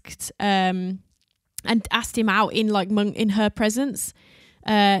asked him out in her presence.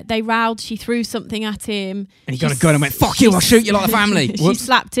 They rowed. She threw something at him, and he got a gun and went, "Fuck you! I'll shoot you like the family." She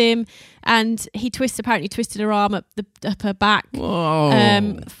slapped him, and he apparently twisted her arm up her back.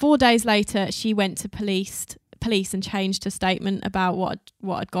 Whoa. 4 days later, she went to police and changed her statement about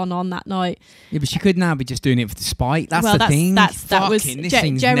what had gone on that night. Yeah, but she could now be just doing it for the spite. That's the thing. That was this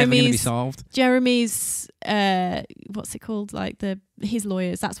thing's never going to be solved. Jeremy's what's it called? Like his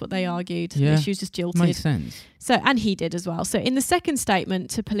lawyers. That's what they argued. Yeah, she was just jilted. Makes sense. So, and he did as well. So, in the second statement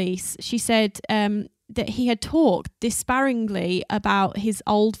to police, she said that he had talked disparagingly about his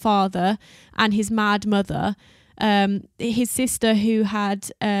old father and his mad mother, his sister who had.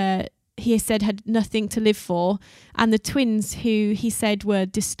 He said had nothing to live for, and the twins who he said were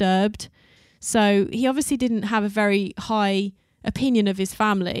disturbed. So he obviously didn't have a very high opinion of his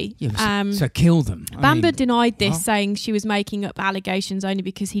family. Yeah, so kill them. Bamber denied this, saying she was making up allegations only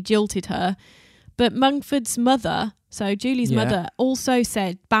because he jilted her. But Mungford's mother, so Julie's mother, also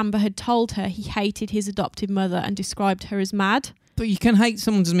said Bamber had told her he hated his adopted mother and described her as mad. But you can hate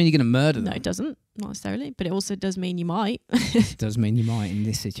someone doesn't mean you're going to murder them. No, it doesn't. not necessarily, but it also does mean you might. It does mean you might in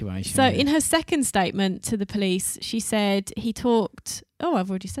this situation. So in her second statement to the police, she said he talked... Oh, I've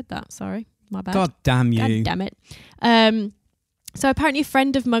already said that. Sorry. My bad. God damn you. God damn it. So apparently a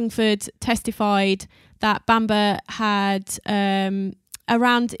friend of Mungford testified that Bamber had,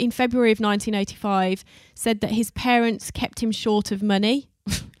 around in February of 1985, said that his parents kept him short of money.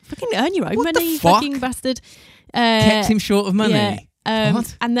 Fucking earn your own What the money, you fuck? fucking bastard. Kept him short of money. Yeah.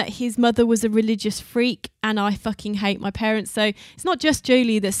 What? And that his mother was a religious freak, and I fucking hate my parents. So it's not just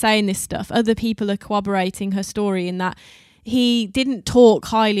Julie that's saying this stuff. Other people are corroborating her story in that he didn't talk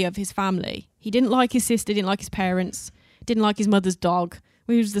highly of his family. He didn't like his sister, didn't like his parents, didn't like his mother's dog.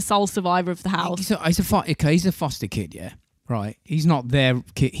 He was the sole survivor of the house. He's a foster kid, yeah. Right. He's not their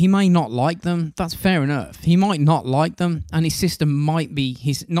kid. He may not like them. That's fair enough. He might not like them, and his sister might be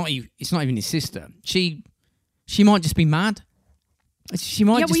his. It's not even his sister. She might just be mad. She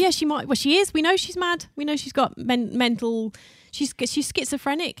might. She might. Well, she is. We know she's mad. We know she's got mental. She's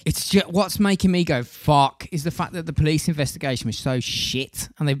schizophrenic. It's just what's making me go fuck is the fact that the police investigation was so shit,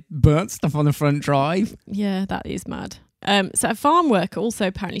 and they burnt stuff on the front drive. Yeah, that is mad. So a farm worker also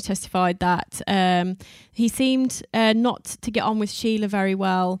apparently testified that he seemed not to get on with Sheila very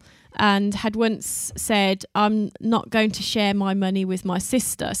well, and had once said, "I'm not going to share my money with my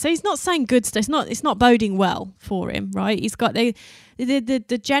sister." So he's not saying good stuff. It's not boding well for him, right? He's got the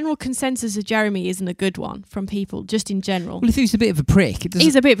general consensus of Jeremy isn't a good one from people, just in general. Well, if he's a bit of a prick,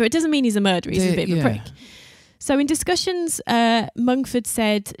 He's a bit, but it doesn't mean he's a murderer. He's a bit of a yeah. prick. So in discussions, Mungford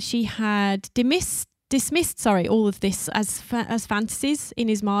said she had dismissed all of this as fantasies in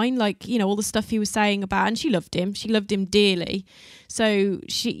his mind, like, you know, all the stuff he was saying about, and she loved him dearly, so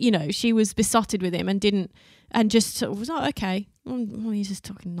she was besotted with him and just sort of was like, okay, well, he's just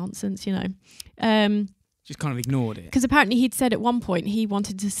talking nonsense, you know. Just kind of ignored it. Because apparently he'd said at one point he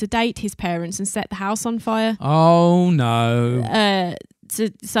wanted to sedate his parents and set the house on fire. Oh no.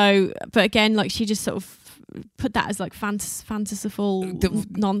 But again, like, she just sort of put that as like fanciful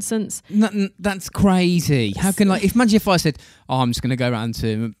nonsense. That's crazy. How can, like, imagine if I said, I'm just going to go around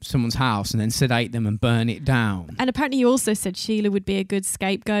to someone's house and then sedate them and burn it down. And apparently he also said Sheila would be a good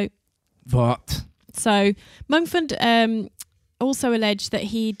scapegoat. What? So Mungford also alleged that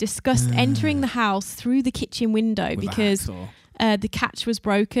he discussed entering the house through the kitchen window because the catch was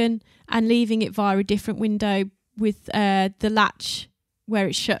broken, and leaving it via a different window with the latch where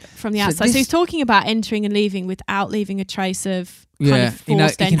it's shut from the outside. So he's talking about entering and leaving without leaving a trace of kind of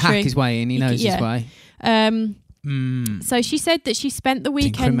forced entry. He can hack his way in. He knows his way. So she said that she spent the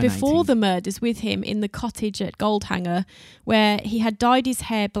weekend before the murders with him in the cottage at Goldhanger, where he had dyed his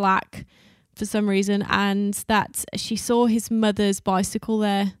hair black for some reason, and that she saw his mother's bicycle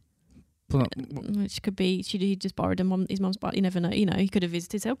there. Which could be he just borrowed his mum's bike. You never know. You know, he could have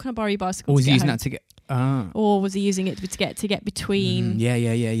visited. Said, "Oh, can I borrow your bicycle?" Or was he using that to get? Or was he using it to get between?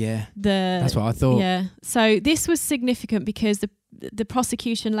 Yeah. That's what I thought. Yeah. So this was significant because the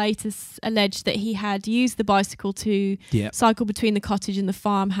prosecution later alleged that he had used the bicycle to cycle between the cottage and the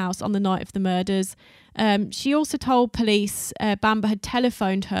farmhouse on the night of the murders. She also told police Bamber had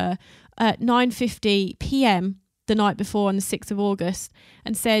telephoned her at 9:50 p.m. the night before, on the 6th of August,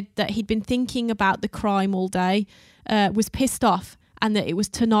 and said that he'd been thinking about the crime all day, was pissed off, and that it was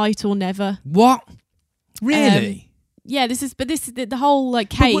tonight or never. What? Really? Yeah, this is the whole like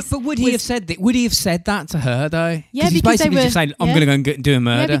case. But would he have said that? Would he have said that to her though? Yeah, he's because basically just saying, "I'm going to go and do a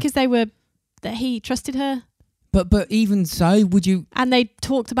murder." Yeah, because that he trusted her. But even so, would you? And they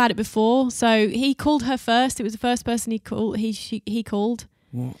talked about it before, so he called her first. It was the first person he called. He called.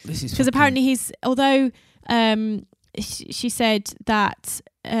 Well, this is because apparently she said that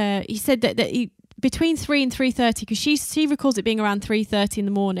he said that he, between 3 and 3:30, because she recalls it being around 3:30 in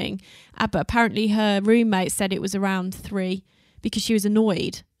the morning, but apparently her roommate said it was around 3 because she was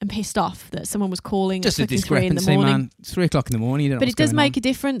annoyed and pissed off that someone was calling just at a discrepancy, 3 in the morning. man. It's 3 o'clock in the morning. You don't know but what's it does going make on. a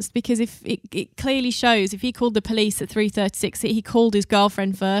difference, because if it clearly shows if he called the police at 3:36, he called his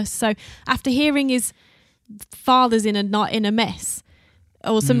girlfriend first. So after hearing his father's in a mess,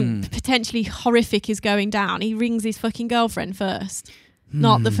 or something potentially horrific is going down, he rings his fucking girlfriend first,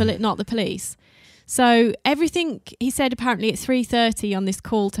 not the police. So everything he said apparently at 3:30 on this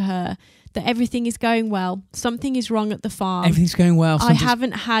call to her, that everything is going well. Something is wrong at the farm. Everything's going well. I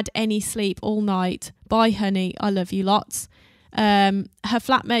haven't had any sleep all night. Bye, honey. I love you lots. Her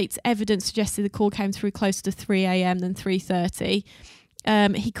flatmate's evidence suggested the call came through closer to 3 a.m. than 3:30.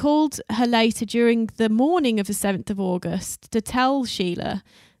 He called her later during the morning of the 7th of August to tell her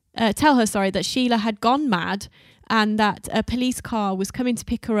that Sheila had gone mad, and that a police car was coming to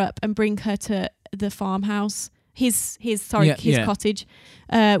pick her up and bring her to the farmhouse his Yeah. cottage,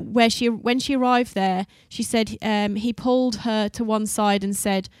 when she arrived there, she said he pulled her to one side and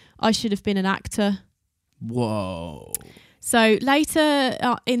said, "I should have been an actor." Whoa. So later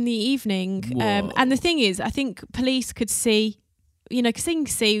in the evening, Whoa. and the thing is, I think police could see, because they can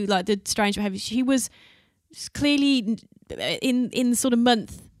see like the strange behaviour. She was clearly in the sort of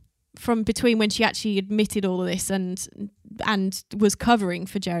month from between when she actually admitted all of this and was covering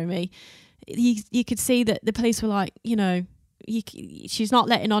for Jeremy. You could see that the police were like, she's not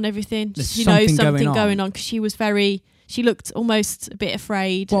letting on everything. There's She knows something going going on because she looked almost a bit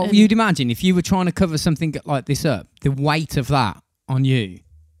afraid. Well, and- you'd imagine if you were trying to cover something like this up, the weight of that on you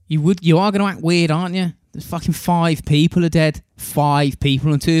are going to act weird, aren't you? There's fucking 5 people are dead. 5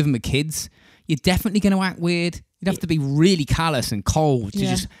 people, and 2 of them are kids. You're definitely going to act weird. You'd have to be really callous and cold to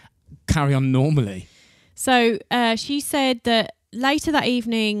just carry on normally. So she said that later that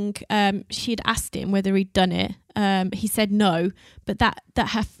evening, she had asked him whether he'd done it. He said no, but that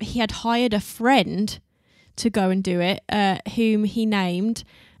he had hired a friend to go and do it, whom he named.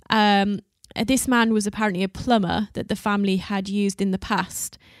 This man was apparently a plumber that the family had used in the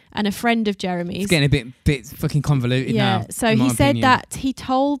past, and a friend of Jeremy's. It's getting a bit fucking convoluted now. So in my he said opinion. that he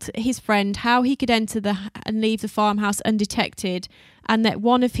told his friend how he could enter and leave the farmhouse undetected, and that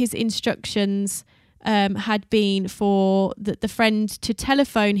one of his instructions had been for the friend to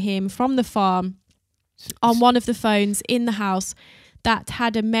telephone him from the farm on one of the phones in the house that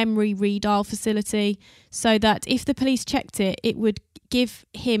had a memory redial facility, so that if the police checked it, it would give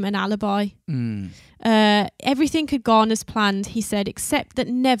him an alibi. Everything had gone as planned, he said, except that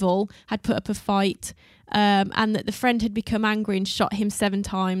Neville had put up a fight, and that the friend had become angry and shot him 7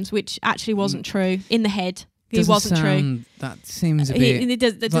 times, which actually wasn't true. In the head. It wasn't true. That seems a bit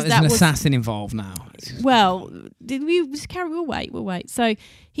like there's an assassin involved now. Well, did we just carry? We'll wait. So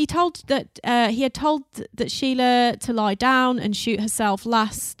he told that he had told that Sheila to lie down and shoot herself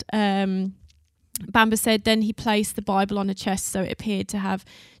last. Bamber said then he placed the Bible on her chest, so she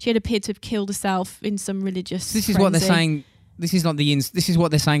had appeared to have killed herself in some religious. This is what they're saying. This is not this is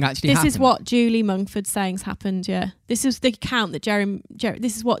what they're saying actually happened. This is what Julie Mungford's saying's happened. Yeah, this is the account that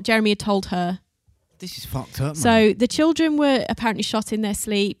this is what Jeremy had told her. This is fucked up, man. So the children were apparently shot in their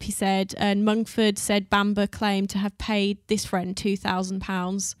sleep, he said, and Mungford said Bamber claimed to have paid this friend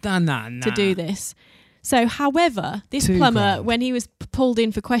 £2,000 to do this. So, however, this plumber, $2,000. when he was pulled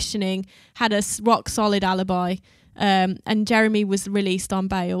in for questioning, had a rock solid alibi, and Jeremy was released on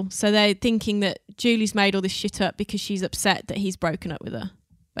bail. So they're thinking that Julie's made all this shit up because she's upset that he's broken up with her,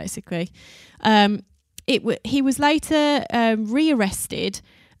 basically. He was later rearrested.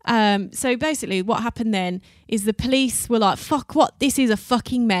 So basically what happened then is the police were like, fuck what, this is a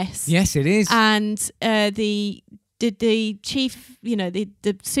fucking mess. Yes, it is. And the chief,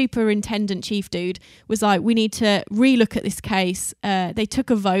 the superintendent chief dude was like, we need to relook at this case. They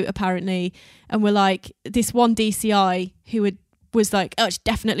took a vote apparently and were like, this one DCI who was like, oh, it's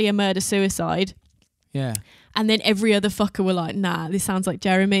definitely a murder-suicide. Yeah. And then every other fucker were like, nah, this sounds like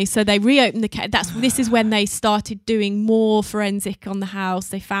Jeremy. So they reopened the case. This is when they started doing more forensic on the house.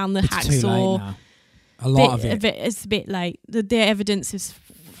 They found the hacksaw. Too late now. A lot of it. It's a bit late. The evidence is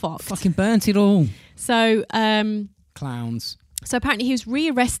fucked. Fucking burnt it all. So, clowns. So apparently he was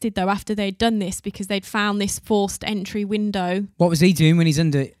rearrested though after they'd done this because they'd found this forced entry window. What was he doing when he's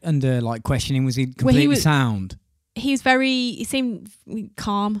under like questioning? Was he completely sound? He seemed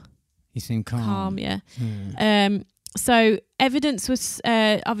calm. He seemed calm. Yeah. So evidence was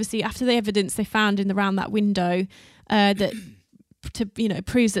obviously after the evidence they found around that window that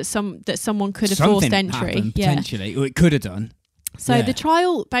proves that someone could have forced entry. Happened, potentially, or it could have done. So the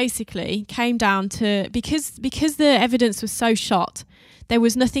trial basically came down to because the evidence was so shot, there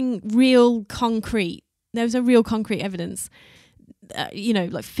was nothing real concrete. There was no real concrete evidence,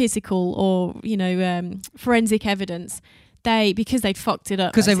 like physical or forensic evidence. Because they'd fucked it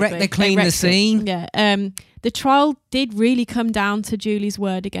up because they cleaned the scene. Yeah. The trial did really come down to Julie's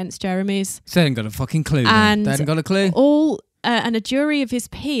word against Jeremy's. So they hadn't got a fucking clue. And they hadn't got a clue. And a jury of his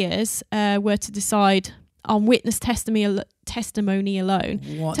peers were to decide on witness testimony alone.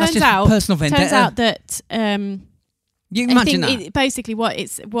 What? That's just personal vendetta. Turns out that you can imagine that. Basically,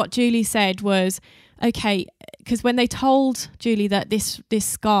 what Julie said was, okay, because when they told Julie that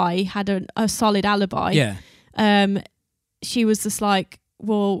this guy had a solid alibi, she was just like,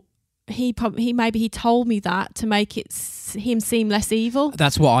 well, he told me that to make him seem less evil.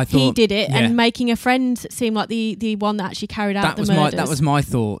 That's what I thought. He did it, and making a friend seem like the one that actually carried out the murders. That was my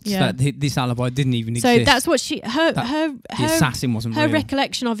thoughts. Yeah. That this alibi didn't even exist. So that's what the assassin wasn't her real.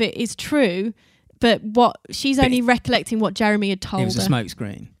 recollection of it is true, but what she's only recollecting what Jeremy had told her. It was a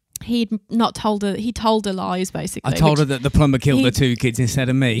smokescreen. he'd not told her. He told her lies basically. I told her that the plumber killed he- the 2 kids instead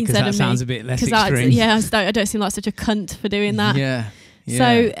of me because instead that of me. sounds a bit less 'Cause extreme. I don't seem like such a cunt for doing that. Yeah. Yeah.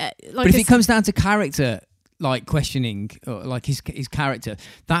 So, like but if I it comes down to character, like questioning, or like his character,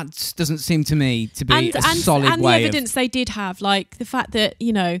 that doesn't seem to me to be a solid and way the evidence they did have, like the fact that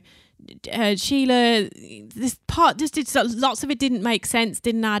Sheila, lots of it didn't make sense,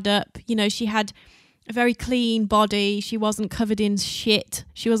 didn't add up. She had a very clean body. She wasn't covered in shit.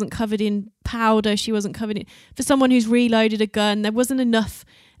 She wasn't covered in powder. She wasn't covered in. For someone who's reloaded a gun, there wasn't enough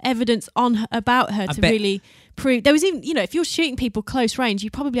evidence about her to really prove. There was even, if you're shooting people close range,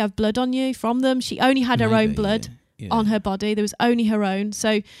 you probably have blood on you from them. She only had her own blood on her body. There was only her own,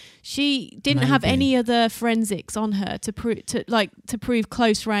 so she didn't have any other forensics on her to prove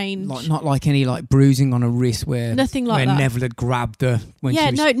close range. Not like any like bruising on a wrist where nothing like where that. Neville had grabbed her. When she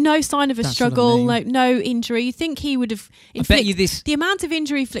was, no sign of a struggle, no injury. You think he would have? I bet you this. The amount of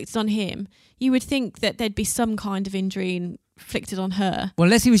injury inflicted on him, you would think that there'd be some kind of injury inflicted on her. Well,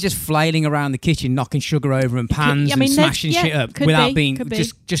 unless he was just flailing around the kitchen, knocking sugar over and pans and smashing shit up without being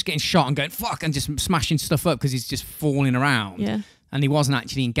just getting shot and going fuck and just smashing stuff up because he's just falling around. Yeah. And he wasn't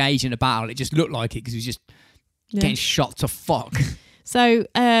actually engaged in a battle. It just looked like it because he was just getting shot to fuck. So,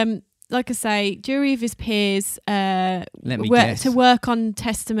 like I say, jury of his peers Let me guess. to work on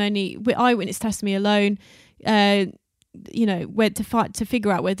testimony, eyewitness testimony alone. Went to fight to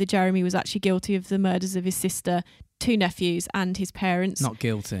figure out whether Jeremy was actually guilty of the murders of his sister, 2 nephews, and his parents. Not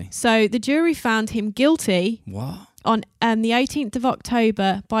guilty. So the jury found him guilty. What? On the 18th of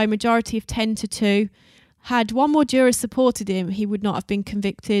October by a majority of 10-2. Had one more juror supported him, he would not have been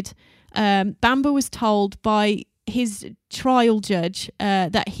convicted. Bamber was told by his trial judge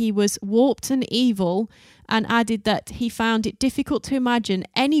that he was warped and evil, and added that he found it difficult to imagine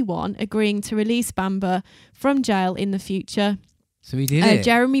anyone agreeing to release Bamber from jail in the future. So he did it.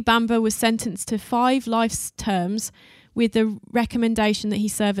 Jeremy Bamber was sentenced to 5 life terms with the recommendation that he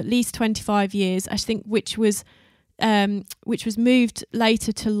serve at least 25 years, I think, which was moved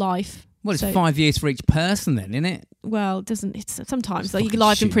later to life. Well, it's 5 years for each person then, isn't it? Well, it doesn't. It's sometimes It's like you fucking get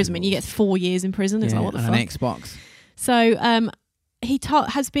life shit imprisonment, you rules. get 4 years in prison. It's like what the and fuck. an Xbox. So he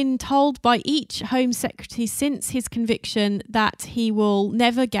has been told by each Home Secretary since his conviction that he will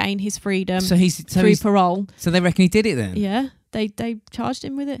never gain his freedom through parole. So they reckon he did it then? Yeah, they charged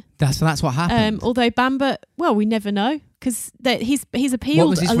him with it. That's what happened. Although Bamber, well, we never know because he's appealed. What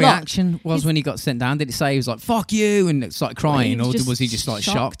was his a reaction? Lot. When he got sent down? Did he say he was like "fuck you" and started crying, or was he just like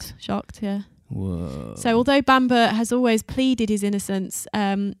shocked? Shocked, yeah. Whoa. So although Bamber has always pleaded his innocence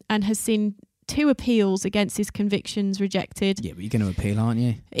and has seen 2 appeals against his convictions rejected. Yeah, but you're going to appeal, aren't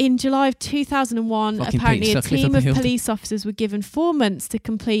you? In July of 2001, Fucking apparently Peter a Sutcliffe team of appealed. police officers were given 4 months to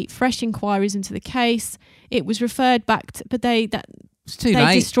complete fresh inquiries into the case. It was referred back to, but they It's too they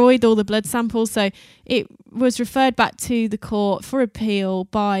late. destroyed all the blood samples, so it was referred back to the court for appeal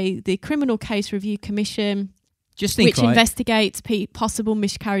by the Criminal Case Review Commission, Just think, which right? investigates possible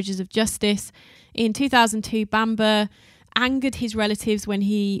miscarriages of justice. In 2002, Bamber angered his relatives when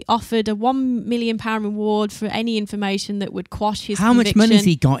he offered a £1 million reward for any information that would quash his How much conviction. money has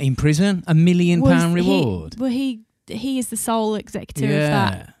he got in prison? £1 million reward. He is the sole executor of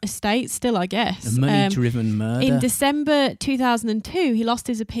that estate still, I guess. A money-driven murder. In December 2002, he lost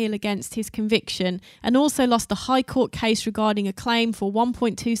his appeal against his conviction and also lost a High Court case regarding a claim for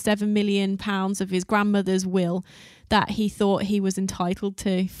 £1.27 million of his grandmother's will that he thought he was entitled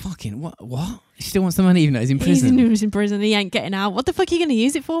to. Fucking what? He still wants the money even though he's in prison? He's in prison. He ain't getting out. What the fuck are you going to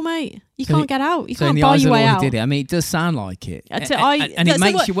use it for, mate? You can't get out. You so can't in the buy eyes your of the way law, out. he did it. I mean, it does sound like it. And So it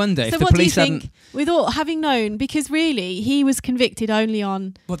makes what- you wonder if so the what police do you hadn't... think, with all having known, because really he was convicted only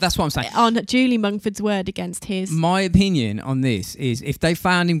on Well, that's what I'm saying. Julie Mungford's word against his. My opinion on this is if they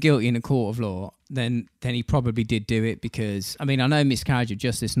found him guilty in a court of law, then he probably did do it because, I mean, I know miscarriage of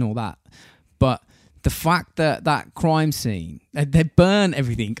justice and all that, but the fact that crime scene, they burn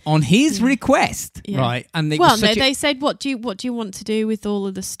everything on his request, right? And they said, what do you want to do with all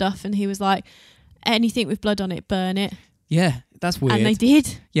of the stuff? And he was like, anything with blood on it, burn it. Yeah, that's weird. And they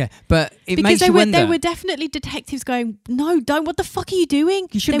did. Yeah, but it Because makes you wonder. They were definitely detectives going, no, don't. What the fuck are you doing?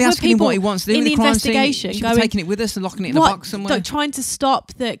 You shouldn't be asking him what he wants to do in with the the crime scene. investigation. You should be taking it with us and locking it in a box somewhere. Trying to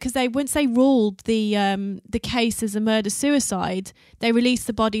stop because once they ruled the case as a murder-suicide, they released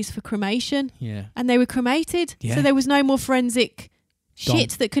the bodies for cremation. Yeah. And they were cremated. Yeah. So there was no more forensic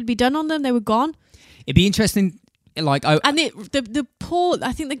shit that could be done on them. They were gone. It'd be interesting, like... And the poor,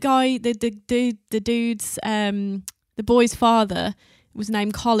 I think the guy, the dude's, the boy's father was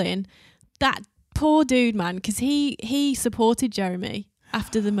named Colin. That poor dude, man, because he supported Jeremy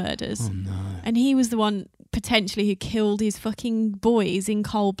after the murders. Oh, no. And he was the one potentially who killed his fucking boys in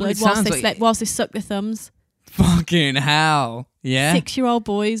cold Well, blood it whilst sounds they like- slept, whilst they sucked their thumbs. Fucking hell. Yeah. 6-year-old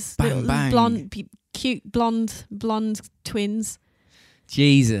boys, Bang, little bang. blonde, cute blonde twins.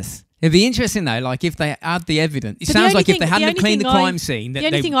 Jesus. It'd be interesting though, like if they had the evidence. It But the sounds only like if thing- they the hadn't only cleaned the thing I- crime scene, that The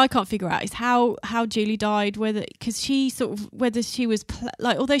only they thing I can't figure out is how Julie died. Because she sort of whether she was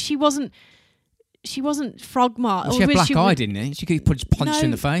like, although she wasn't frog marked. Well, she had black eye, didn't she? She could punch her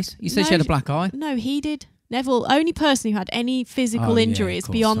in No, the face. You said no, she had a black eye. No, he did. Neville, only person who had any physical Oh, yeah, of injuries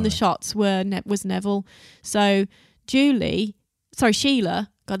course, beyond the sorry. shots was Neville. So Sheila.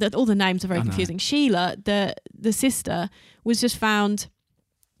 God, all the names are very I know. confusing. Sheila, the sister, was just found.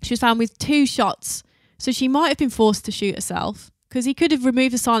 She was found with 2 shots. So she might have been forced to shoot herself because he could have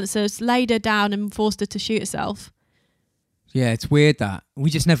removed the silencers, laid her down, and forced her to shoot herself. Yeah, it's weird that we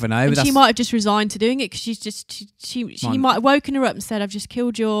just never know. And But she that's, might have just resigned to doing it because she Mine- might have woken her up and said, "I've just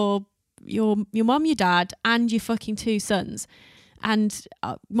killed your mum, your dad, and your fucking 2 sons," and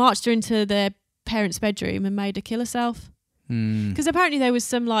marched her into their parents' bedroom and made her kill herself. Because apparently there was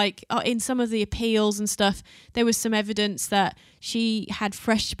some in some of the appeals and stuff, there was some evidence that she had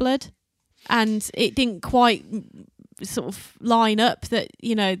fresh blood, and it didn't quite sort of line up that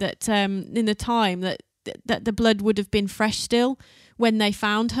that in the time that the blood would have been fresh still when they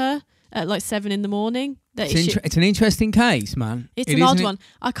found her at like 7 a.m. That it's an interesting case, man. it's It an is, odd isn't it? one.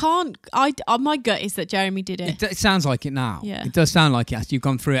 I can't. My gut is that Jeremy did it. It sounds like it now. Yeah. It does sound like it as you've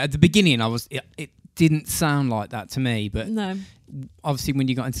gone through it. At the beginning, it didn't sound like that to me, but No. obviously when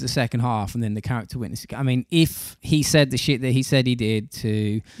you got into the second half and then the character witness, I mean, if he said the shit that he said he did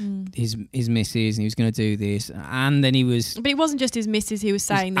to his missus and he was going to do this, and then he was But it wasn't just his missus who was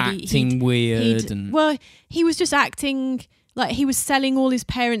saying that acting weird and well, he was just acting like he was selling all his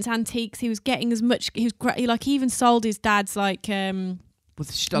parents' antiques. He was getting as much. He he even sold his dad's like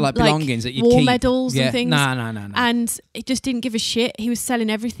belongings that you war keep. medals and things. No. And he just didn't give a shit. He was selling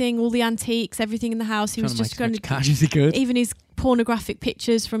everything, all the antiques, everything in the house. He was just going to cash as he could. even his pornographic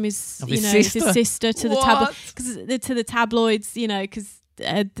pictures from his Of his his sister? sister to the What? tabloids, because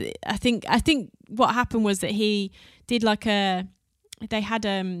I think what happened was that he did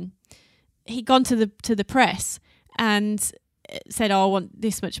he'd gone to the press and said, "Oh, I want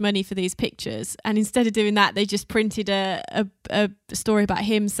this much money for these pictures," and instead of doing that, they just printed a story about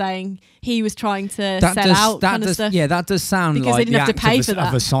him saying he was trying to sell out kind of stuff. Yeah, that does sound Because like they didn't the have to act pay of for of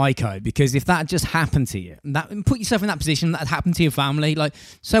that. a psycho. Because if that just happened to you, and put yourself in that position, that happened to your family. Like,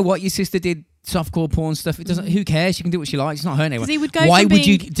 so what? Your sister did softcore porn stuff. It doesn't. Who cares? She can do what she likes. It's not hurting anyone. Because he would go Why from would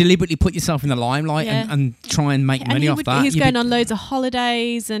you being- deliberately put yourself in the limelight Yeah. and try and make And money off that? he was You'd going be- on loads of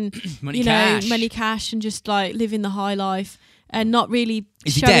holidays and money cash. money cash and just like living the high life and not really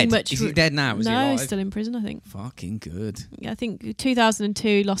Is he showing dead? much. Is he dead now? Is he no, alive? he's still in prison, I think. Fucking good. I think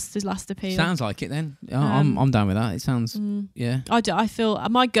 2002 lost his last appeal. Sounds like it then. Oh, I'm down with that. It sounds yeah. I feel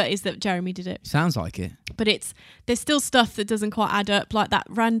my gut is that Jeremy did it, Sounds like it. but there's still stuff that doesn't quite add up, like that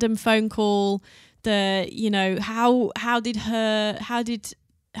random phone call. How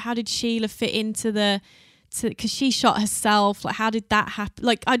did Sheila fit into because she shot herself? Like, how did that happen?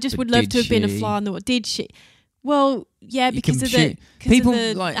 Like, I just But would love did to have been a she? fly on the wall. Did she? Well, yeah, You because can of shoot. the People, of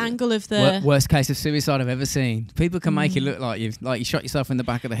the like, angle of the. Worst case of suicide I've ever seen. People can make it look like you shot yourself in the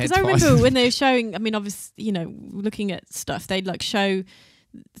back of the head. Because I twice. remember when they were showing. I mean, obviously, looking at stuff, they'd like show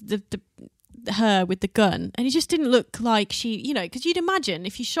the her with the gun, and it just didn't look like she. Because you'd imagine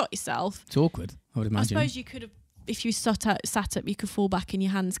if you shot yourself, It's awkward. I would I imagine. suppose you could have. If you sat up, you could fall back and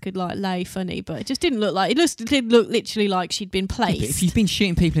your hands could like lay funny, but it just didn't look like it. Did look literally like she'd been Yeah, placed. but if you've been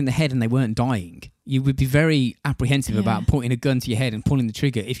shooting people in the head and they weren't dying, you would be very apprehensive Yeah. about putting a gun to your head and pulling the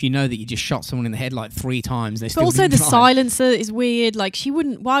trigger if you know that you just shot someone in the head like 3 times. They're But still also being the alive. silencer is weird. Like she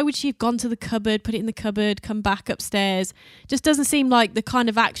wouldn't. Why would she have gone to the cupboard, put it in the cupboard, come back upstairs? Just doesn't seem like the kind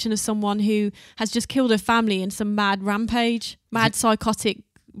of action of someone who has just killed her family in some mad psychotic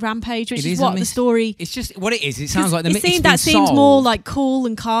rampage, which It is is a what the story. It's just what it is. It sounds like that seems more like cool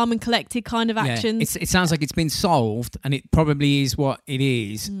and calm and collected kind of actions. It sounds like it's been solved, and it probably is what it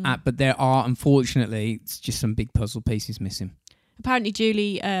is. But there are, unfortunately, it's just some big puzzle pieces missing. Apparently,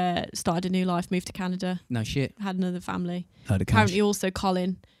 Julie started a new life, moved to Canada, No shit. had another family. Load of cash. Apparently, also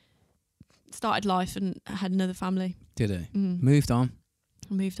Colin started life and had another family. Did he? Mm. Moved on.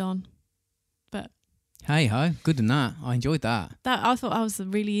 Moved on. Hey ho, good than that. I enjoyed that. I thought that was a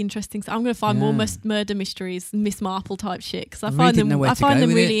really interesting. I'm going to find more Yeah. murder mysteries, Miss Marple type shit, because I I really find didn't know them. where I to find go them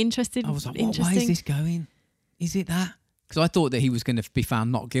with really it. interesting. I was like, what, where is interesting. this going? Is it that? Because I thought that he was going to be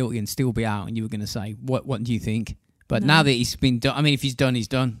found not guilty and still be out, and you were going to say, "What do you think?" But No. now that he's been done, I mean, if he's done, he's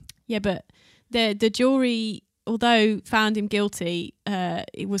done. Yeah, but the jury, although found him guilty,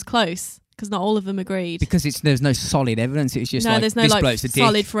 it was close because not all of them agreed. Because there's no solid evidence. It's just there's no this like bloke's a dick.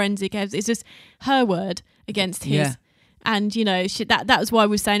 solid forensic evidence. It's just her word against his. Yeah. And that was why we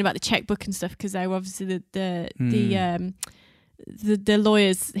were saying about the checkbook and stuff, because they were obviously the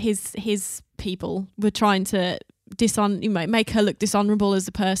lawyers, his people were trying to make her look dishonourable as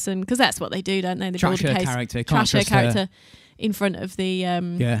a person, because that's what they do, don't they? They Trash build a her case, character. trash her character in front of the.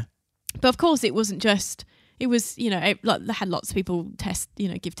 Yeah. But of course, it wasn't just. It was like they had lots of people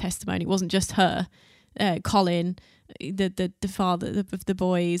give testimony. It wasn't just her, Colin, the father of the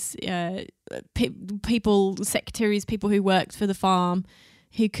boys, people, secretaries, people who worked for the farm,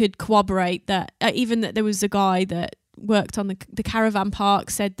 who could corroborate that. Even that there was a guy that worked on the caravan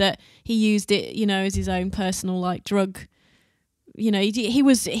park, said that he used it, as his own personal like drug.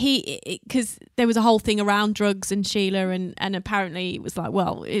 Because there was a whole thing around drugs and Sheila, and apparently it was like,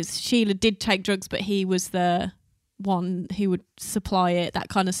 well, Sheila did take drugs, but he was the one who would supply it, that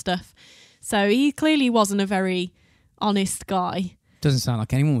kind of stuff. So he clearly wasn't a very honest guy. Doesn't sound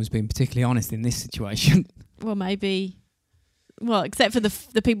like anyone was being particularly honest in this situation. Well, maybe. Well, except for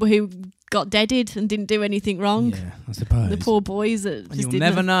the people who got deaded and didn't do anything wrong. Yeah, I suppose. The poor boys that just You'll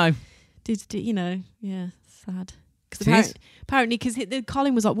didn't never know. Yeah, sad. Because apparently,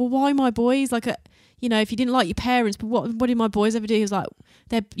 Colin was like, well, why my boys? Like, if you didn't like your parents, but what did my boys ever do? He was like,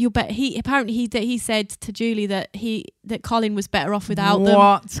 you'll bet. He said to Julie that Colin was better off without them.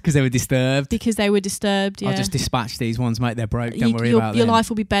 What? Because they were disturbed. Because they were disturbed. Yeah. I'll just dispatch these ones, mate. They're broke. Don't worry about them. Your life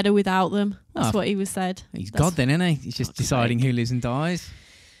will be better without them. That's what he was said. He's God then, isn't he? He's just deciding who lives and dies.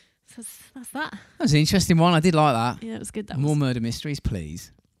 So that's that. That was an interesting one. I did like that. Yeah, it was good. More murder mysteries,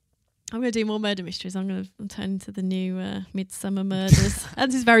 please. I'm going to do more murder mysteries. I'm going to turn into the new Midsummer Murders. And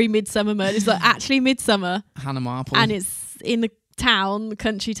this is very Midsummer Murders. It's like actually Midsummer. Hannah Marple. And it's in the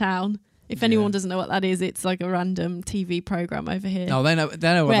country town. If anyone doesn't know what that is, it's like a random TV program over here. Oh, they know what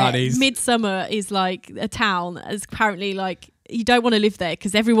that is. Midsummer is like a town. It's apparently like you don't want to live there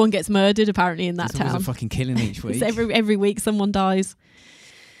because everyone gets murdered apparently in that town. There's a fucking killing each week. Every week someone dies.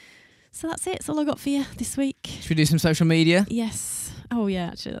 So that's it. That's all I got for you this week. Should we do some social media? Yes. Oh yeah,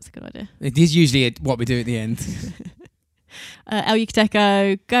 actually that's a good idea. It is usually what we do at the end. El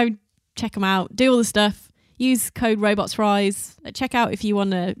Yucateco, go check them out. Do all the stuff. Use code RobotsRise. Check out if you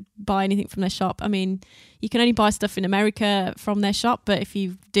want to buy anything from their shop. I mean, you can only buy stuff in America from their shop, but if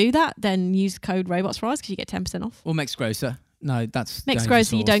you do that, then use code RobotsRise because you get 10% off. Or Mex Grocer. No, that's Mex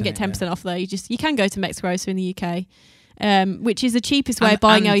Grocer. You don't get 10% off though. You can go to Mex Grocer in the UK. Which is the cheapest way of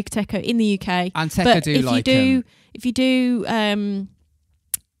buying El Yucateco in the UK. And Teco if you do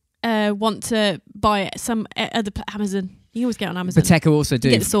want to buy some other Amazon, you can always get on Amazon. But Teco also do.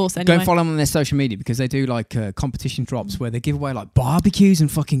 You get the sauce anyway. Go and follow them on their social media because they do like competition drops where they give away like barbecues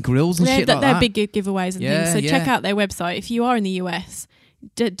and fucking grills and shit like that. They're big giveaways and things. So check out their website. If you are in the US,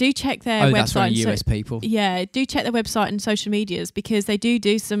 do check their website. That's right, US people. Yeah, do check their website and social medias because they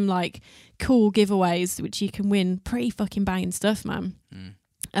do some like cool giveaways which you can win. Pretty fucking banging stuff, man.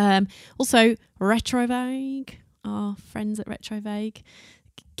 Also, Retrovag, our friends at Retrovag,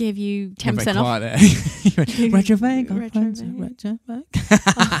 give you 10% off.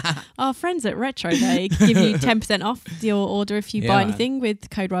 Retrovag. Our friends at Retrovag give you 10% off your order if you buy anything with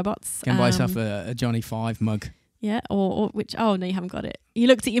code Robots. Can buy yourself a Johnny 5 mug. Yeah, or which? Oh no, you haven't got it. You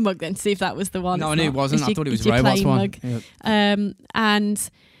looked at your mug then to see if that was the one. No, I knew it wasn't. I thought it was Robots one. Mug. Yep. And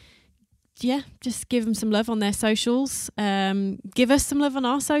yeah, just give them some love on their socials. Give us some love on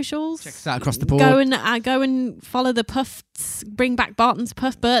our socials. Check us out across the board. Go and follow the Puffs, Bring Back Burton's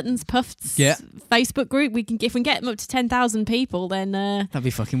Facebook group. If we can get them up to 10,000 people, then that'd be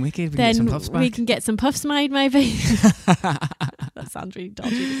fucking wicked. We can get some puffs back. We can get some puffs made, maybe. That sounds really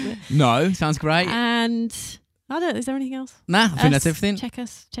dodgy, doesn't it? No, sounds great. And I don't know, is there anything else? Nah, I think that's everything. Check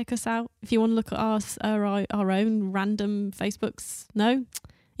us out. If you want to look at our own random Facebooks. No?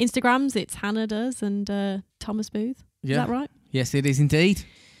 Instagrams, it's Hannah does and Thomas Booth. Is that right? Yes, it is indeed.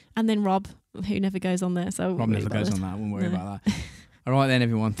 And then Rob, who never goes on there. So Rob never goes on that. I won't worry about that. All right then,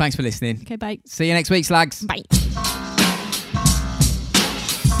 everyone. Thanks for listening. Okay, bye. See you next week, slags. Bye.